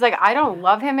 when she's like, I don't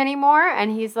love him anymore,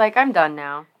 and he's like, I'm done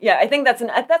now. Yeah, I think that's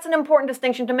an important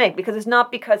distinction to make, because it's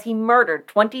not because he murdered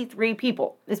 23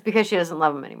 people. It's because she doesn't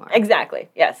love him anymore. Exactly,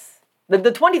 yes. The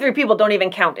 23 people don't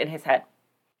even count in his head.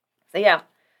 So, yeah.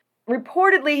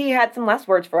 Reportedly, he had some last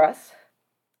words for us.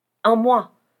 En moi,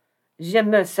 je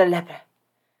me célèbre,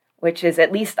 which is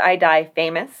at least I die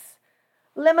famous.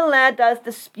 Lemelin does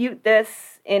dispute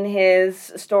this in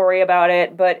his story about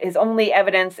it, but his only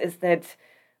evidence is that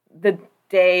the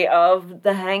day of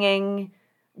the hanging,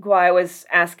 Gwai was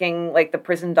asking, like, the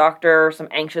prison doctor some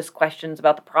anxious questions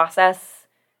about the process.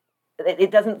 He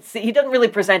doesn't really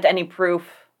present any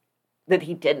proof that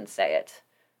he didn't say it.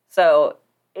 So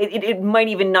it might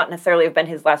even not necessarily have been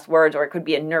his last words, or it could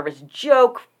be a nervous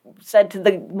joke said to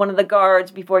one of the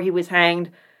guards before he was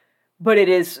hanged. But it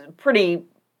is pretty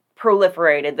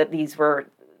proliferated that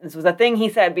this was a thing he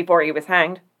said before he was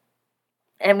hanged.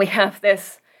 And we have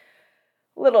this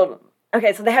little,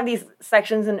 okay, so they have these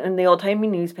sections in the old-timey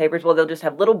newspapers where they'll just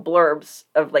have little blurbs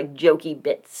of, like, jokey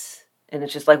bits. And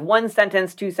it's just, like, 1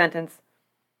 sentence, 2 sentence.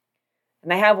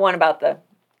 And they have one about the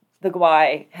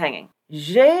Gwai hanging.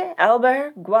 J.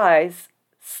 Albert Gwai's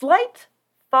slight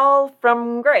fall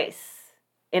from grace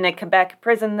in a Quebec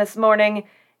prison this morning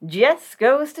just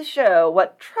goes to show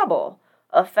what trouble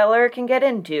a feller can get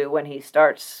into when he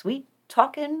starts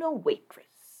sweet-talking a waitress.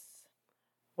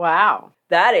 Wow.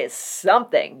 That is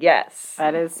something, yes.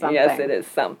 That is something. Yes, it is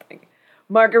something.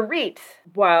 Marguerite,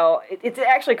 well, it's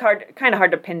actually kind of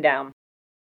hard to pin down.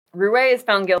 Rouet is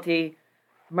found guilty.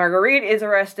 Marguerite is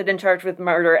arrested and charged with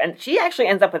murder, and she actually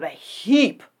ends up with a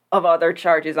heap of other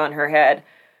charges on her head.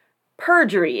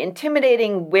 Perjury,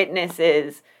 intimidating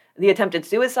witnesses, the attempted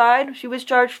suicide she was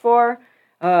charged for,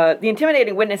 The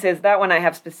intimidating witnesses, that one I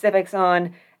have specifics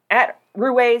on. At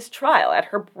Rouet's trial, at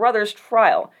her brother's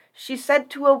trial, she said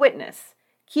to a witness,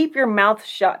 "Keep your mouth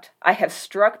shut. I have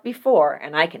struck before,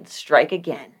 and I can strike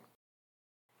again."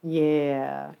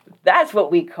 Yeah. That's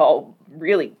what we call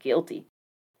really guilty.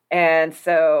 And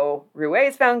so Rouet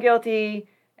is found guilty,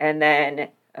 and then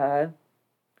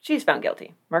she's found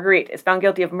guilty. Marguerite is found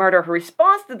guilty of murder. Her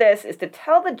response to this is to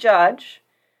tell the judge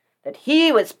that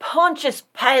he was Pontius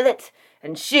Pilate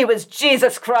and she was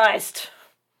Jesus Christ.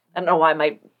 I don't know why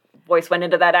my voice went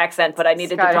into that accent, but I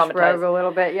needed Scottish to dramatize. brogue a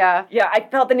little bit, yeah. Yeah, I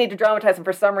felt the need to dramatize, and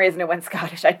for some reason it went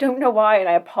Scottish. I don't know why, and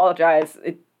I apologize.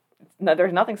 No,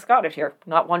 there's nothing Scottish here.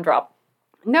 Not one drop.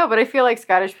 No, but I feel like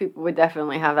Scottish people would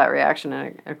definitely have that reaction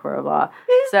in a court of law.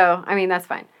 So, I mean, that's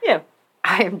fine. Yeah.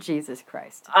 I am Jesus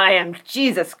Christ. I am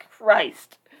Jesus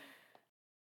Christ.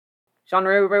 Jean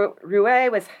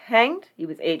Rouet was hanged. He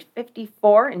was age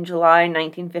 54 in July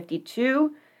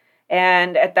 1952.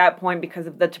 And at that point, because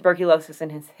of the tuberculosis in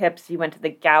his hips, he went to the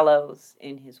gallows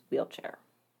in his wheelchair.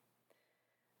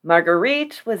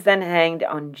 Marguerite was then hanged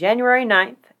on January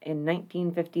 9th in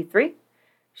 1953.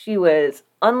 She was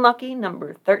unlucky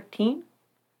number 13,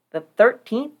 the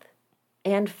 13th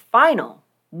and final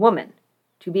woman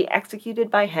to be executed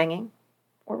by hanging,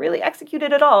 or really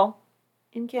executed at all,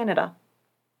 in Canada.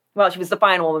 Well, she was the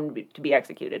final woman to be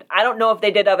executed. I don't know if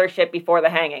they did other shit before the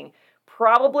hanging.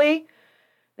 Probably.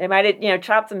 They might have,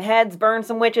 chopped some heads, burned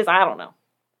some witches. I don't know.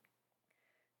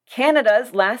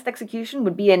 Canada's last execution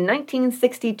would be in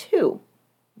 1962.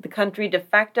 The country de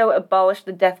facto abolished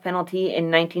the death penalty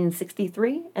in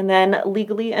 1963, and then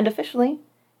legally and officially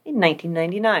in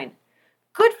 1999.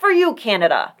 Good for you,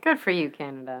 Canada. Good for you,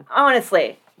 Canada.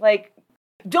 Honestly,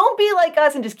 don't be like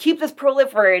us and just keep this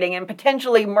proliferating and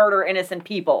potentially murder innocent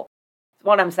people. That's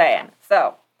what I'm saying.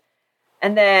 So,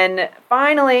 and then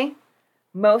finally,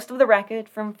 most of the wreckage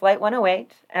from Flight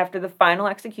 108 after the final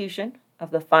execution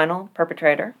of the final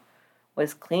perpetrator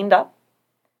was cleaned up,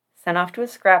 sent off to a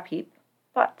scrap heap,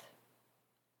 but,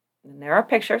 and there are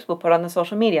pictures we'll put on the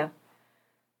social media,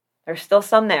 there's still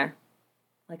some there,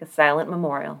 like a silent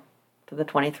memorial to the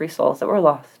 23 souls that were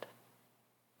lost.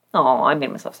 Oh, I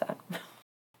made myself sad.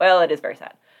 Well, it is very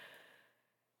sad.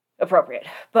 Appropriate.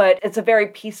 But it's a very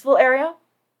peaceful area.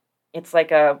 It's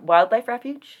like a wildlife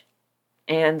refuge.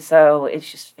 And so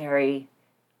it's just very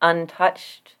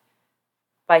untouched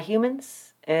by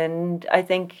humans. And I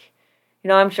think,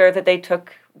 I'm sure that they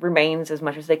took remains as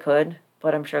much as they could,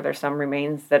 but I'm sure there's some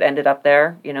remains that ended up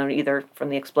there, either from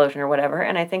the explosion or whatever.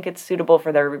 And I think it's suitable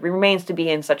for their remains to be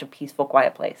in such a peaceful,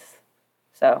 quiet place.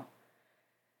 So,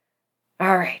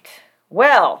 all right.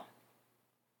 Well,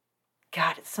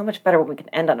 God, it's so much better when we can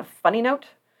end on a funny note.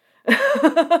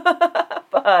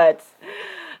 But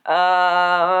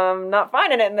not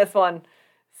finding it in this one.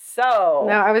 So.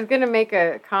 No, I was going to make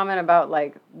a comment about,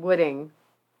 wooding.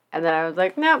 And then I was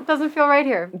like, no, doesn't feel right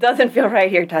here. Doesn't feel right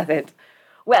here, does it?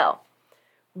 Well,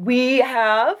 we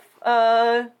have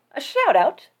a shout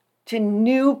out to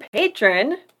new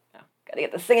patron. Oh, gotta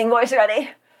get the singing voice ready.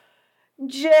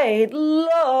 Jade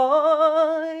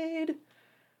Lloyd.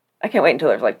 I can't wait until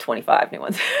there's 25 new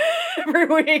ones every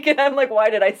week. And I'm like,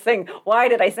 why did I sing? Why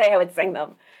did I say I would sing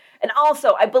them? And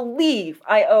also, I believe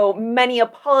I owe many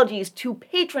apologies to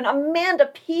patron Amanda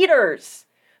Peters,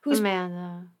 whose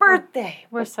birthday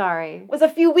we're sorry. Was a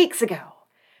few weeks ago.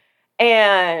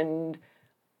 And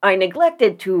I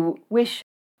neglected to wish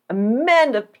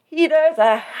Amanda Peters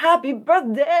a happy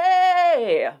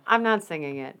birthday. I'm not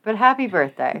singing it, but happy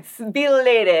birthday. It's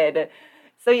belated.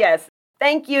 So yes,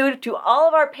 thank you to all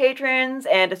of our patrons,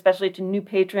 and especially to new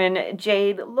patron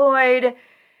Jade Lloyd.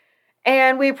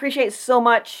 And we appreciate so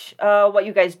much what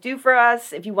you guys do for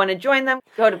us. If you want to join them,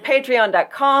 go to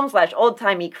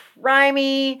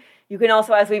patreon.com/oldtimeycrimey. You can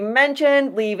also, as we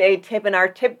mentioned, leave a tip in our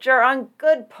tip jar on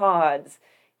Good Pods.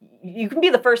 You can be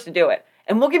the first to do it.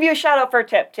 And we'll give you a shout out for a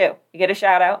tip too. You get a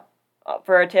shout out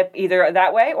for a tip either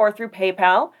that way or through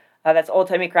PayPal. That's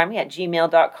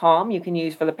oldtimeycrimey@gmail.com. You can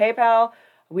use for the PayPal.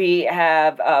 We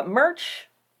have merch.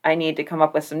 I need to come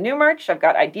up with some new merch. I've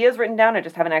got ideas written down. I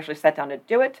just haven't actually sat down to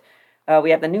do it.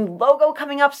 We have the new logo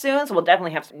coming up soon, so we'll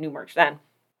definitely have some new merch then.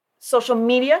 Social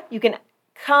media, you can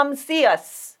come see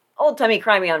us, Old Timey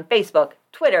Crimey, on Facebook,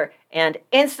 Twitter, and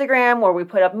Instagram, where we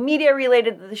put up media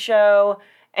related to the show.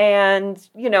 And,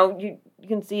 you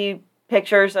can see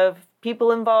pictures of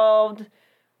people involved.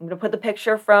 I'm going to put the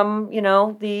picture from,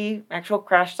 the actual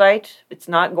crash site. It's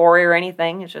not gory or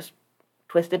anything. It's just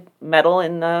twisted metal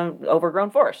in the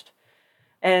overgrown forest.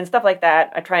 And stuff like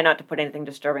that. I try not to put anything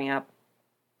disturbing up.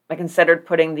 I considered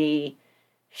putting the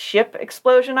ship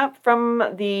explosion up from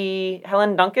the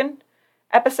Helen Duncan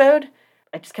episode.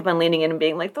 I just kept on leaning in and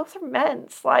being like, those are men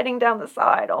sliding down the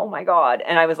side. Oh my God.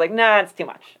 And I was like, nah, it's too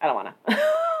much. I don't want to.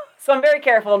 So I'm very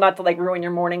careful not to like ruin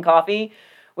your morning coffee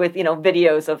with,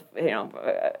 videos of,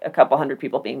 a couple hundred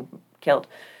people being killed.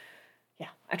 Yeah,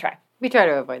 I try. We try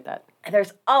to avoid that.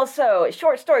 There's also a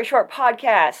Short Story Short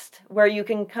podcast where you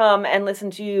can come and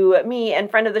listen to me and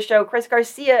friend of the show, Chris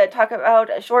Garcia, talk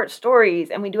about short stories.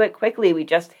 And we do it quickly. We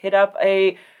just hit up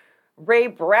a Ray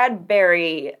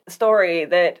Bradbury story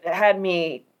that had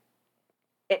me...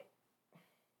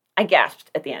 I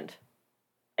gasped at the end.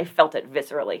 I felt it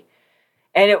viscerally.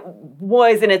 And it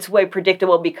was in its way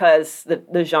predictable because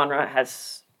the genre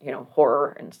has,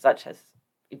 horror and such has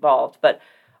evolved. But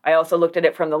I also looked at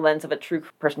it from the lens of a true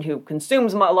person who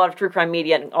consumes a lot of true crime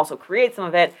media and also creates some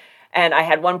of it. And I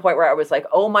had one point where I was like,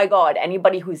 oh my God,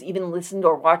 anybody who's even listened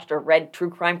or watched or read true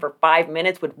crime for 5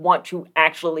 minutes would want to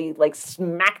actually like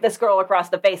smack this girl across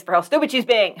the face for how stupid she's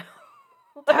being.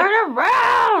 Turn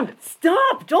around!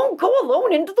 Stop! Don't go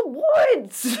alone into the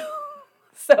woods!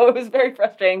 So it was very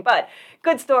frustrating, but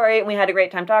good story, and we had a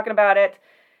great time talking about it.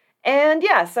 And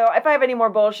yeah, so if I have any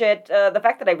more bullshit, the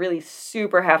fact that I really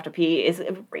super have to pee is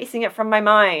erasing it from my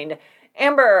mind.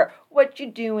 Amber, what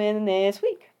you doing this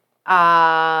week?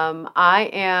 I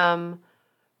am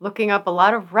looking up a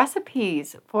lot of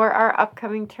recipes for our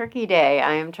upcoming Turkey Day.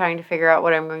 I am trying to figure out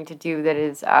what I'm going to do that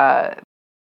is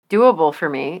doable for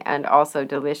me and also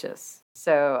delicious.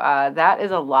 So that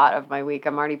is a lot of my week.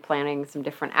 I'm already planning some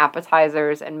different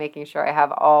appetizers and making sure I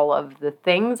have all of the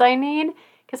things I need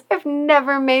because I've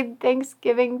never made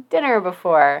Thanksgiving dinner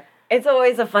before. It's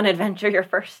always a fun adventure your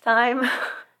first time.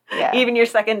 Yeah. Even your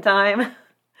second time.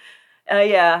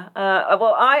 Yeah.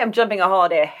 Well, I am jumping a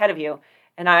holiday ahead of you,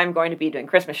 and I'm going to be doing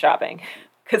Christmas shopping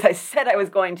because I said I was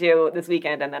going to this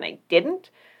weekend, and then I didn't.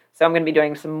 So I'm going to be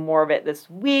doing some more of it this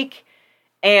week.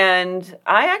 And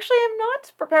I actually am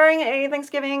not preparing a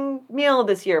Thanksgiving meal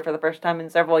this year for the first time in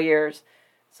several years.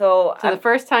 So the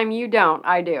first time you don't,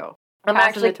 I do. I'm Passing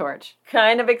actually the torch.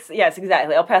 Kind of, yes,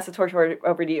 exactly. I'll pass the torch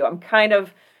over to you. I'm kind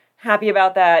of happy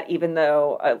about that, even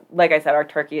though, like I said, our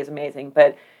turkey is amazing.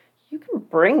 But you can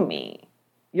bring me.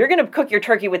 You're going to cook your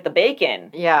turkey with the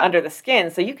bacon under the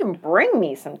skin, so you can bring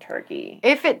me some turkey.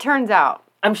 If it turns out.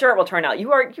 I'm sure it will turn out.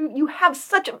 You have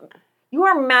such a... You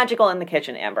are magical in the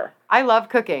kitchen, Amber. I love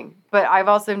cooking, but I've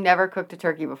also never cooked a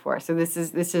turkey before. So this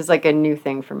is like a new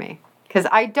thing for me because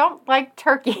I don't like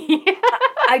turkey.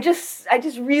 I just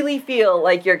really feel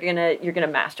like you're gonna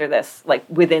master this like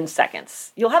within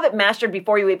seconds. You'll have it mastered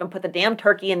before you even put the damn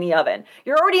turkey in the oven.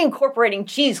 You're already incorporating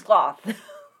cheesecloth.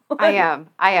 I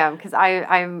am because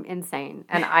I'm insane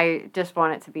and I just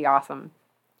want it to be awesome.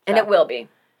 And it will be.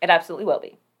 It absolutely will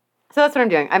be. So that's what I'm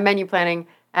doing. I'm menu planning.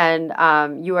 And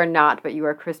you are not, but you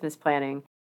are Christmas planning.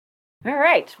 All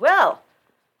right. Well,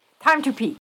 time to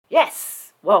pee.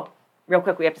 Yes. Well, real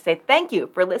quick, we have to say thank you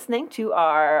for listening to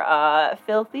our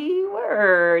filthy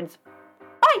words.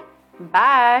 Bye.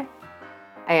 Bye.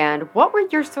 And what were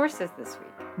your sources this week?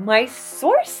 My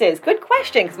sources. Good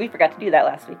question, because we forgot to do that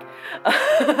last week.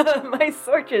 My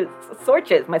sources.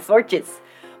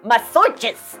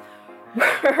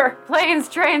 Planes,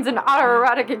 trains, and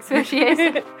autoerotic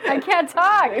asphyxiation. I can't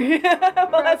talk.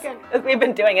 Well, we've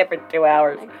been doing it for 2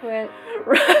 hours. I quit.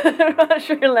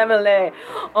 Roger Lemelay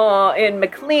in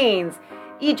McLean's.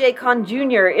 E.J. Con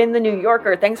Jr. in The New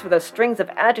Yorker. Thanks for those strings of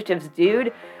adjectives,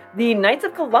 dude. The Knights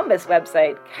of Columbus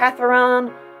website.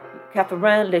 Catherine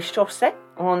Lechausset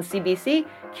on CBC.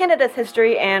 Canada's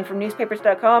History. And from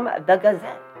newspapers.com, The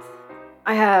Gazette.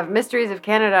 I have Mysteries of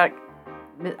Canada...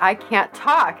 I can't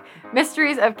talk.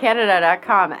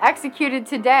 Mysteriesofcanada.com. Executed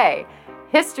Today.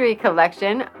 History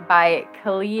Collection by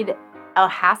Khalid El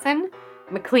Hassan.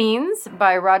 Maclean's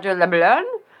by Roger Leblanc.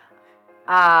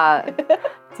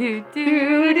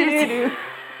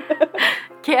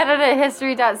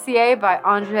 CanadaHistory.ca by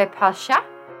Andre Pasha.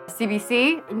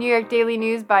 CBC. New York Daily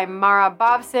News by Mara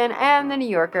Bobson. And The New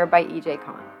Yorker by E.J.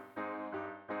 Con.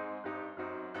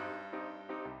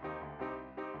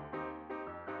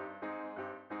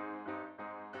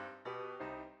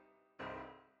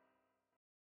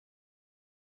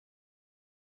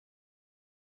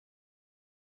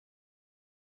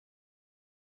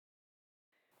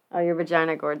 Oh, your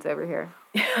vagina gourd's over here.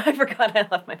 I forgot I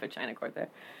left my vagina cord there.